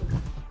in the building.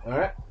 All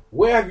right.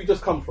 Where have you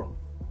just come from?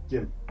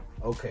 Gym.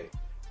 Okay.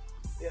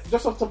 Yeah,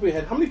 just off the top of your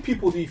head, how many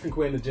people do you think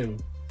were in the gym?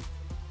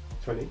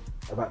 20.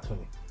 About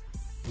 20.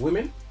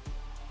 Women?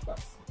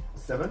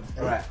 7.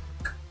 All right.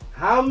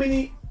 How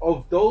many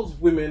of those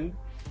women?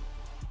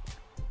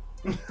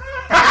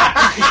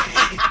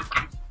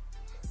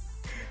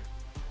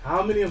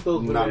 How many of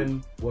those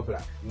women were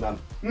black? None.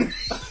 0.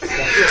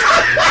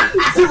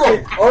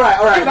 All right.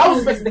 I was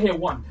expecting to hear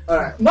 1. All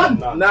right. None.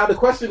 Now the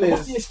question is,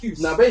 What's the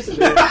excuse? Now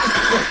basically,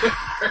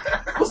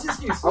 What's the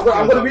excuse? I'm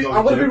gonna be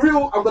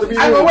real. I'm gonna be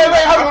Hang real. on, wait,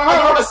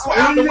 hang on. Sweat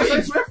out the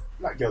way.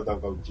 Black girls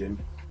don't go to gym.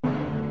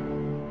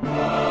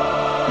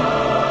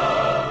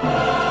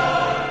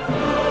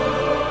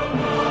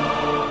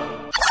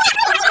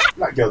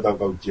 Black girls don't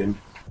go to gym.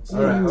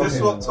 All right. That's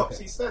okay. what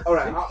Topsy said. All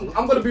right,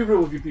 I'm gonna be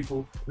real with you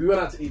people. We went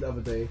out to eat the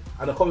other day,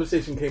 and a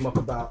conversation came up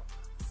about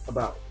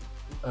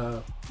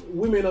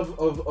women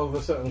of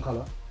a certain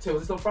color. So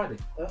was this on Friday?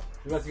 You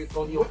had to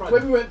go on your Friday?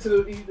 When we went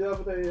to eat the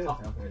other day, yeah.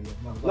 Okay,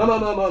 yeah. No,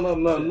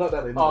 not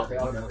that day. Oh, okay.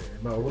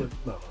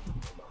 No.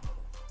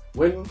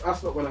 When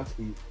us lot went out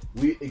to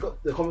eat,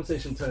 the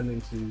conversation turned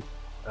into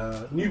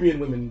Nubian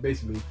women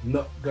basically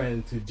not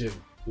going to gym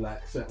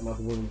like certain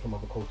other women from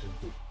other cultures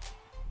do.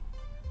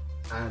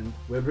 And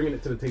we're bringing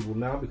it to the table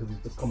now because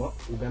it's just come up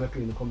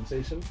organically in the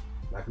conversation.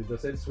 Like we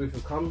just said, Swift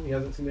has come, he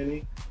hasn't seen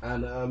any.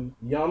 And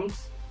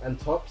Yums and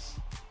Tops,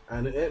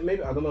 and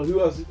maybe, I don't know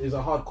who else is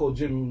a hardcore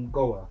gym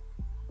goer.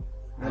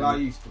 Well, And- I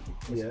used to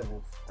be. Yeah.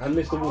 And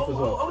Mr. Wolf as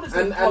well. I wouldn't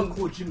say and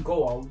hardcore gym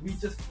goer. We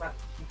just like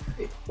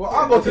Well,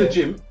 I go to the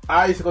gym.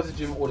 I used to go to the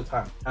gym all the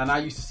time, and I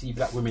used to see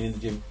black women in the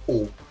gym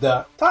all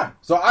the time.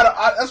 So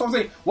that's what I'm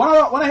saying. When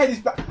I hear this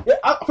black,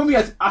 for me,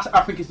 I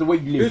think it's the way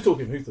you live. Who's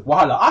talking?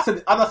 Wahala. I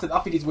said, I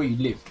think it's where you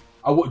live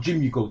and what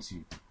gym you go to.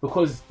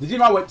 Because the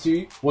gym I went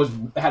to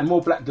had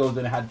more black girls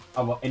than it had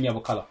any other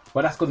colour.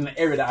 But that's because in the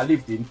area that I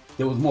lived in,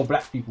 there was more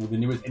black people than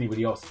there was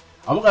anybody else.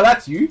 I'm not gonna lie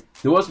to you.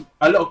 There was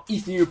a lot of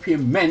Eastern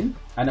European men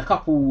and a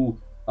couple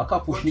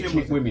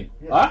schnick women.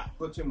 Yeah. Huh?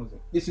 What gym was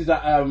it? This is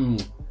at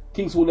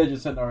King's Hall Leisure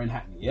Centre in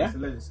Hackney. Yeah. It's a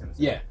leisure centre.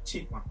 Yeah.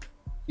 Cheap one.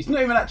 It's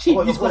not even that cheap.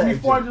 Oh, It's cost me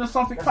 400 and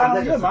something That's pound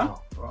a a year, leisure man.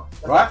 centre. Right?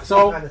 That's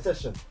So kind of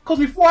session. cost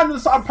me 400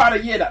 and something pound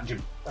a year, that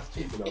gym. That's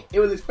cheap, you know. It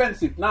was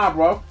expensive. Nah,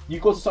 bro. You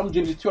go to some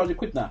gyms, it's 200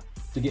 quid now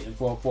to get it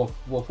for a full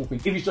thing.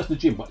 If it's just the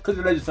gym, but because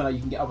the leisure centre, you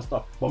can get other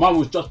stuff. But mine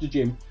was just the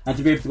gym, and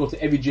to be able to go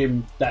to every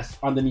gym that's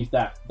underneath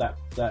that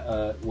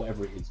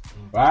whatever it is,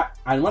 right?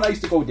 And when I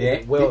used to go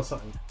there,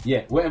 something.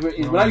 yeah, whatever it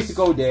is. When I used to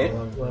go there,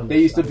 there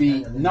used to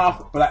be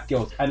enough black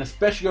girls, and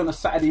especially on a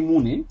Saturday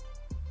morning,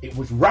 it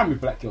was rammed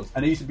with black girls.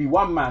 And there used to be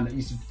one man that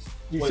used to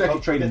do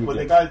circuit training with Were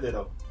them. the guys there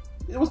though?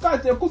 There was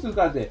guys there, of course there was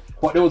guys there.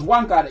 But there was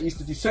one guy that used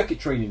to do circuit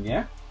training,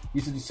 yeah?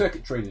 Used to do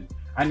circuit training.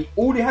 And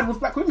all he had was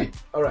black women.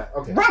 Alright,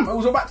 okay. Ram, it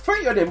was about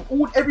 30 of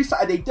them, every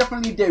Saturday,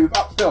 definitely there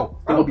without fail.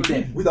 They will be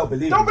there. We don't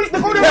believe Don't you. believe,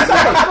 they go there on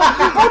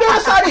Saturday. Go there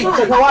on Saturday. Go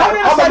there on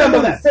I Saturday remember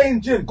the morning.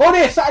 same gym. Go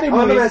there Saturday I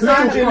morning. remember the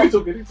same Who's gym.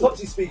 talking?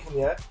 Topsy speaking,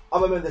 yeah.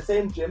 I remember the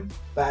same gym,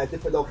 but at a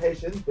different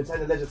location,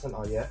 Britannia Leisure Centre,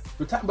 yeah.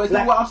 But it's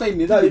not what I'm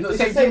saying. It's No, not the it's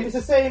same the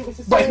gym. same. It's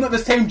the same. But it's not the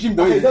same gym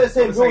though, Okay, is it's not it? the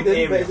same It's the same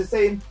building, but area. it's the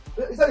same.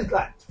 It's only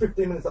like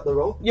 15 minutes up the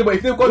road. Yeah, but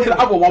if they go to the Yeah,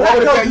 other one, why black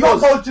would girls they do go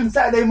not yours? go gym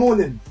Saturday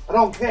mornings. I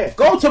don't care.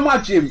 Go to my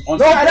gym on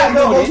No, black Saturday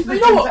girls morning. go You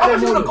know what? Saturday I'm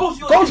just gonna morning. go to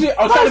your Go to it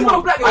on Saturday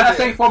morning. black And I girls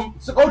say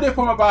go there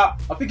from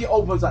about, I think it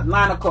opens at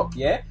 9 o'clock,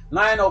 yeah?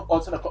 9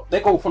 or 10 o'clock. They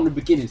go from the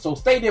beginning. So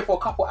stay there for a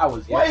couple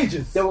hours, yeah? What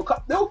ages? They were, in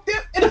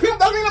the film,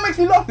 the thing that makes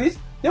me laugh is,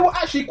 they were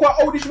actually quite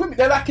oldish women.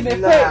 They're like in their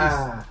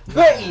 30s.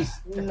 30s.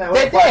 Nah, They're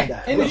we'll find there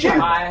that. in the We'll gym.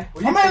 find Aye.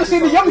 I'm not even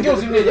seeing the young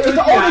girls in there. It's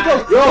the older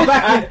girls.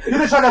 You're you're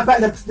just trying to back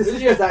the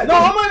sisters out No,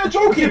 there. I'm not even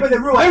joking. Keep it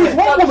real, There is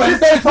yeah. one woman.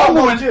 There's one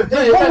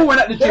woman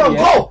at the They gym. don't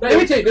Yeah. go. Let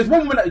me tell you, there's one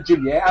woman at the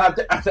gym. Yeah, and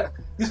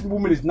this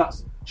woman is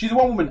nuts. She's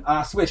one woman, and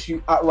I swear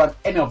she outrun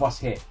any of us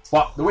here.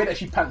 But the way that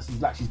she pants is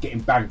like she's getting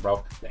banged,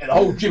 bro. The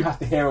whole gym has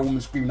to hear a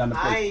woman screaming down the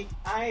place.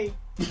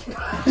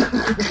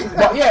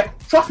 But yeah,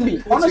 trust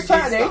me, on a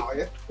Saturday,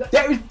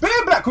 there is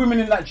bare black women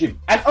in that gym.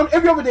 And on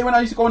every other day when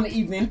I used to go in the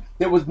evening,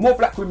 there was more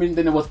black women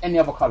than there was any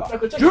other colour.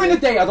 Okay, check During it,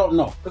 the day, I don't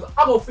know. Because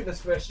I go fitness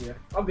first year.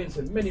 I've been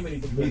to many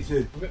different. Me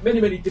too.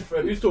 Many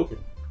different. Who's talking?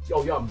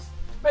 Yo, yums.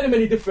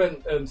 Many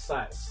different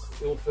sites.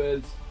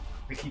 Ilford,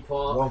 Vicky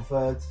Park,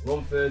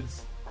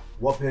 Romfords,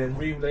 Wapping.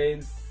 Green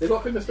Lanes. They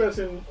got fitness first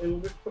in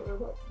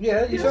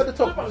Yeah, you said the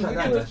top.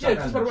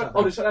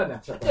 Oh, they shut down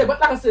now. Yeah, but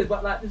like I said,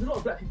 there's a lot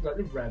of black people that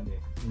live around there,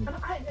 and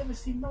I ain't never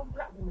seen no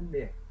black woman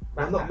there.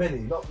 Well, not many.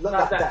 Not Like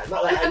like that.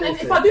 Not like and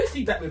that. if I do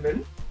see black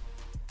women,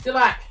 they're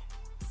like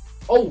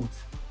old,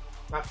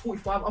 like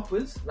 45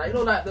 upwards, like you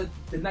know, like the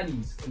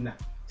nannies in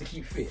that to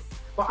keep fit.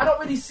 But I don't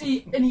really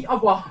see any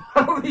other.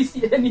 I don't really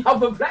see any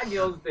other black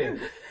girls there.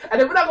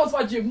 And then when I go to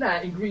my gym now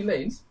in Green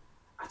Lanes,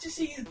 I just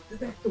see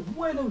the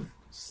word of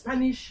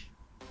Spanish.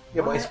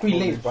 Yeah, but it's Green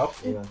Lanes, bro.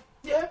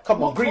 Yeah.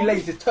 Come on, Green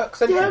Lanes is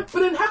Turks, isn't Yeah, it? but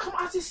then how come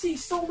I just see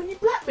so many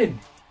black men?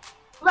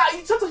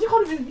 Like sometimes you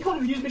can't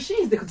even use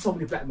machines there because so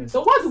many black men.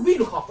 So why do we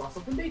look after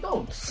ourselves and they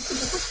don't?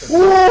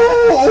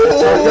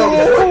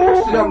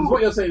 Yums,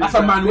 what you're saying? That's is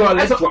a man And,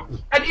 well. so,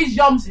 and is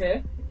Yums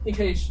here in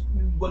case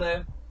you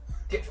wanna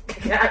get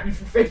at me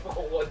through Facebook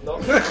or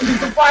whatnot? You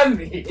can find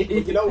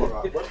me. You know what,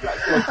 right? When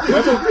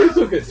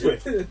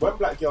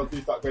black girls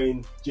do start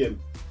going gym,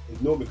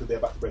 it's normally because they're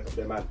about to break up with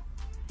their man.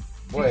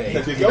 Boy. So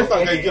if the girl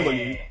start going gym on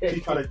you,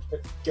 she's trying to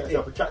get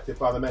herself attracted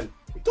by the men.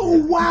 Oh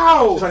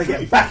wow! Trying to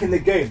get back in the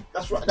game.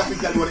 That's right. That's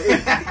exactly what it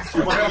is. She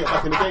wants to get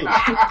back in the game.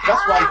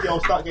 That's why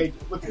girls start going.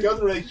 When the girls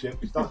in a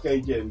relationship start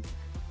going gym,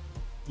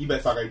 you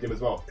better start going gym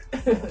as well.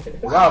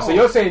 Wow, so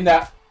you're saying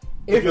that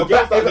if your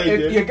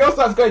your girl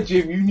starts going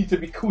gym, you need to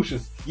be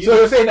cautious. So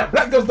you're saying that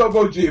black girls don't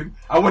go gym,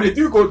 and when they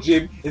do go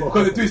gym, it's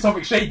because they're doing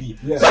something shady.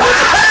 Yeah. So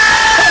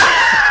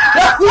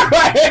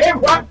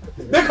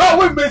they can't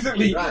win,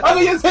 basically. Right. That's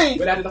what you're saying.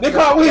 They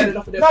can't win.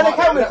 No, they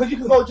can win because you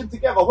can go gym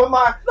together. When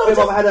my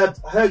mother had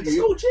her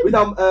you, we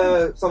done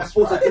some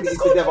sports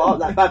activities together,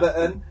 like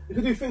badminton. You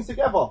can do things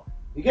together.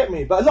 You get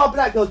me? But a lot of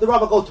black girls, they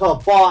rather go to a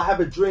bar, have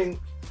a drink.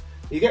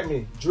 You get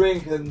me?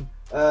 Drink and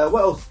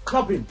what else?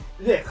 Clubbing.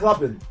 Yeah,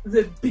 clubbing.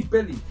 The big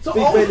belly. Big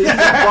belly, big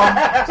bum.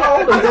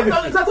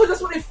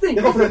 That's what they think.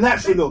 They go for the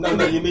natural look.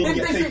 No, you mean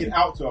get taken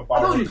out to a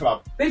bar or a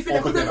club? They think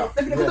Or for dinner.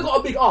 they got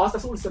a big ass.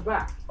 That's all it's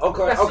about.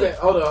 Okay,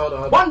 hold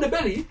on. One the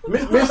belly.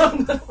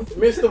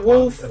 Mr.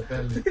 Wolf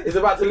is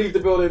about to leave the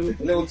building.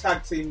 Little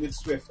tag team with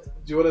Swift. Do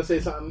you want to say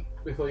something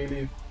before you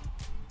leave?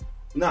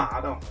 Nah,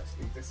 I don't.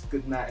 It's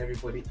good night,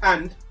 everybody.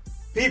 And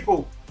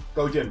people,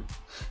 Go gym.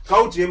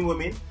 go gym,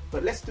 women.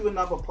 But let's do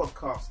another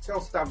podcast.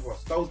 Tell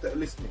Stavros, those that are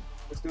listening.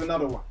 Let's do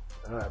another one.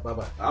 All right, bye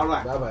bye. All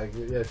right. Bye bye.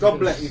 Yeah, God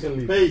bless. You can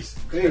leave. Peace.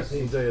 Peace.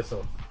 Enjoy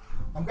yourself.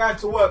 I'm going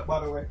to work, by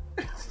the way.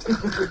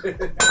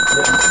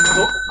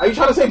 Are you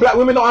trying to say black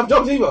women don't have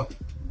jobs either?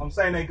 I'm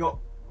saying they got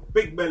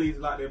big bellies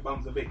like their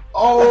bums are big.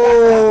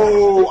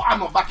 Oh, I'm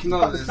not backing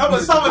none of this. Some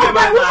of them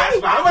are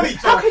nice, man. I'm only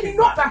How can joking. you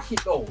not back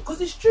it though?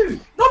 Because it's true.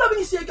 Not that when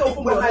you see a girl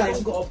from where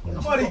she's got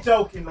I'm only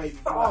joking, lady.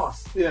 a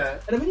ass, Yeah.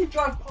 and then when you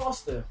drive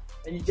past her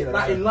and you get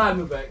that in line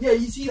with her, yeah,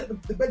 you see that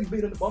the belly's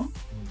bigger than the bum.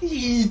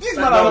 These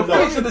men are the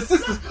face of the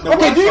sisters. No,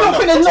 Okay, do you not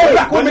think there's no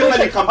black when women? the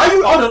belly comes Are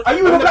you? out- Hold on, are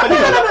you a black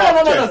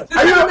woman?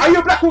 Are you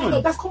a black No,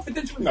 woman? that's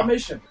confidential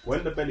information.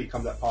 When the belly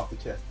comes out past the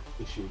chest,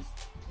 issues.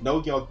 No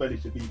girl's belly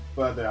should be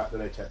further out than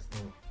their chest.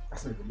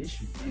 That's not an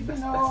issue.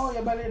 No,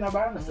 your belly in a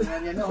barn. That's a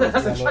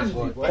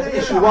tragedy, boy.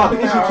 Issue one.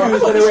 Issue two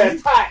is when they wear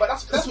tight. But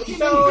that's what you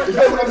see. When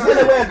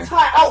they wear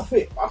tight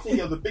outfit. I've seen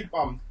girls with big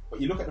bums, but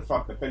you look at the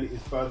front, the belly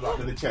is further out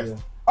than the chest.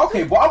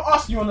 Okay, but I'm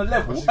asking you on a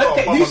level. She's got a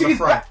Okay, bum do you on think the it's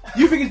front. black?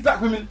 Do you think it's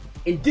black women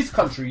in this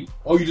country,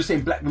 or are you just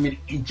saying black women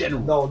in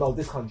general? No,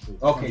 this country.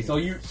 Okay, so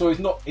it's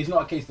not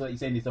a case that you're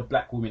saying it's a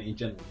black woman in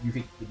general. You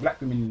think the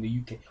black women in the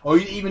UK, or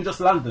even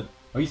just London,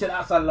 or you said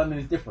outside London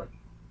is different.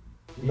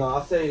 No,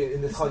 I say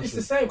in this country. It's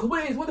the same. Because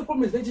what the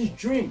problem is, they just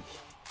drink.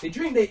 They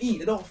drink, they eat.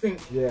 They don't think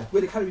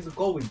where the calories are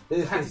going. They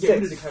They just have to think get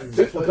rid of the sex. calories.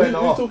 Sex will burn it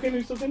off.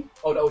 Who's talking?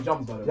 Oh, that was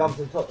Jums, by the way. Yums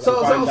and top.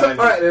 So, Fine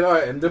dining.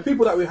 alright then. The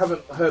people that we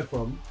haven't heard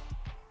from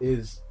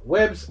is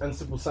Webbs and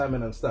Simple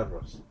Simon and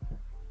Stavros.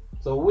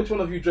 So, which one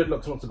of you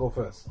dreadlocks wants to go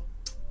first?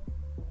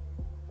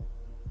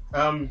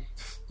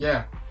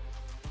 Yeah.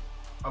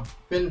 I've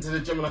been to the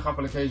gym on a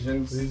couple of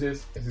occasions. Who's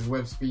this? This is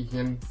Webb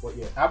speaking. What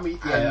year? How many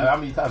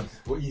times?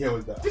 What year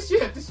was that? This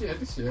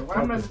year.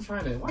 Why am I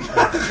trying it?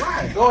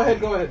 Why? Go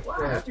ahead.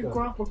 Why? How do you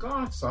grow up a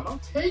guard, son? I'll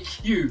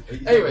take you.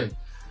 Anyway,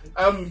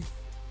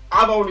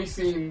 I've only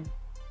seen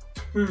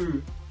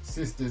 2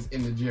 sisters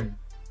in the gym.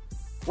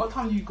 What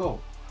time do you go?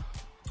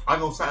 I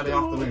go Saturday It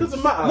afternoon.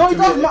 doesn't matter. No, it to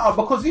does me. matter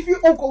because if you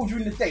all go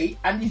during the day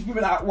and these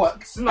women are at work,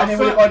 It's not and then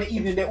when they fair. go in the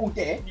evening, they're all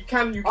there. You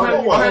can.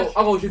 I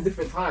go to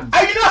different times.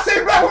 Are you not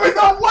saying black women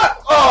don't work?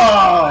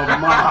 Oh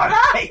man!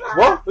 Hey,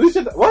 What? Who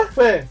said that? What?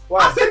 Fair. I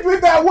Why? said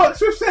women that work.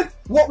 So said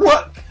what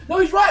work? No,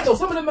 he's right though.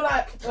 Some of them are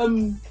like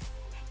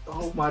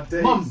Oh my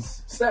days.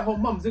 mums,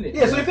 stay-at-home mums, innit?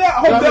 Yeah. So if they're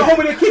home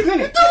with their kids,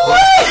 innit?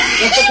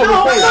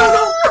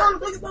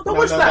 No, don't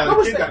watch that. no, Don't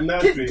watch kids that. at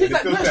nursery, Kids they at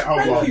still nursery. stay at home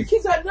Thank mums. you.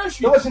 Kids at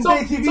nursery. They're watching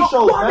daily TV shows,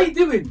 What are man. they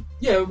doing?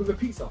 Yeah, with a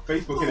pizza.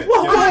 Facebook, innit?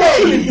 What Yeah. are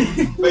they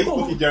doing?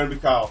 Facebook and Jeremy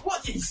Kyle.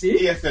 What did you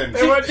see? ESN.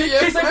 They weren't Kids,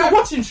 if you're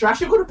watching trash,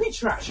 you're gonna be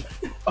trash.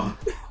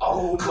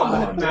 Oh, Come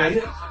on,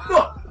 man.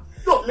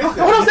 Look,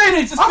 Listen. what I'm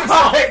saying is just fix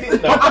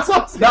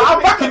up. Now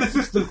I'm back in the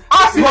sisters.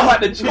 I've seen them at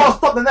the You gym. gotta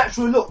stop the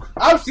natural look.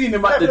 I've seen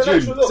them at the Yeah, gym.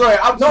 natural look. Sorry,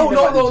 I've seen them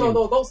at the gym.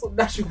 No, don't stop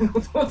natural.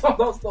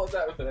 Don't stop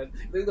that, man.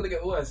 They're gonna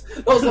get worse.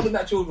 Don't stop the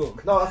natural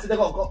look. No, I said they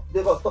got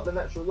to stop the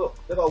natural look.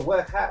 They got to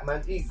work out,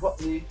 man, eat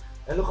properly,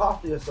 and look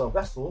after yourself.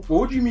 That's all. Well,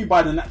 what do you mean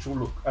by the natural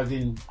look? As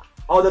in,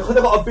 Oh, because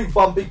they got a big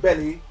bum, big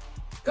belly.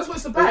 That's what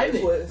it's about, That's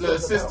isn't what it? it's Look,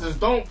 about. sisters,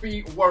 don't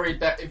be worried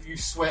that if you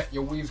sweat,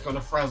 your weave's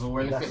gonna frazzle or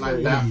anything That's like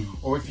it. that.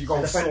 Or if you go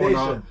And the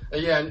sauna,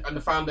 foundation. and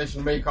the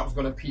foundation makeup's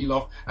gonna peel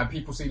off, and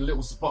people see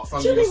little spots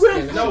under Jimmy your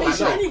wears skin.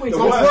 foundation anyway. The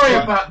Don't worst worry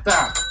part- about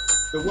that.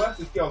 The worst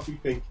is girls who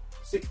think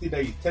 60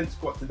 days, 10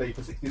 squats a day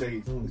for 60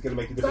 days is going to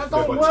make a difference That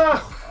to their don't body.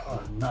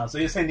 work. no. So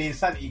you're saying the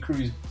insanity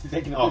cruise is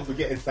taking Oh, off?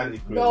 forget insanity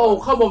crew. No,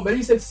 come on, man.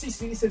 He said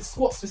 60. He said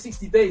squats for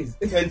 60 days.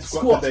 10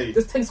 squats a day.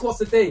 There's 10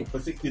 squats a day. For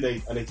 60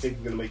 days, and they think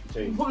it's going to make a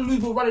You change. probably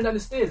lose while running down the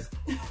stairs.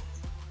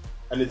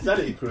 And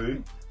insanity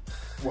crew,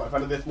 what, in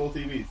front of their small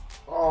TVs?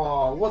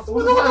 Oh, what's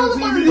What that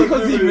TV? You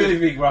can see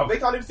anything, bro. They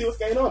can't even see what's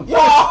going on.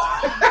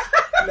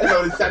 Let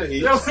alone insanity.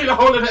 You don't see the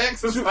whole of the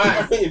exercise.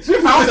 You're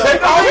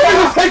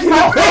taking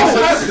a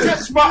piss.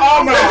 Stretch my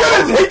arm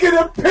out. You're taking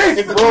a piss.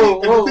 If the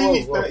Whoa, TV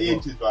is whoa, 30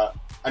 inches, right,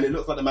 and it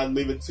looks like the man's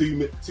moving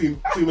 2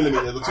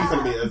 millimeters or 2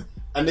 centimeters,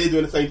 and they're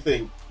doing the same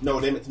thing, no,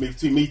 they're meant to move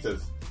 2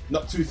 meters,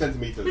 not 2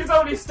 centimeters. He's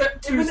only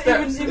stepped 2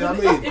 steps. You know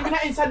what I mean? Even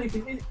that insanity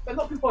thing, a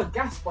lot of people are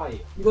gassed by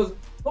it because a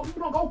lot of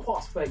people don't go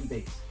past 30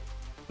 days.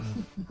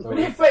 When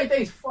they hit 30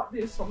 days, fuck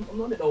this, I'm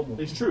not on it no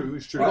more. It's true.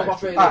 It's true. They go past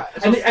 30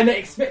 days. And they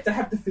expect to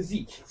have the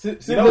physique.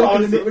 know what,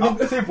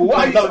 honestly, Simple. What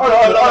are you?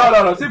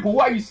 No. Simple.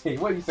 What are you saying?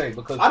 What are you saying?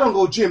 Because I don't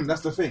go gym.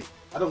 That's the thing.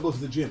 I don't go to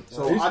the gym.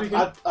 So Who's speaking?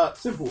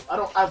 simple.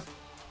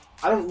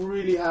 I don't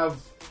really have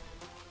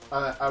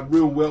a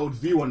real world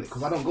view on it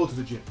because I don't go to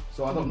the gym.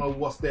 So I don't know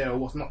what's there or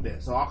what's not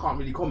there. So I can't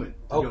really comment.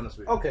 To be honest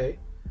with you. Okay.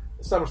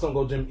 Stavros don't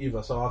go gym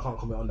either, so I can't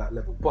comment on that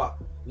level. But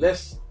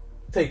let's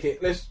take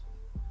it. Let's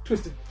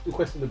twist the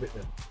question a bit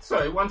then.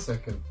 Sorry, 1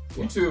 second.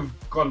 You two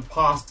have gone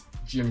past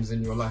gyms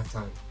in your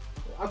lifetime.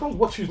 I don't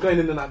watch who's going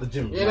in and out the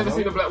gym. You ain't never man.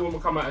 seen a black woman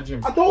come out of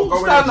gym. I don't Or go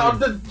in stand the at gym.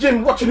 the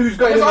gym watching who's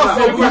going in and That's out.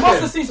 what I'm You saying.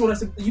 must have seen someone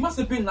that you must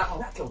have been like, oh,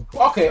 that girl.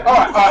 okay, all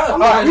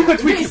right. We could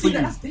tweak it for you.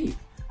 That's deep.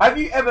 Have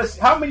you ever?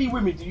 How many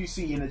women do you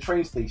see in a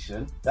train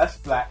station that's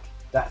black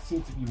that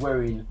seem to be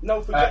wearing?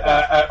 No, forget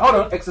that. Hold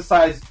on,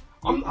 exercise.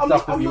 I'm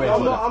stuff to be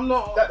wearing.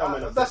 That don't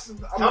make no That's.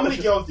 How many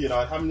girls do you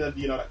know? How many do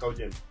you know that go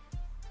gym?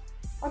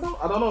 I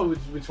don't know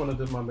which one of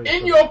them I made.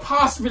 In your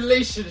past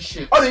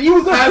relationship, Oh, you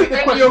was have gonna the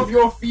any question. of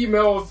your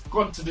females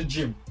gone to the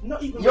gym?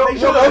 Not even You're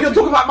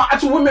talking about my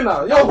actual women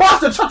now. Yo,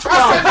 bastard, shut your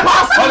I said mouth.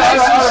 past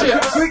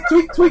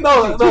relationships. Tweet.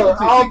 No.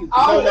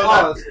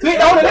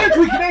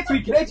 They're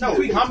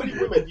tweaking. How many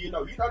women do you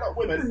know? You know that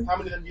women. How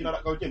many of them do you know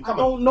that go gym? I Come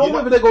don't on. know You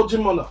whether they go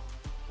gym or not.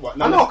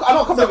 What, I know a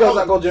couple of girls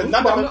that go gym.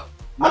 None but of I'm them.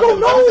 not- I don't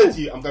know. Said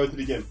to you, I'm going to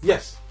the gym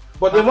Yes,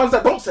 but the ones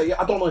that don't say it,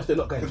 I don't know if they're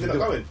not going. because they're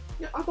not going.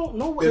 Yeah, I don't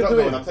know what They're they're not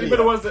doing. going. I'm telling Even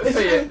the you. ones that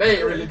say it, they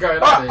ain't really going.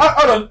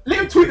 Hold on,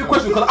 let me tweet the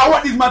question because I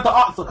want these men to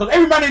answer. Because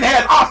every man in here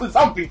is asking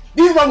something.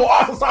 These men will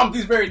answer something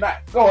this very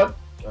night. Go on.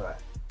 All right.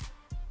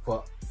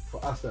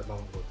 For us that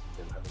don't go to the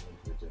gym, haven't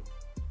been to the gym,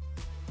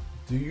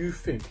 do you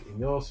think in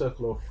your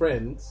circle of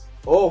friends,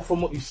 or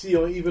from what you see,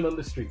 or even on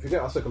the street,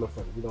 forget our circle of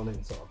friends, we don't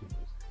insult our people,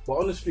 but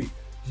on the street,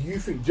 do you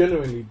think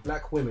generally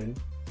black women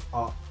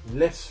are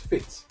less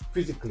fit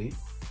physically?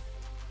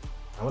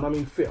 And when I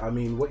mean fit, I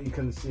mean what you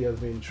can see as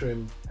being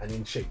trim and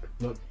in shape,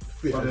 not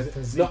fit.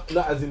 Not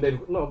as in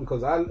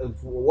because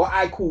what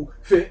I call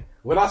fit.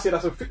 When I say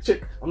that's a fit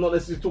chick, I'm not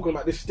necessarily talking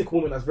about this stick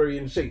woman that's very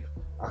in shape.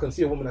 I can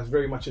see a woman that's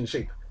very much in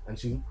shape, and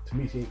to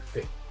me she ain't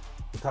fit.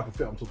 The type of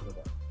fit I'm talking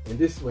about. In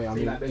this way, I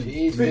mean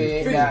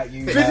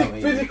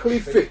physically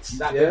fit.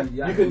 Yeah,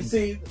 you can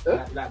see.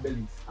 Like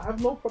bellies. I have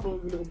no problem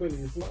with little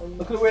belly. It's not.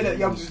 Look at the way that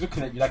I'm just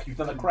looking at you like you've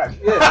done a crime.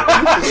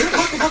 That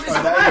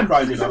is a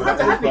crime, you know.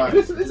 That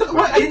is a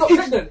crime. Are you not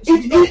pregnant?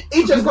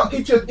 Each has got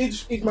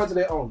each man to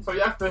their own. So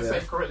you have to say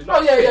correctly.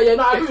 Oh yeah.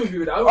 No, I agree with you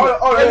with that.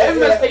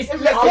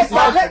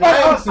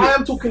 I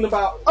am talking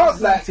about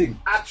like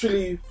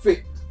actually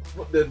fit.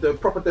 The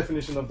proper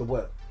definition of the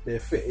word. They're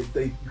fit.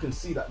 You can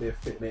see that they're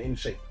fit. They're in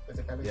shape.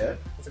 Yeah.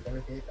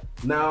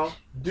 Now,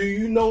 do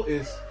you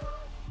notice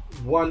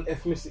one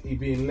ethnicity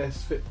being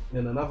less fit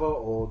than another,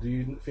 or do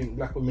you think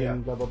black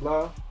women blah blah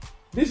blah?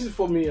 This is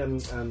for me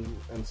and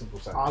Simple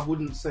Sam. I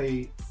wouldn't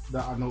say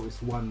that I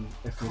noticed one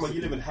ethnicity. Come on,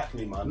 you live in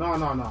Hackney, man.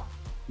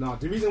 No.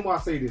 The reason why I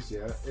say this,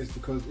 is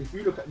because if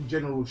you look at the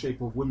general shape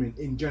of women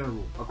in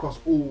general across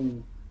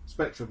all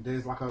spectrum,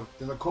 there's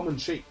a common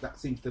shape that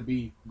seems to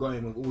be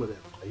going with all of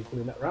them. Are you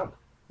pulling that round?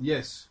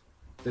 Yes,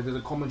 there's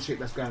a common shape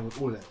that's going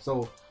with all of them.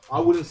 So I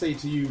wouldn't say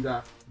to you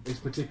that it's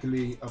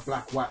particularly a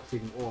black-white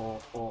thing or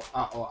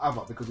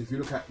other, because if you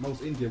look at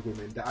most Indian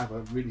women, they're either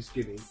really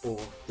skinny or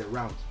they're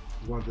round.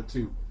 It's one of the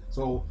two.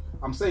 So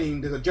I'm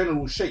saying there's a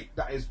general shape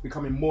that is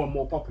becoming more and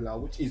more popular,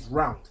 which is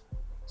round.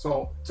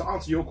 So to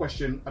answer your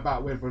question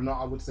about whether or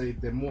not I would say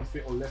they're more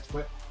fit or less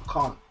fit, I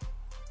can't.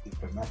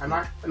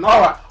 And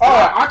All right.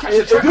 I catch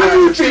the track. Do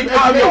you think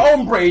out of your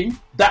own brain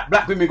that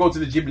black women go to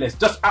the gym less?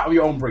 Just out of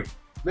your own brain.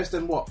 Less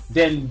than what?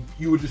 Then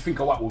you would just think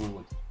a white woman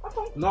would.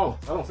 No,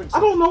 I don't think so. I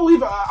don't know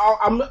either.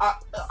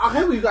 I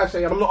hear what you guys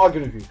say, and I'm not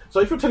arguing with you. So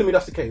if you're telling me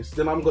that's the case,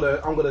 then I'm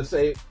gonna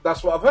say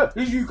that's what I've heard.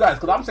 Who's you guys?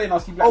 Because I'm saying I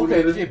see black women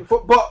in the gym.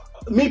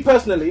 But me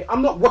personally,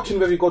 I'm not watching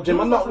whether you go gym.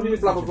 I'm not blah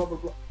blah blah blah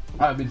blah.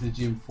 I haven't been to the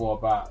gym for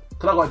about...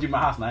 Because I got a gym in my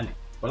house now, innit?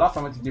 But last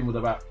time I went to the gym was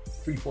about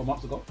 3-4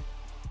 months ago.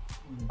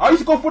 I used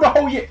to go for the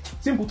whole year.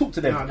 Simple, talk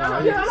to them.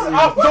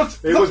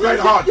 It was very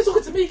hard. You're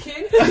talking to me,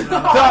 King.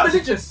 I'm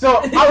religious.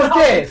 So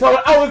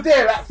I was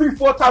there like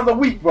 3-4 times a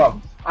week, bro.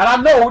 And I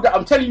know that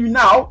I'm telling you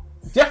now,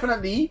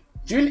 definitely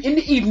in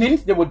the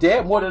evenings they were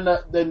there more than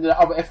the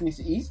other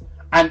ethnicities,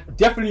 and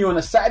definitely on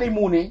a Saturday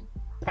morning,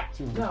 packed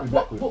with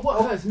black women.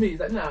 What hurts me is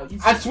that now you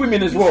And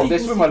swimming as well. They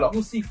swim a lot.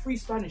 You'll see 3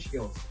 Spanish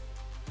girls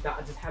that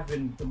are just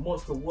having the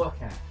monster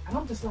workout, and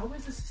I'm just like,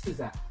 where's the sisters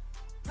at?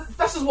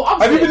 That's just what I'm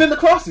Have saying. you been in the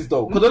classes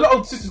though? Because a lot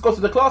of sisters go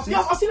to the classes.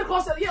 Yeah, I've seen the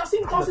classes. Yeah, I've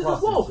seen the classes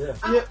as well.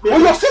 Well,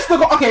 your sister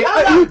go. Okay,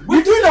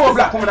 you do know a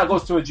black woman that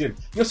goes to a gym.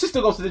 Your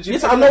sister goes to the gym.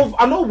 Yes, I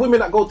know women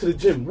that go to the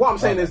gym. What I'm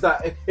saying is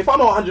that if I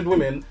know 100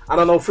 women and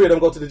I know 3 of them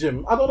go to the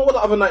gym, I don't know what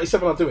the other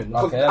 97 are doing.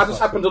 Because I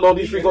just happen to know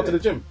these 3 go to the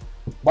gym.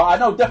 But I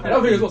know I don't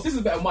definitely. think it's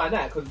sisters better than mine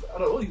that, because I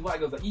know all these white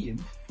girls are eating.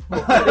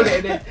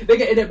 They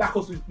get in their back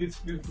ups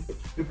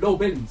with low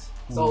bellies.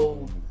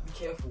 So be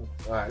careful.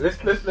 All right,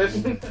 let's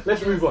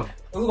move on.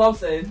 That's what I'm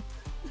saying.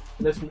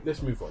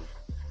 Let's move on.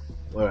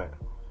 All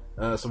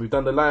right. So we've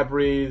done the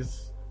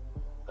libraries.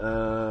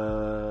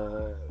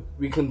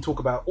 We can talk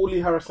about Oli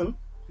Harrison.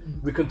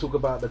 We can talk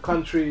about the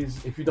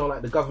countries. If you don't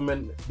like the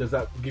government, does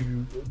that give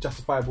you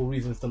justifiable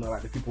reasons to not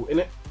like the people in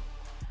it?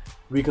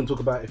 We can talk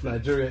about if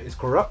Nigeria is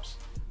corrupt,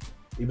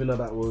 even though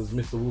that was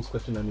Mr. Wool's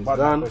question and he's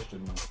done.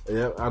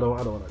 Yeah, I don't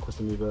want that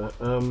question either.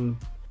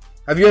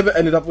 Have you ever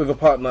ended up with a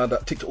partner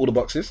that ticked all the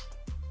boxes?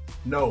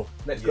 No.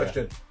 Next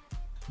question.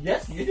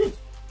 Yes, you did.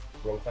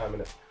 Wrong time,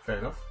 innit? Fair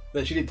enough.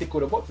 Then she didn't tick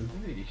all the boxes,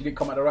 did she? She didn't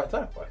come at the right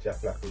time. Right, she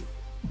has black feet.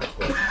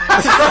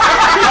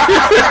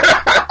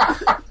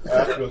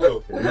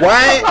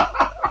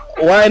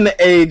 Why in the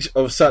age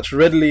of such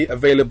readily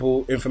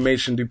available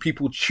information do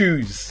people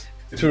choose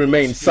to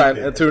remain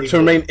silent, to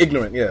remain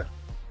ignorant? Yeah.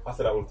 I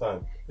say that all the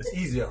time. It's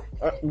easier.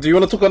 Do you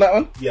want to talk on that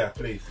one? Yeah,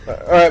 please. All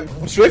right,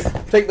 Swift,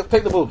 take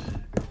the board.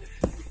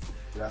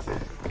 That's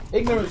it.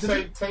 Ignorance.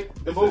 Take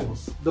the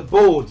balls. The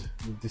board.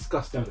 You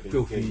disgusting,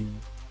 filthy.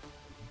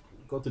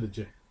 Go to the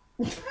gym.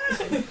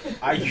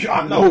 I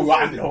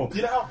know. Do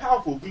you know how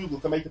powerful Google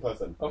can make a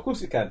person? Of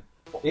course it can. It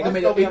Why can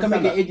make don't we it can make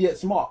understand an idiot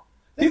smart.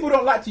 People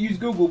don't like to use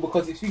Google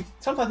because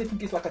sometimes they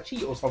think it's like a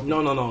cheat or something.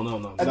 No.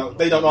 No,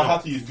 they don't know how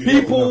to use Google.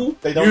 People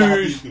They don't know how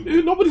to use use.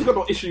 Google. Nobody's got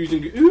no issue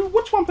using Google.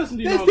 Which one person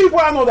do you There's know? people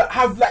I know that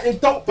have like they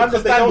don't Because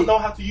they understand don't it. know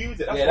how to use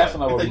it. That's Yeah, that's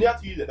why. another If they reason. knew how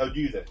to use it, they'll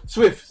use it.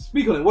 Swift,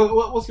 speak on it.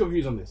 What's your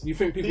views on this? You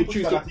think people People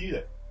choose don't know how to? to use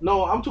it.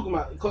 No, I'm talking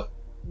about.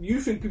 You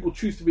think people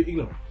choose to be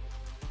ignorant?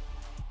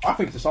 I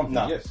think to something,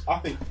 No, yes. I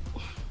think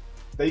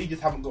they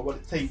just haven't got what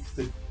it takes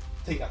to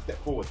take that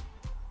step forward.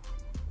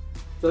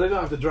 So they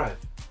don't have to drive.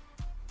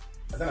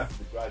 I don't have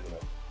to drive, you know.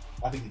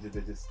 I think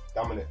they're just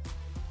dominant.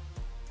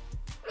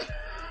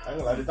 I don't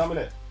know, they're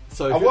dominant.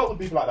 So I if work with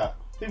people like that.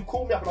 People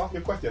call me up and ask me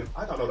a question.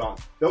 I don't know that.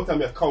 They'll tell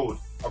me a code.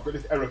 I've got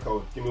this error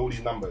code. Give me all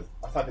these numbers.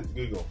 I type into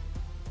Google.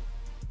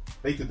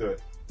 They could do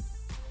it.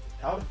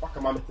 How the fuck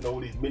am I meant to know all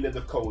these millions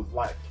of codes?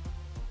 Like,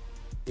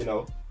 you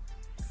know.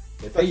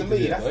 They So pay to you me, to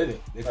do that, that's- though,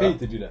 innit? They pay you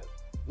to do that.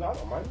 No, I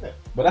don't mind it.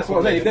 But that's what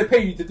I'm saying. If they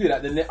pay you to do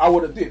that, then I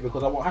wouldn't do it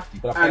because I won't have to.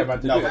 But I pay a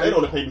man to No, do but it. they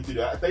don't want to pay me to do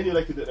that. If they knew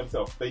they could do it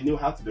themselves, they knew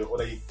how to do it, or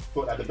they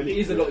thought that It ability.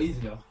 is a to do lot it.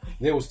 easier.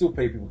 They will still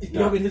pay people to You do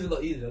know what I that mean? It is a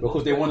lot easier.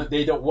 because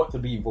they don't want to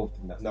be involved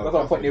in that. No, That's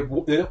the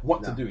point. They don't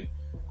want to do it.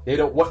 They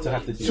don't want to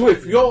have to do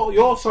Swift, it.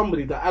 you're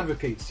somebody that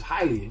advocates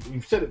highly.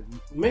 You've said it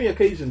many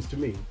occasions to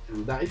me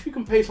that if you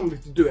can pay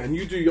somebody to do it and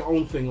you do your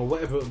own thing or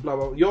whatever, blah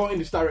blah, you're in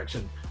this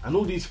direction and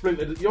all these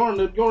splintered, you're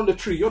on the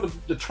tree, you're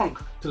the trunk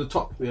to the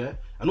top, yeah,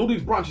 and all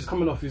these branches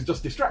coming off is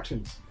just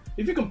distractions.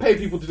 If you can pay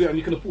people to do it and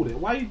you can afford it,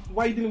 why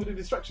are you dealing with the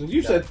distractions?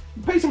 You said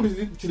you pay somebody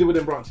to deal with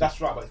them branches.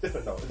 That's right, but it's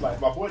different though. It's like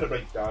if my boiler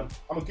breaks down,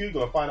 I'm gonna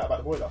Google and find out about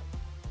the boiler.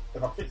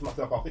 If I fix it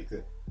myself, I'll fix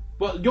it.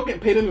 But you're getting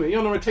paid anyway.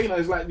 You're on a retainer.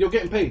 It's like you're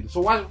getting paid. So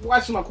why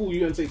shouldn't I call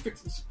you and say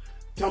fix this?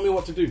 Tell me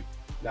what to do.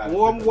 Nah,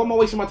 Why am I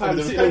wasting my time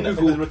If it's a sitting on retainer,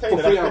 Google if it's a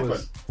for 3 retainer, hours?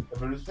 that's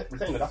different. If it's a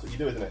retainer, that's what you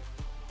do, isn't it?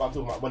 But I'm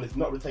talking about when it's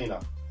not retainer.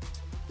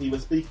 If you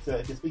speak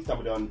to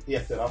somebody on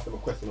ESN, ask them a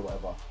question or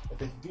whatever. If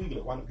they can Google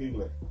it, why not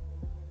Google it?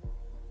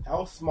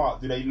 How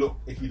smart do they look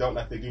if you don't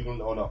know if they're Googling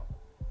it or not?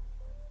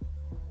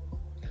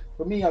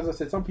 For me, as I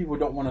said, some people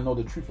don't want to know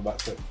the truth about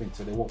certain things,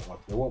 so they won't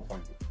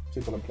find it.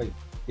 Simple and plain.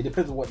 It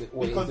depends on what it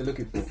is they're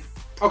looking for.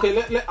 Okay,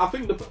 I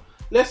think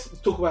let's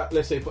talk about,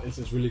 let's say, for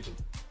instance, religion.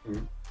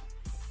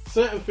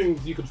 Certain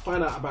things you could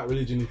find out about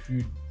religion if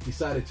you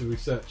decided to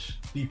research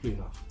deeply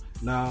enough.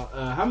 Now,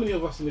 how many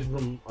of us in this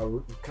room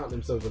count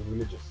themselves as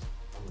religious?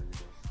 I'm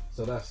religious.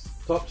 So that's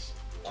Tops,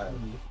 I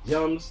am.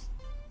 Yums,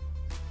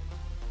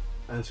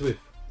 and Swift.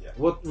 Yeah.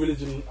 What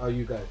religion are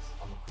you guys?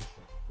 I'm a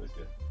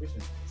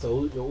Christian.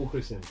 So you're all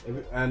Christian,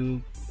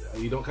 and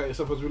you don't count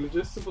yourself as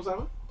religious, Simple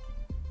Simon?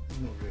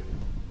 Not really.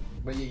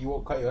 But yeah, you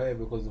won't cut your hair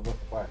because of what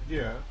the fire.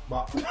 Yeah,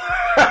 but to be,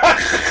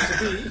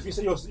 if you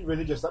say you're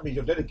religious, that means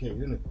you're dedicated,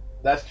 isn't it?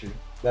 That's true.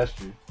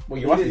 Well,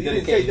 you You must be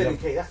didn't say dedicated.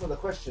 dedicate. That's not the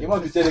question. You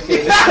must be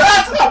dedicated.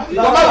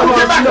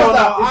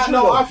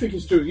 I think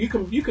it's true. You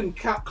can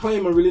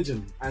claim a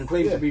religion and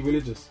claim to be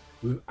religious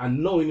and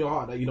know in your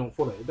heart that you don't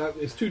follow it. That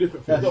is two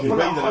different things. You're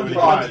raised in a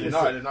religion.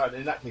 No,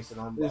 in that case, then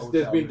I'm.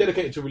 There's being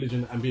dedicated to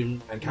religion and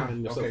being and counting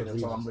yourself Okay, as then,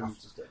 so I'm religious.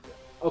 religious. Then,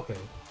 yeah. Okay.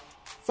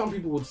 Some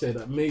people would say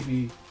that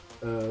maybe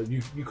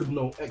you could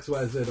know X,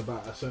 Y, Z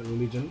about a certain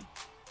religion,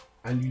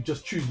 and you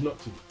just choose not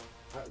to.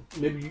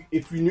 Maybe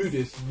if you knew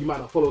this, you might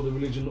not follow the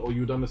religion, or you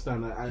would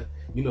understand that.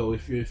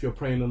 If you're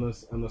praying on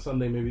a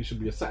Sunday, maybe it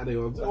should be a Saturday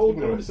or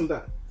this and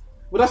that.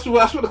 But that's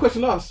what the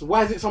question asks.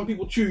 Why is it some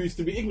people choose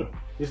to be ignorant?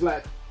 It's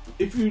like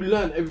if you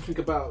learn everything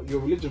about your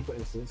religion, for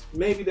instance,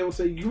 maybe they will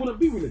say you wouldn't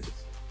be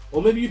religious,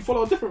 or maybe you'd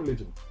follow a different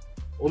religion.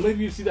 Or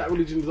maybe you see that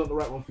religion is not the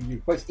right one for you.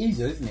 But it's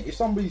easier, isn't it? If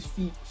somebody's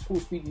spoon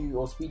feed you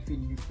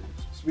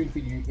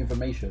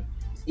information,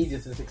 it's easier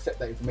to just accept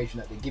that information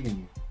that they're giving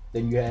you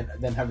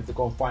than having to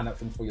go and find out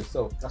things for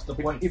yourself. That's the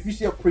point. If you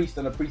see a priest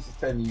and a priest is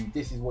telling you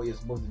this is what you're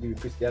supposed to do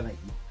with Christianity,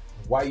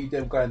 why are you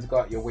then going to go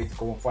out your way to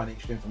go and find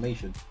extra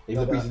information if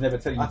the priest is never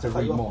telling you to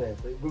read more?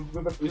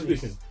 With a Who's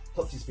priest, speaking?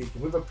 Topsy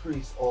speaking, with a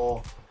priest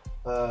or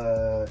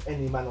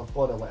any man of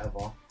God or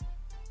whatever,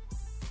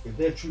 if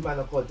they're a true man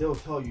of God, they'll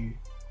tell you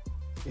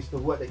it's the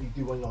work that you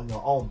do when you're on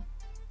your own.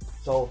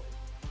 So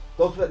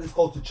don't let this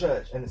go to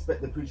church and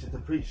expect the preacher to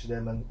preach to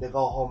them and they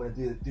go home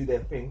and do their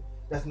thing.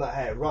 That's not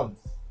how it runs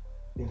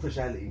in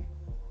Christianity.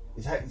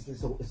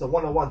 It's a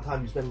one-on-one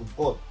time you spend with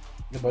God.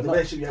 Yeah, but the not-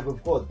 relationship you have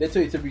with God. They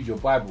tell you to read your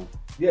Bible,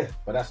 Yeah.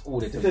 but that's all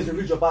they It tell says you. to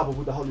read your Bible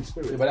with the Holy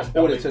Spirit. Yeah, but that's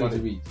all they tell you to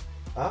read.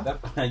 Huh?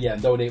 Yeah,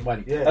 and donate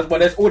money. Yeah.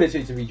 That's all they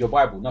tell you to read your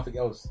Bible, nothing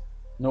else.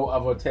 No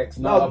other text,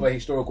 no other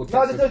historical No,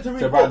 text they tell you to read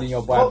surrounding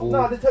your books. Bible.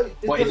 No, they tell you.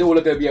 But it's all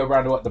going to be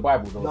around what the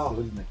Bible does, No. still,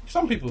 isn't it?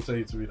 Some people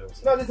say to read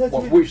those. No, they tell you to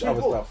What, read which read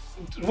other books.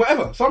 stuff?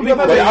 Whatever. Some You people. know,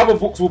 But the Maybe- other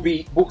books will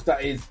be books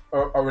that is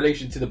a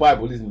relation to the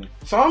Bible, isn't it?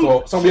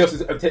 So somebody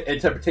else's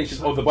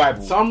interpretation of the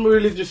Bible. Some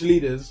religious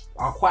leaders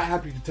are quite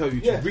happy to tell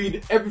you to Yeah.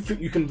 read everything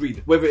you can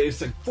read, whether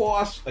it's for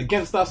us,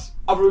 against us,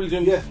 other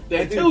religions. Yeah, they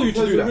they do. tell you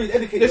Tell to you do to that. read,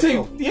 educate they say,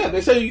 yourself.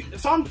 they say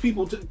some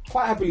people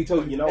quite happily tell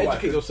you, You know what?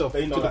 educate yourself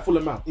They know to the that full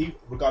amount.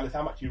 Regardless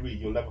how much you read,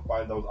 you'll never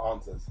find those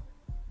answers.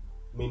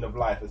 Meaning of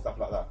life and stuff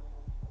like that.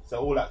 So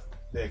all that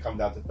there it comes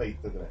down to faith,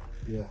 doesn't it?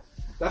 Yeah.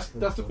 That's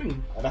the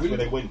thing. And that's where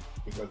they win,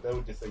 because they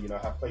would just say,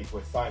 have faith,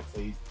 where science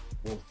says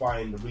we'll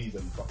find the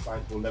reasons, but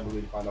science will never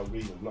really find out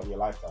reasons, not in your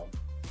lifetime.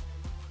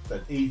 So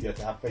it's easier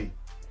to have faith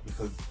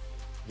because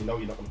you're not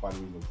going to find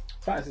reasons.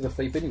 Science is a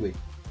faith anyway.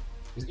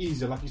 It's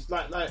easier, like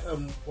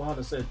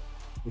Wahada said,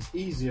 it's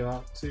easier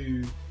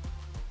to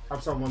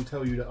have someone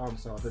tell you the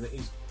answer than it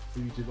is for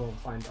you to go and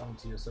find the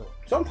answer yourself.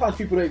 Sometimes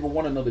people don't even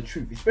want to know the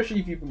truth, especially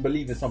if you've been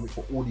believing something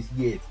for all these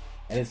years,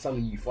 and then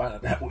suddenly you find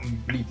out that what you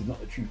believed is not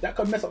the truth. That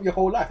can mess up your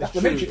whole life. That's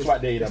the matrix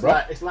right there,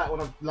 bro. It's like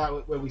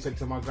when we said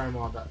to my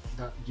grandma that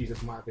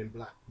Jesus might have been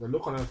black. The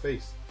look on her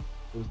face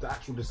was the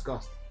actual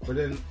disgust. But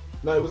then,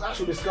 no, it was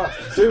actual disgust.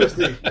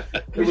 Seriously.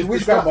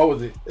 Which grandma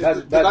was it?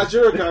 The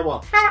Nigerian grandma.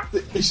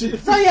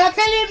 So you're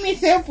telling me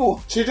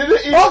simple? She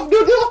didn't even.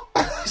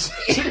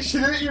 She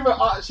didn't even.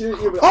 She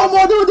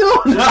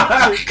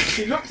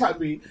looked at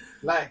me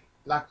like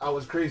I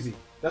was crazy.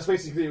 That's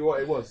basically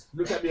what it was.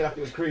 Looked at me like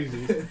it was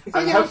crazy.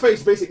 And her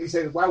face basically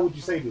said, "Why would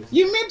you say this?"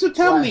 You mean to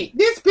tell me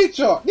this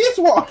picture, this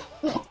one?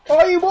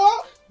 Oh, you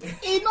what?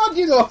 It's not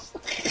Jesus.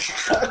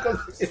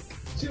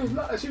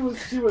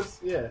 She was,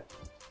 yeah.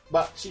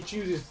 But she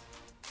chooses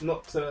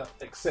not to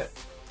accept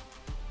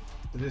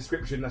the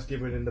description that's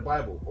given in the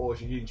Bible, or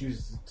she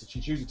chooses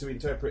to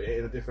interpret it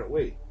in a different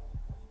way.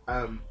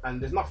 And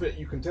there's nothing that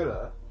you can tell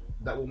her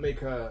that will make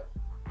her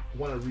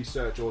want to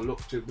research or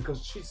look to,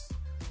 because she's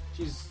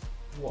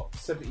what,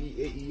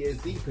 70, 80 years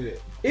deep in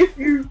it.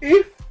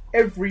 If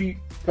every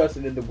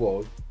person in the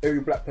world, every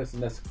black person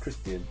that's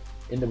Christian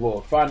in the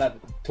world, found out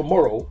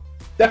tomorrow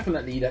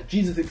definitely that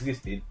Jesus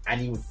existed and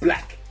he was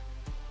black,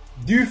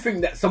 do you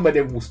think that some of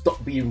them will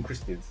stop being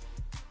Christians?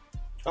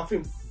 I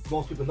think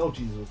most people know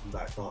Jesus was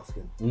like dark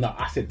skin. No,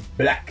 I said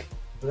black.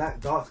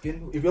 Black, dark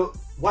skin. If you're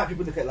white,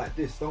 people look at it like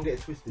this. Don't get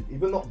it twisted. If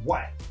you're not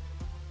white,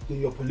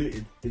 then you're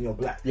polluted. Then you're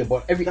black. Yeah,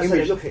 but every That's how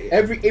image, they look at it.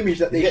 every image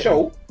that they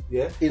show,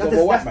 yeah, is of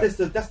a white man.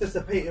 That's just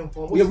a painting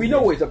for. Yeah, we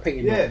know it's a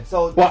painting. Yeah, man.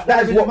 so but that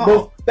is really what matter.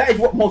 most. That is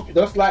what most.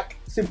 That's like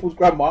Simple's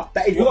grandma.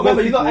 That is You what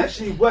remember, most you're not people-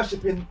 actually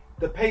worshipping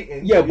the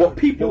painting. Yeah, but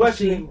people you're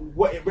worshipping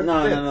what it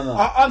represents. No.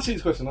 Answer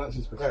his question.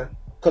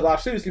 Because I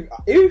seriously,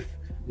 if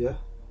Yeah.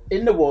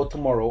 in the world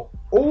tomorrow,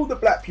 all the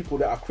black people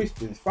that are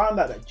Christians found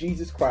out that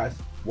Jesus Christ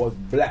was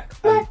black,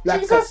 and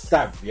black as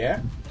Sav,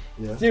 yeah?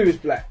 Serious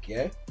black,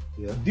 yeah?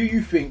 Do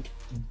you think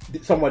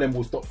that some of them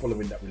will stop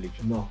following that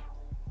religion? No,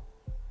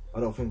 I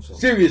don't think so.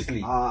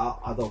 Seriously?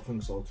 I don't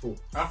think so at all.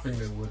 I think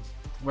they would.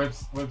 Web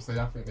say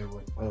I think they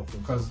would. I don't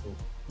think so. Because at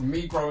all.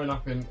 me growing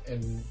up in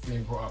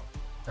being brought up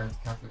going to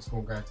Catholic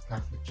school, going to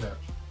Catholic church,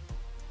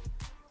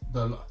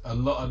 a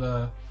lot of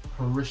the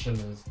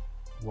parishioners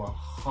were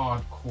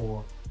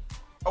hardcore.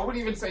 I wouldn't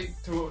even say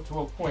to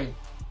a point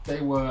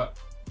they were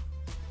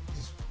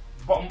just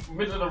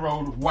middle of the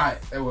road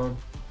white. They were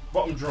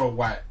bottom drawer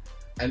white.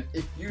 And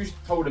if you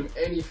told them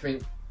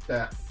anything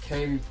that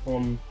came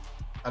from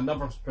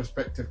another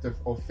perspective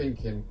of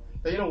thinking,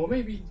 that, you know what,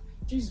 maybe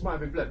Jesus might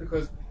have been black,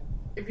 because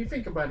if you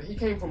think about it, he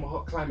came from a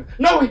hot climate.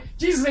 No,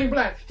 Jesus ain't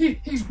black.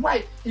 He's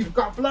white. He's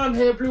got blonde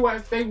hair, blue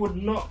eyes. They would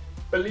not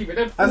believe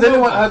it. Has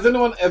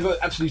anyone ever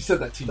actually said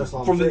that to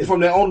you from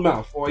their own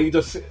mouth, or are you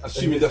just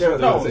assuming that's what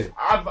they're No, saying?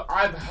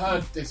 I've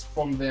heard this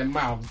from their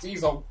mouths.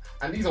 These are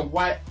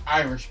white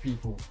Irish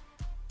people.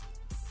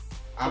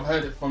 I've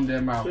heard it from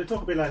their mouth. They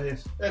talk a bit like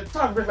this. They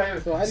talk a bit like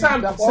this. So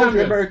Sam,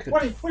 American.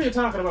 what are you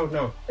talking about?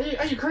 No,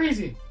 are you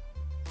crazy?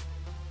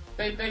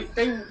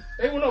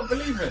 They will not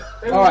believe it.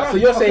 All right, so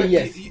you're saying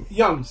yes.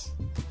 Yums.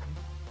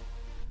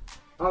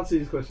 Answer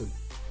his question.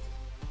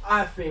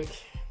 I think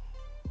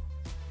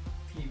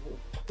people.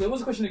 So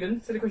what's the question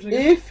again? Say the question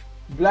again. If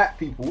black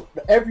people,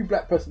 every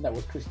black person that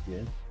was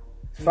Christian,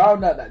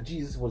 found out that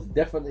Jesus was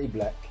definitely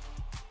black,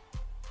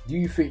 do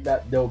you think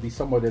that there will be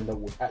some of them that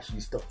would actually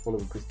stop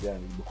following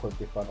Christianity because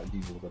they found out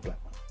Jesus was a black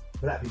man?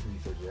 Black people, you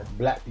said, yeah.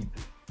 Black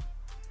people.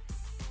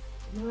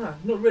 Nah,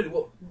 not really.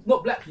 Well,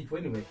 not black people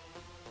anyway.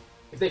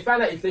 If they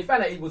found out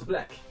he was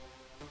black,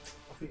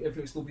 I think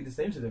everything would still be the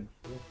same to them.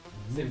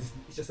 Yeah.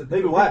 It's just a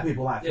Maybe white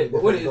people might Yeah, think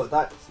but what it got is,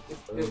 that.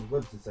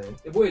 What's the same?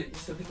 it's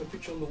just a different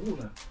picture on the wall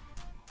now.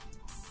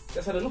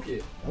 That's how they look at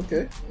it.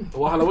 Okay.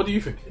 Well, what do you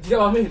think? Do you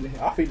know what I mean?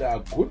 I think that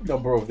a good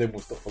number of them will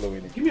stop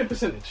following it. Give me a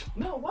percentage.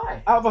 No,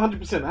 why? Out of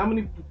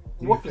 100%,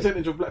 what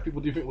percentage of black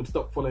people do you think would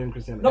stop following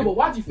Christianity? No, but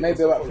why do you think? Maybe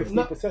they'll about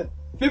stop 15%.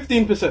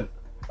 15%.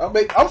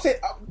 I'll say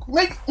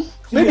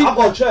maybe I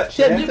go to church.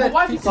 following? Yeah, but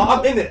why do you So think?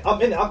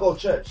 I'm in it. I go to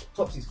church,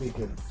 topsy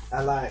speaking,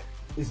 and like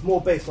it's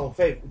more based on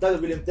faith. They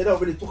don't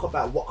really talk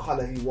about what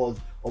colour he was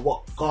or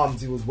what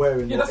garments he was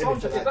wearing. Yeah, or that's what I'm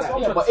anything trying- like that's that. what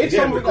I'm Yeah, but trying if to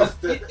say.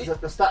 somebody because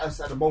the status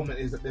at the moment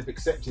is that they've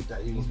accepted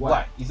that he was white.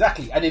 Right,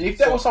 exactly. And then if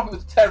there was something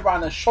to turn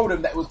around and show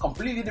them that it was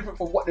completely different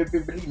from what they've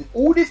been believing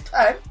all this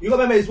time, You got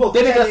to remember as well.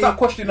 then they're gonna clearly- start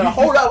questioning a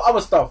whole lot of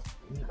other stuff.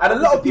 And a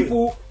lot of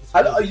people,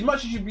 as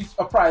much as you'd be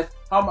surprised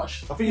how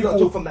much I think you got to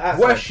people talk from the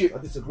outside. I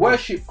disagree.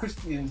 worship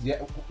Christians,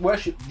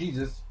 worship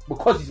Jesus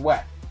because he's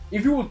white.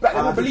 If you was black, they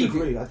I won't believe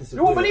disagree. you. I They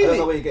disagree. won't I believe don't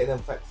know it. where you're getting them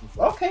facts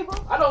from. Okay,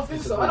 bro. I don't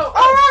think so. I don't. All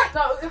right.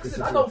 No,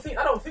 listen, I don't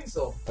think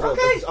so. I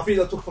think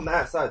they're talking from the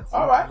outside.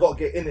 All right. You got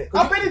to get in it.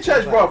 I've been in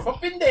church, bro. I've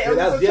been there. Yeah,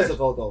 that was years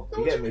ago, though.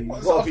 You get me? You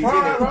got to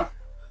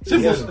be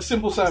in it.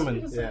 Simple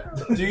Simon. Yeah.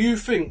 Do you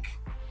think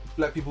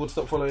black people would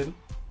stop following?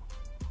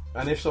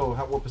 And if so,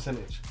 what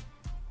percentage?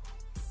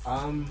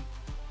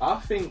 I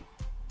think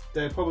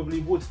they probably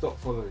would stop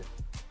following.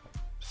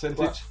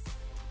 Percentage?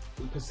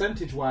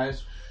 Percentage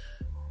wise,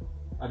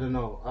 I don't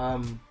know.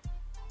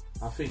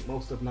 I think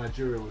most of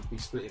Nigeria would be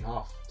split in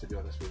half, to be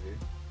honest with you.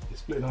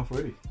 It's split in half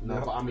already. No,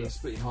 but I mean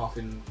split in half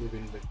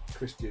within the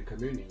Christian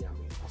community. I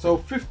mean,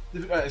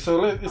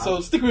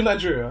 So sticking with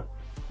Nigeria,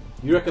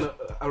 you reckon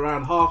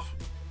around half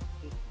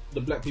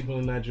the black people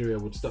in Nigeria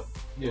would stop?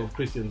 Yeah. Or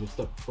Christians would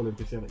stop following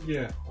Christianity.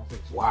 yeah, I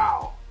think so.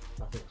 Wow.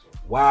 I think so.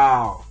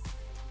 Wow.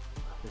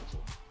 I think so.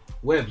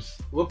 Webbs,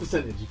 what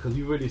percentage? Because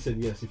you've already said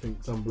yes, you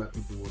think some black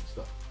people would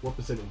stop. What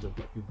percentage of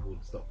black people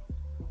would stop?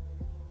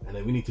 And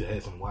then we need to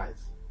hear some whys.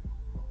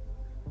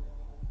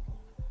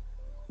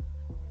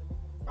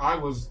 I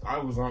was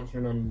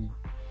answering on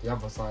the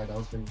other side. I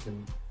was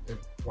thinking if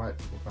white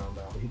people found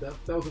out.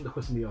 That wasn't the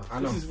question you asked. I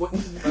know. This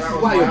is That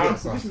was why my you're black.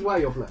 answer. This is why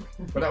you're black.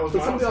 But that was So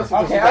my somebody answer.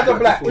 else- Okay, as a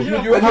black, Well,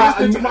 you you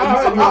listened to my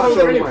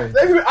answer anyway.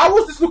 I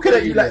was just looking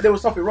at you like there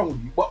was something wrong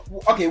with you. But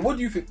okay, what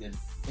do you think then?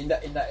 In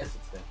that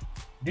essence, then,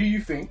 do you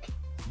think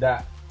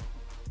that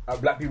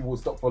black people will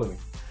stop following?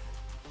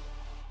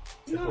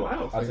 No, I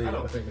don't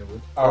think they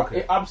would.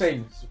 Okay, I'm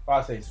saying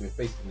Swift.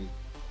 Basically,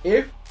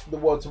 if the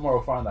world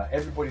tomorrow found out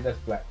everybody that's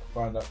black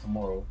found out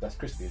tomorrow that's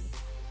Christian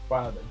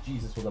found out that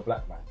Jesus was a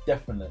black man,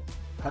 definitely,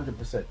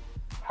 100%.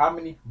 How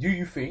many do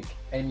you think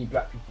any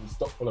black people will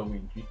stop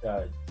following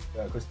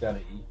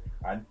Christianity?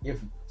 And if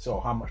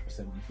so, how much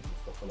percent do you think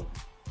will stop following?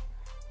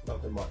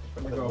 Not that much.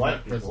 Let me go White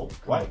back people,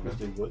 present. white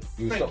Christian good.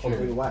 You will Thank stop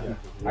following. you. White Yeah.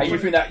 people.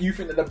 And you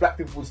think that the black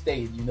people will stay?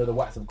 You know the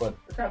whites have gone.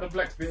 Look how the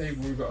blacks behave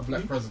when we've got a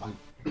black president.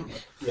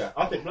 Yeah,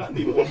 I think black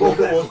people will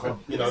more,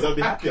 you know, they'll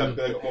be happier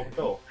because they've got more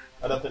control.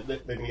 I don't think they're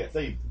going to get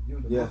saved.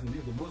 Yeah.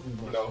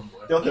 You know,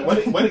 they'll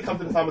think when it comes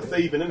to the time of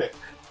saving, innit,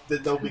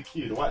 they'll be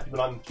queued. The white people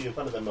aren't queued in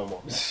front of them no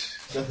more.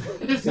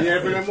 Yeah,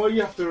 but then what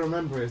you have to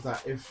remember is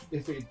that if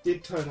it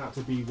did turn out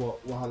to be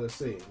what Wahala's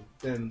saying,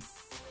 then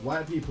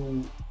white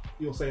people,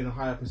 you're saying a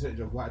higher percentage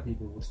of white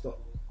people would stop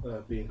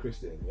being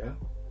Christian, yeah?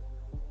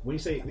 When you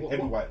say Every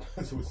white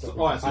person would stop.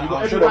 alright, so you got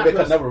I'm every sure they'll white make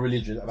person. another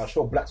religion, and I'm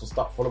sure blacks will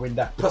start following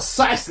that.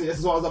 Precisely, this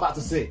is what I was about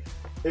to say.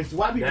 If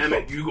white people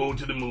stop, you go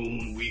to the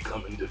moon, we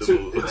come into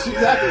the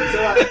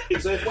exactly.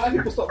 So if white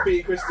people stop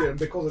being Christian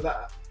because of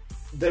that,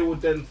 they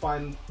would then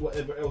find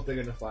whatever else they're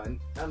gonna find,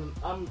 and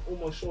I'm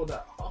almost sure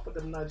that half of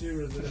them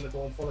Nigerians are gonna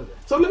go and follow them.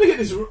 So let me get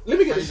this. Let me So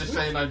get you're this. just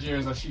saying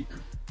Nigerians are sheep.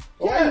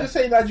 Why are you just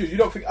saying that Jews? You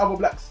don't think other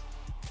blacks?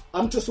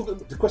 I'm just talking.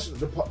 The question,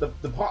 the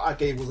part I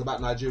gave was about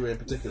Nigeria in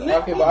particular.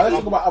 Okay, but let's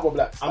talk about other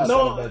blacks. I'm outside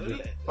of no.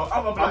 Nigeria. But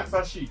other blacks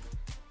are sheep.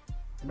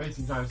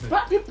 Basically trying to say.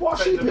 Black people are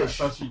Say the sheepish.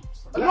 blacks are sheep.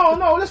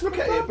 No, let's look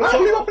at it. Black So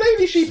people you're not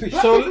plainly sheepish.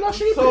 Black So, people are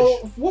sheepish. so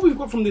what we've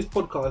got from this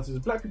podcast is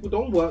black people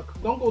don't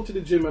work, don't go to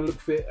the gym and look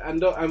fit,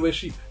 and we're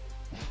sheep.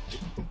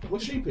 We're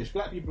sheepish.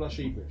 Black people are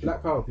sheepish.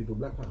 Black power, people,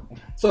 black power.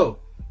 So,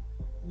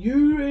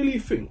 you really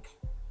think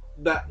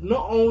that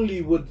not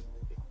only would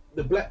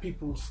the black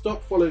people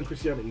stop following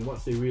Christianity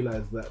once they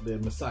realize that their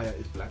Messiah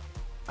is black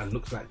and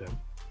looks like them,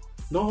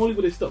 not only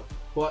would they stop,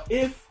 but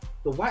if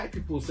the white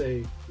people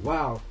say,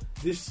 wow,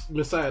 this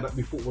Messiah that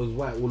we thought was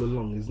white all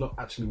along is not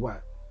actually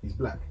white, he's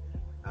black,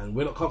 and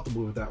we're not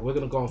comfortable with that, we're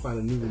going to go and find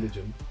a new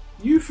religion,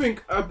 you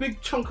think a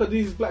big chunk of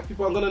these black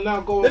people are going to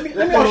now go Let me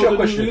follow ask you the a new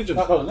question. religion?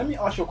 No, let me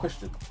ask you a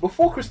question.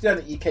 Before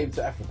Christianity came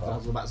to I Africa,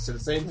 was about to say the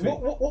same thing.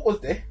 what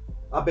was there?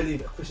 I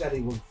believe Christianity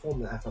was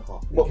formed in Africa.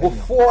 But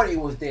before it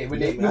was there, when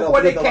they Yeah, before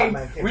I they don't believe came the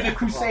white man came with the to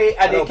crusade Africa. and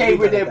I they don't came believe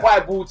with none their of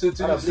that. Bible to I the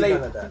don't believe slave.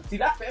 none of that. See,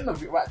 that's the end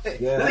of it right there.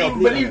 Yeah, I they don't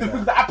even believe believe the none of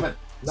things that. that happened.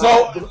 No,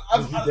 So,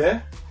 was you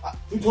there?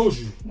 Who told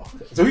you?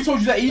 so he told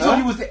you that he told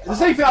you was there. The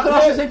same thing. I can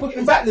ask you the same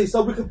question back. Exactly.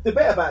 So we could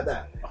debate about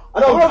that.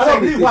 I All I'm don't saying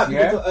believe is white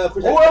this, people. yeah?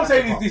 Christianity All I'm in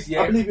saying is Africa. this,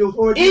 yeah? I believe it was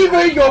already.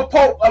 Even your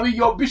Pope,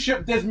 your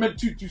Bishop Desmond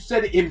Tutu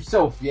said it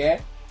himself, yeah?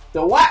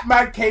 The white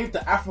man came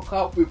to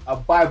Africa with a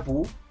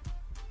Bible.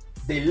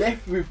 They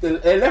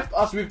left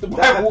us with the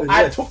Bible happened, and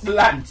yes. took the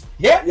land.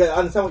 Yeah? Yeah, I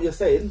understand what you're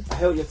saying. I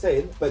hear what you're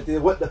saying, but they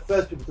weren't the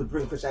first people to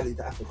bring Christianity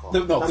to Africa.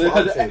 No, That's what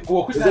I'm because saying. well,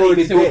 It's Christianity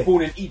already they say was there.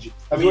 born in Egypt.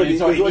 I It's mean, already-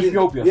 sorry, it's already-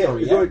 Ethiopia. yeah,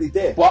 sorry, it's yeah. already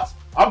there. But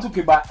I'm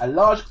talking about a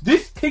large.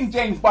 This King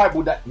James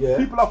Bible that Yeah.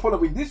 people are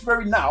following, this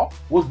very now,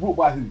 was brought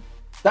by who?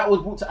 That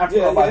was brought to Africa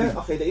Yeah, by yeah. who?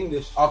 Okay, the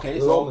English. Okay,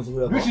 the so Romans, or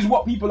whoever. which is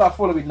what people are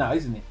following now,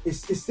 isn't it?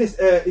 Is this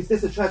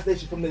a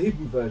translation from the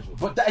Hebrew version?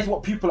 But that is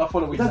what people are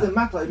following It doesn't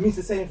now. matter. It means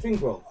the same thing,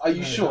 bro. Are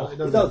you sure? It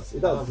does. It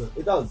does.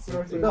 It does.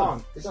 No, It it does.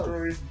 can't. It does.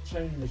 Stories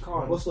change.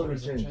 What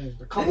stories change?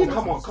 Come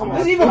on.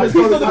 There's even a piece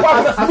of the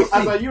Bible that's As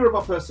missing. a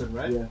Yoruba person,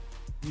 right? Yeah,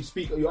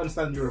 You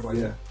understand Yoruba,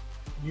 yeah? Yeah.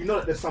 You know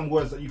that there's some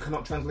words that you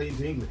cannot translate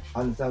into English.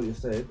 I understand what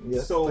you're saying.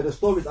 Yeah, So- but the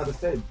stories are the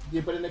same.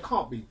 Yeah, but then they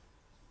can't be.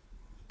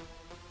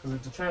 Because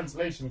if the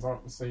translations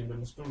aren't the same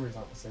and the stories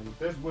aren't the same, if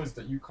there's words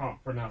that you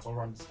can't pronounce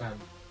or understand,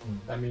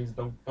 that means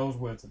those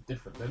words are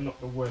different. They're not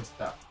the words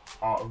that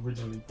are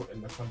originally put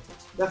in the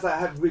context. That's like I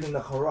have reading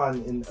the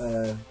Quran in.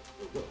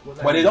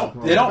 But they don't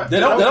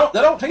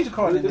change the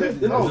Quran.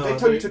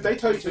 They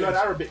tell you to learn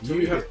Arabic to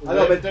read it. I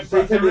know, but they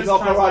tell you there's no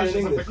Quran in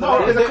English.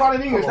 No, there's a Quran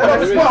in English. They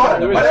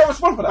don't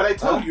respond for that. But they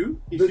tell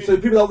you. So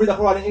people don't read the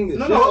Quran in English.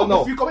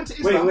 No. If you go into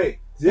Islam, Wait.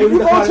 If you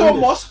go to a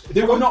mosque,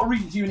 they will not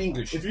read it to you in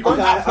English. If you go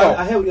Okay,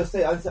 I hear what you're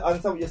saying. I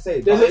understand what you're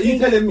saying. Are you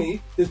telling me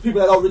there's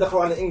people that don't read the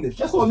Quran in English?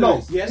 Yes or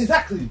no? Yes.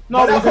 Exactly.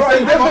 No, they'll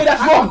say that's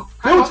wrong.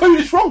 They will tell you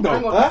it's wrong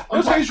though. Huh?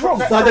 They'll tell you it's wrong.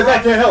 So they're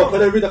back to hell because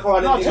they read the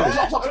Quran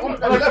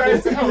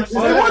in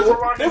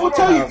English. They will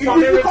tell you if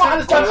you can't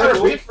understand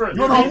Arabic,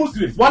 you're not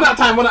Muslim. One at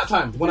a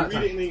time. Read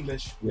it in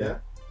English. Yeah.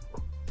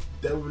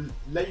 They will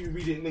let you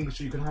read it in English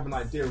so you can have an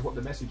idea of what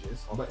the message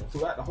is. But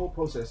throughout the whole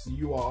process,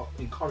 you are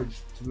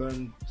encouraged to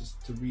learn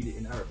just to read it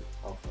in Arabic.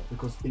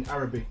 Because in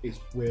Arabic is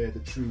where the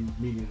true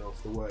meaning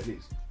of the word is. Do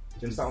you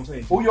understand what I'm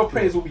saying? All your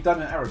prayers will be done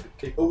in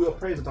Arabic. All your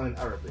prayers are done in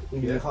Arabic.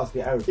 Even if you can't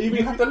speak Arabic.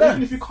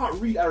 Even if you can't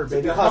read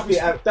Arabic,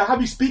 they'll have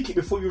you speak it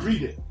before you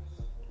read it.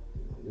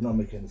 You're not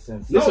making any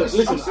sense. Listen,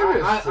 I'm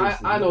serious.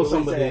 I know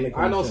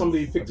Seriously.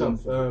 somebody Sense. picked up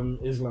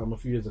Islam a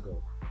few years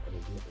ago.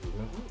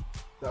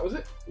 That was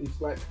it.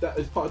 It's like that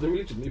is part of the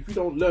religion. If you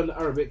don't learn the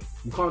Arabic,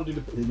 you can't do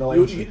the.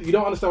 You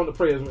don't understand what the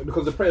prayers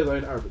because the prayers are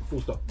in Arabic.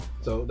 Full stop.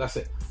 So that's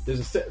it.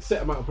 There's a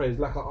set amount of prayers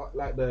like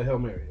the Hail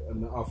Mary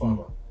and the Our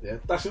Father. Yeah,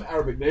 that's in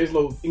Arabic. There is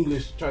no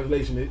English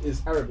translation. It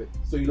is Arabic.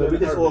 So you learn we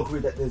just all Arabic. agree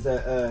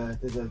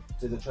that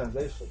there's a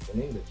translation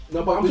in English.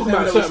 No, but I'm talking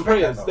about certain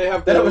prayers. They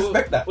don't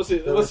respect that. What's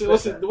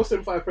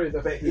them 5 prayers?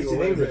 But it's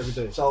in English. every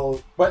day.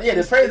 So, But yeah,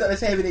 the prayers that they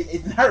say every day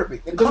is in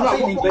Arabic. They doesn't can't matter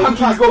say what in but if English.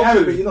 you can't speak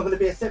Arabic, you're not going to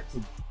be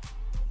accepted.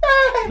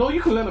 No,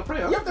 you can learn a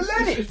prayer. You have to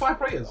learn it. It's 5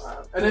 prayers,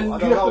 and then I you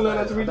don't have know to learn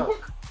how about to it. read the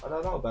book. I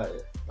don't know about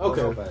it.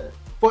 Okay.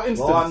 For instance,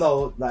 Well, I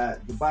know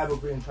like the Bible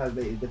being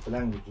translated in different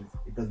languages,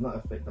 it does not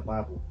affect the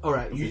Bible. all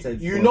right, It's the same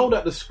you story. know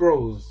that the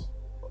scrolls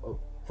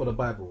for the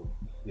Bible,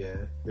 yeah,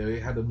 they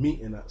had a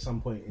meeting at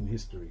some point in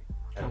history,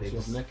 and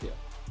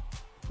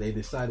they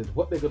decided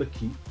what they're gonna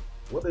keep,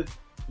 what they're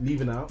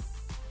leaving out.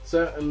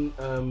 Certain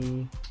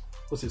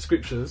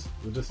scriptures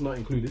were just not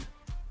included.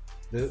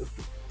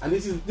 And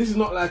this is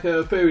not like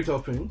a fairy tale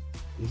thing;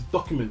 it's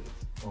documented.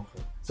 Okay.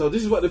 So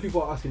this is what the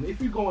people are asking.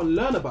 If you go and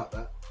learn about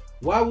that,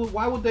 why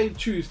would they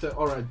choose to?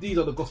 All right, these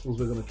are the gospels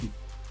we're gonna keep,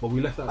 but we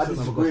left out I certain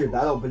other disagree with that.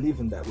 I gospels. don't believe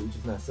in that. What you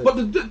just now said.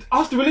 But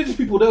ask the religious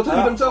people; they'll tell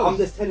you themselves. I'm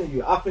just telling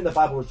you. I think the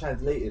Bible was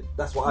translated.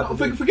 That's what I No,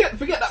 believe. forget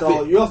that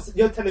So bit.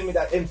 you're telling me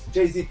that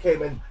Jay-Z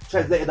came and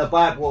translated the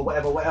Bible or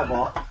whatever,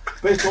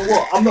 based on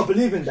what? I'm not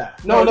believing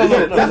that. No.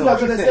 That's what I'm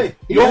trying to say.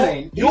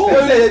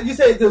 You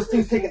say those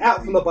things taken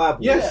out from the Bible.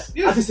 Yes.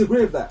 I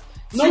disagree with that.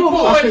 No,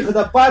 because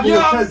the Bible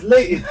was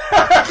translated.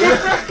 That's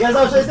what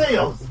I'm trying to say.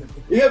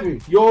 You get me?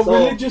 Your So-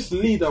 religious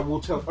leader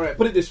will tell. All right,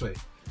 put it this way.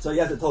 So he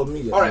hasn't told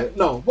me yet. All right,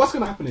 no. What's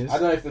gonna happen is I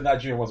don't know if the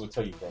Nigerian ones will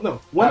tell you, bro.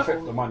 no. I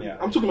think the money out.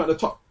 I'm talking about the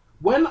top.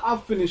 When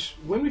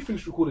we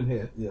finish recording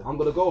here, Yeah. I'm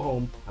gonna go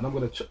home and I'm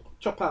gonna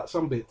chop out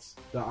some bits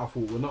that I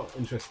thought were not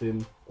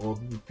interesting or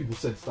people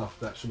said stuff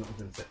that shouldn't have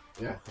been said.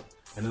 Yeah,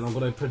 and then I'm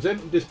gonna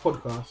present this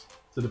podcast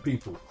to the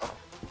people.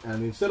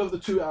 And instead of the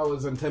 2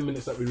 hours and 10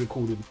 minutes that we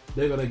recorded,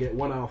 they're gonna get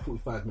 1 hour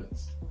 45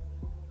 minutes.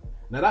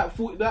 Now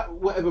that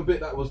whatever bit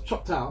that was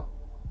chopped out,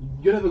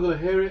 you're never gonna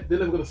hear it. They're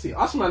never gonna see it.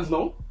 Us mans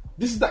know.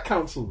 This is that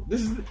council.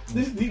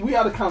 We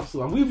are the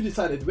council, and we've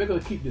decided we're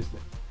gonna keep this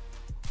bit,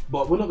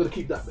 but we're not gonna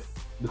keep that bit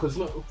because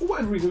for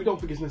whatever reason we don't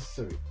think it's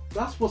necessary.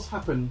 That's what's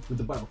happened with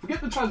the Bible.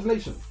 Forget the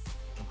translation.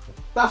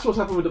 That's what's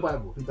happened with the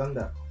Bible. Who done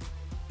that?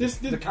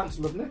 The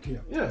Council of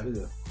Nicaea. Yeah.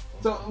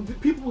 So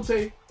people would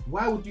say,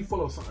 why would you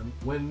follow something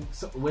when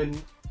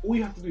all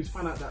you have to do is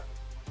find out that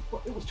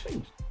it was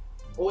changed,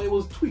 or it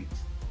was tweaked,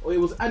 or it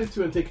was added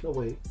to and taken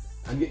away,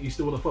 and yet you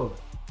still want to follow it?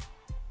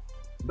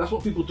 That's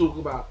what people talk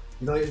about.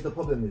 You know, the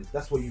problem is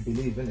that's what you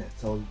believe in it.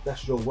 So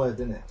that's your word,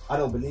 in it. I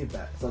don't believe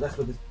that. So that's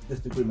what this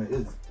disagreement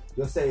is.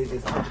 You're saying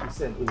it's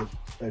 100% it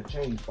was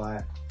changed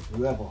by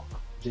whoever,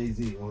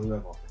 Jay-Z or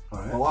whoever.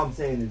 Right. But what I'm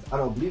saying is I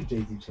don't believe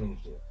Jay-Z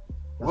changed it.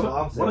 That's what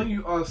I'm saying. Why don't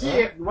you ask?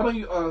 Why don't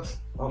you ask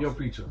your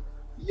preacher?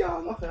 Yeah,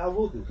 okay, I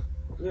will do.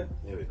 Yeah,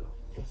 There we go.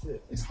 that's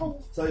it. It's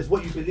whole. So it's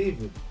what you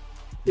believe in.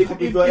 If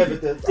If your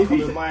evidence, I if come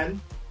he- in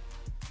mine,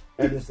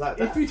 and it's like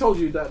that. If he told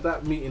you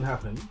that meeting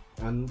happened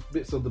and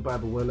bits of the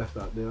Bible were left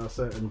out, there are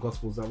certain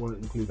gospels that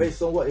weren't included.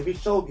 Based on what? If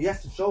he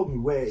has to show me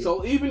where.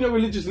 So even your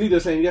religious leader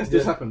saying yes,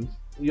 this Yeah. happened,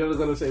 you're not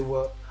gonna say,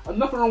 well,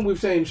 nothing wrong with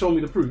saying show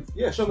me the proof.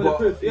 yeah, show me the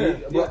proof. Yeah,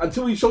 But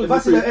until he shows If you I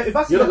the see proof, if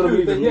I see you're the not gonna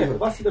proof, believe then him. yeah. either.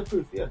 If I see the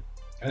proof, yeah.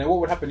 And then what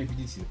would happen if you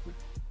did see the proof?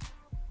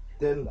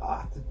 Then I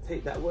have to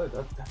take that word. I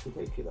have to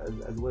take it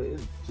as what it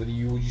is. So would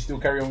you still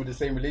carry on with the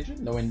same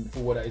religion, knowing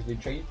full well that it's been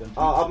changed? And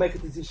I'll make a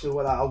decision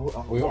whether I will.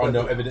 or you're on the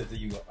evidence that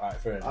you got.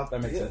 Alright, fair enough.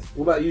 That makes Yeah. sense.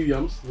 What about you,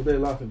 Yums? Were they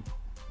laughing?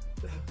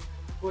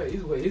 Well, it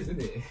is what it is,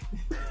 isn't it?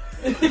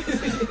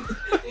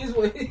 It is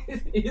what it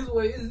is. It is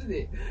what it is, isn't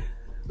it?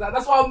 Like,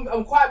 that's why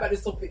I'm quiet about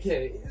this topic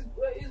here. It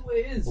is what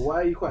it is. Why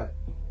are you quiet?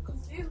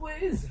 It is what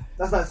it is.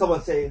 That's like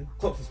someone saying,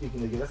 toxic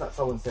speaking again, that's like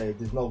someone saying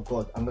there's no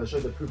God. I'm going to show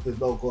you the proof there's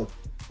no God.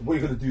 What are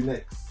you going to do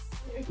next?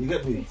 You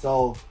get me?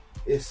 So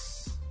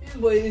it's It is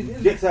what it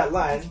is. get to that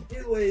line, It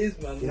is what it is,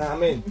 man. you know what I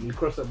mean? You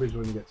cross that bridge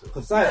when you get to it.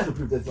 Because science will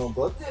prove there's no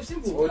God. Yeah,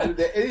 simple. Well, Like,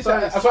 as far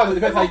as it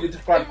depends how you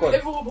describe God.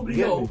 everyone probably You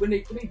get know me? when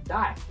they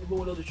die,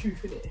 everyone will know the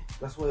truth, innit?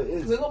 That's what it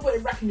is. There's no point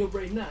in racking your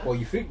brain now. Well,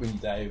 you think when you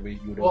die, you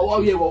know.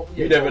 Well,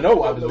 yeah, You never know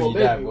what happens when you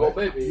die, Well,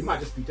 boy. maybe. You might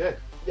just be dead.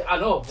 Yeah, I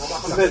know. Well,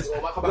 I Because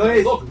might come no, back to it's,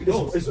 the dog, who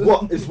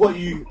knows?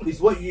 it's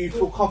what you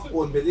feel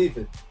comfortable in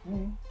believing.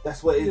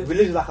 That's what it is. Yeah.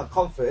 Religion is like a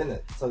comfort, isn't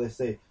it? So they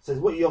say. So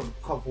it's what you're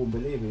comfortable in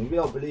believing. If you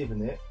don't believe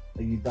in it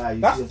and you die,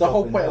 you That's see the yourself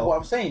whole in point of hell. what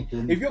I'm saying.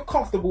 Then- If you're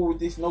comfortable with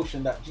this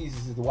notion that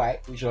Jesus is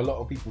white, which a lot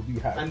of people do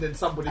have, And then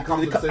somebody And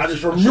comes they and co- says, and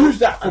just removes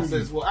that and from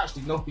says, you. well,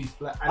 actually, no, he's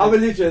black. And Our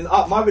religion,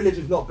 my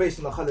religion is not based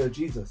on the color of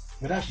Jesus.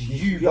 but that's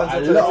You you. But a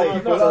understand lot what I'm of saying?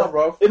 people are,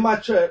 bro. In my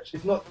church,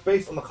 it's not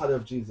based on the color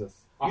of Jesus.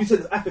 You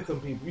said African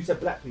people, you said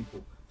black people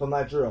from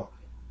Nigeria.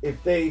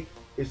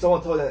 If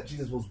someone told them that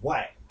Jesus was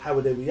white, how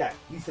would they react?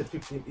 You said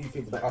 15. You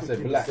think about I said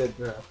 15%.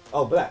 black.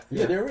 Oh, black.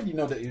 Yeah, they already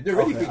know that. They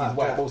already think he's white.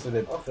 alright. Most of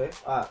them. Okay,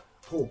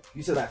 cool.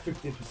 You said that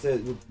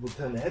 15% would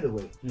turn their head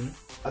away.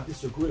 I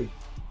disagree.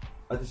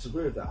 I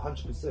disagree with that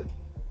 100%.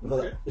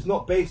 Because it's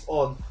not based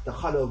on the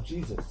color of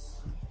Jesus.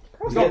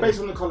 It's not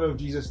based on the colour of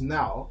Jesus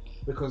now,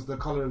 because the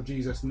colour of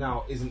Jesus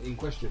now isn't in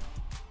question.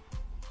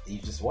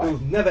 He's just It white.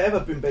 was never ever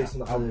been based on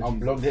the color I'm of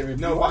Jesus. blonde hair with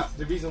No, blue but eyes.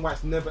 the reason why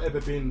it's never ever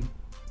been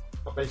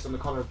based on the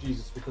colour of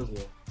Jesus, because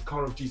the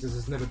colour of Jesus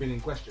has never been in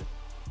question.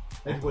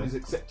 Everybody's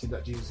accepted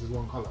that Jesus is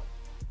one colour.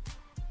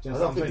 Do you I understand don't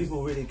what I'm think saying?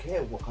 people really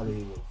care what color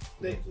he was.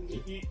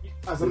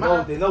 As They a know,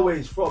 matter, they know where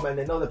he's from, and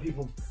they know that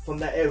people from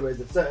that area is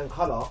a certain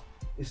color.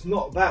 It's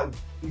not about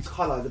his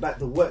color; it's about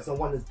the works and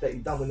wonders that he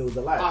done when he was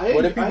alive. I hear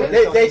Well, the you, I people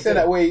hear they you. say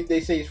that way.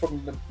 They say he's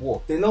from the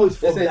war. They know he's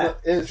from They say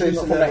that. they say he's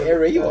not from Jerusalem, that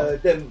area either.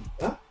 Them,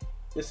 huh?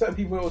 There's certain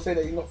people who will say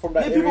that he's not from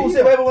that Yeah, area. people will say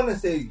either. whatever they want to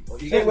say.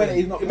 You get where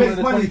he's not It from makes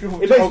the money.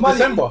 25th It makes of money.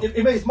 December.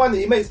 It makes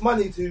money. It makes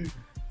money to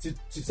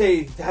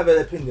say to have an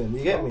opinion.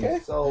 You get me? Okay.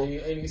 So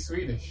Ain't he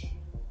Swedish?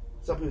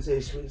 some people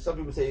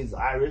say he's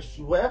Irish,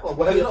 whatever. There's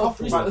Whatever. a lot of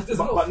freestyle. There's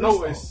a lot of But freestyle.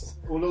 notice,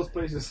 all those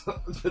places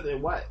they're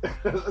white.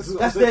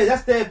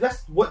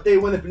 That's what they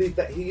want to believe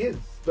that he is.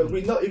 But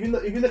we know if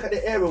you look at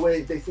the era where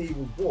they say he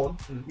was born,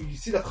 you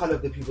see the color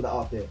of the people that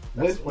are there.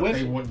 What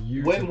they want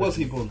you when to was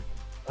he believe. born?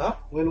 Huh?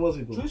 When was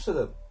he born?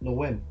 Jerusalem. No,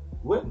 when?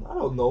 When? I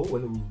don't know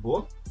when he was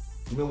born.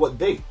 You mean what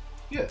date?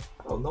 Yeah.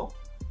 I don't know.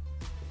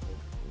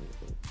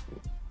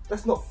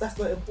 That's not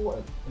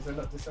important. Is it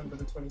not December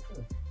the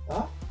 23rd?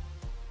 Huh?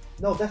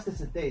 No, that's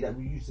just a day that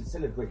we used to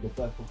celebrate the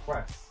birth of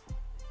Christ.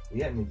 You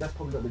get me? That's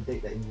probably not the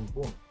date that he was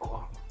born.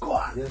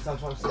 God, You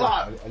understand what I'm saying?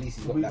 God. At least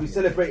he's got We that.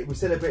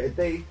 celebrate a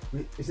day.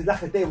 It's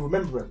like a day of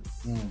remembrance.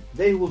 Mm. The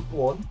day he was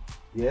born,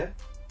 yeah.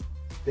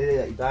 The day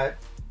that he died,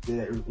 the day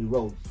that he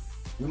rose.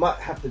 We might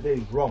have the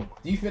days wrong.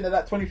 Do you think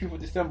that 25th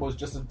of December was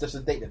just a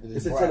date that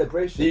It's a brought out?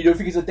 celebration. You don't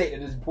think it's a date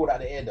that is pulled out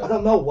of the air though? I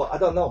don't know. I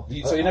don't know.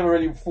 So you never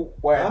really thought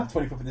why Huh?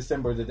 25th of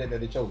December is the date that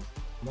they chose?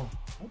 No.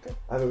 Okay.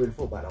 I haven't really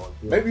thought about that one.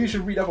 Maybe you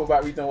should read up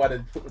about reason why they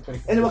put the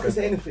 25th. Anyone can of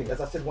say December. anything,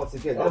 as I said once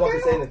again. Okay, Anyone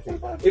can say no, anything.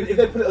 that's If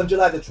they put it on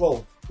July the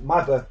 12th,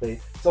 my birthday,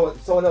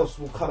 someone else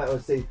will come out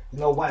and say, you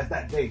know, why is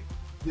that day?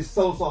 This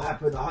so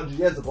happened 100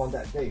 years ago on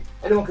that day.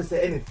 Anyone can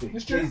say anything.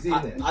 It's true. Easy,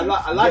 innit? I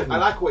You get me?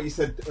 like what you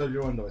said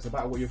earlier on though. It's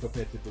about what you're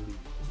prepared to believe.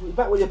 It's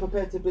about what you're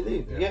prepared to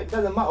believe. Yeah. It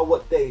doesn't matter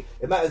what day.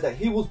 It matters that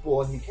he was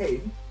born, he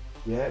came.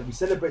 Yeah. We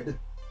celebrate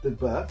the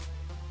birth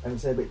and we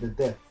celebrate the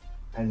death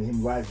and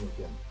him rising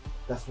again.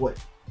 That's what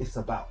it's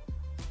about.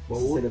 But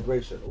It's a all,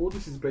 celebration. all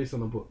this is based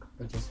on a book.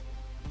 Pictures.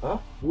 Huh?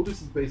 All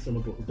this is based on a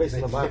book. It's based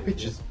on the Bible.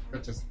 Pictures.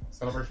 Pictures.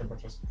 Celebration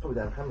pictures. Probably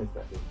down cameras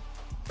back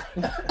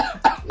then.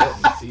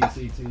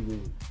 CCTV.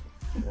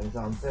 You know what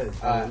I'm saying?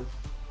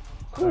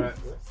 Cool. Alright.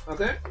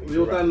 Okay. We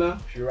all done now?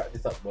 Should we wrap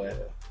this up, boy?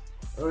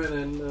 Alright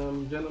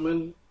then,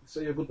 gentlemen,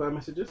 say your goodbye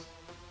messages.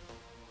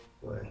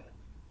 Boy,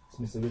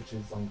 it's Mr.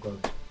 Richards. I'm gone.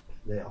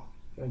 Later.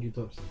 Thank you,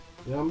 Topsy.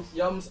 Yums?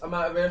 Yums, I'm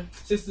out of here.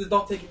 Sisters,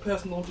 don't take it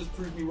personal, just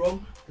prove me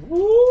wrong.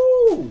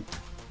 Woo!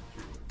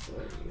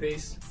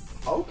 Peace.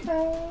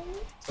 Okay.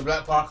 So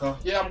Black Parker.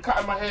 Yeah, I'm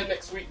cutting my hair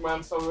next week,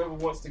 man. So whoever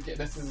wants to get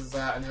their scissors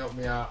out and help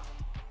me out,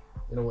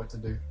 you know what to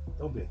do.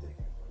 Don't be a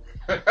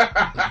dick.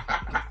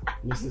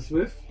 Mr.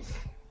 Swift?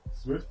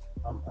 Swift,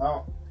 I'm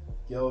out.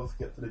 Girls,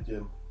 get to the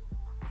gym.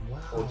 Wow.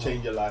 Or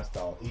change your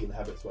lifestyle, eating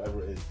habits,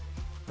 whatever it is.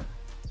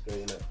 Straight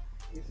in it.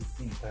 This is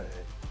deep, ain't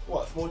it?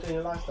 What? Small change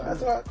your lifestyle.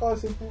 That's alright, go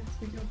simple.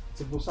 Speaking.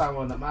 Simple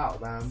Simon, I'm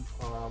out, man.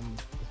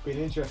 It's been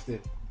interesting.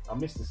 I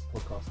missed this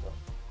podcast stuff,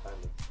 kind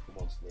of, for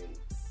months nearly.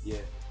 Yeah.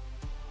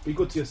 Be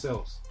good to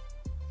yourselves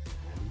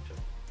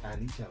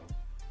and each other.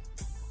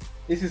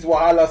 This is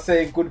Wahala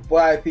saying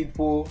goodbye,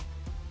 people.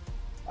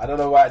 I don't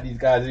know why these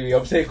guys do.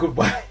 I'm saying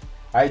goodbye.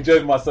 I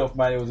enjoyed myself,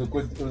 man. It was a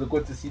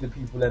good to see the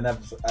people and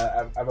have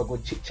a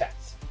good chit chat.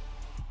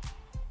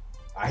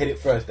 I hit it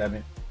first, damn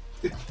it.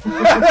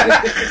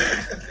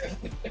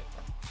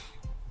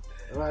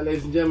 Alright,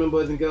 ladies and gentlemen,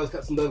 boys and girls,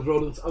 cats and dogs,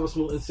 rodents, other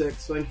small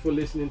insects, thank you for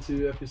listening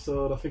to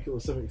episode, I think it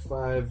was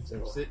 75.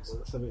 76?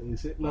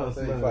 76? No,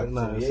 75,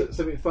 no, 78.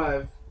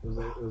 75. It was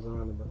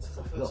around about. That's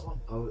the first one.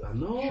 I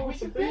know. Yeah,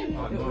 it's a we've bit. been.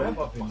 Yeah,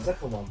 man.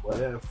 Second one, boy.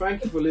 Yeah,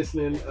 thank you for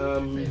listening.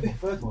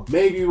 Third one.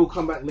 Maybe we'll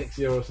come back next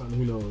year or something.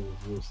 Who knows?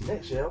 We'll see.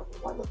 Next year?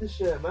 Why not this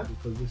year, man?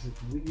 Because this is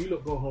you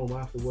lot go home. I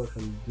have to work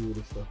and do all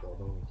this stuff that I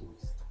don't want to do.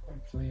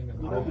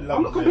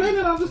 I'm not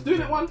complaining. I'm just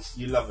doing it once.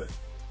 You love it.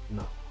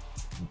 No.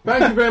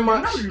 Thank you very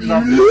much. You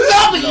love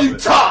it, you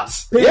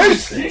tots!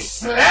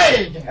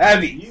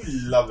 Heavy.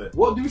 You love it.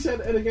 What do we say at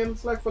the end again?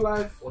 Slag for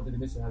life. What did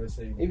the Mr. Harris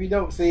say? If you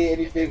don't say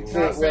anything,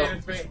 say it well.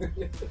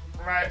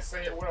 Right,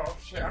 say it well.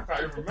 Shit, I can't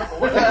even remember.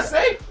 What did I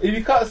say? If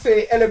you can't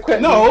say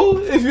eloquently, No,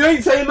 if you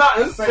ain't saying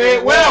nothing, Say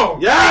it well.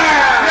 Yeah.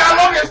 See how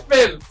long it's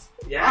been?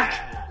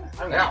 Yeah.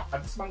 Hang out.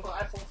 Has this man got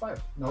iPhone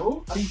 5?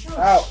 No.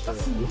 out.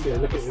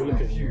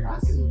 Look at you. I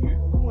see you.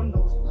 No one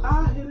knows. I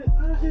hit it.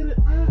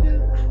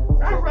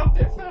 I rubbed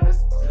it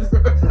first.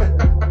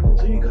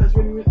 So you guys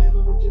really went there?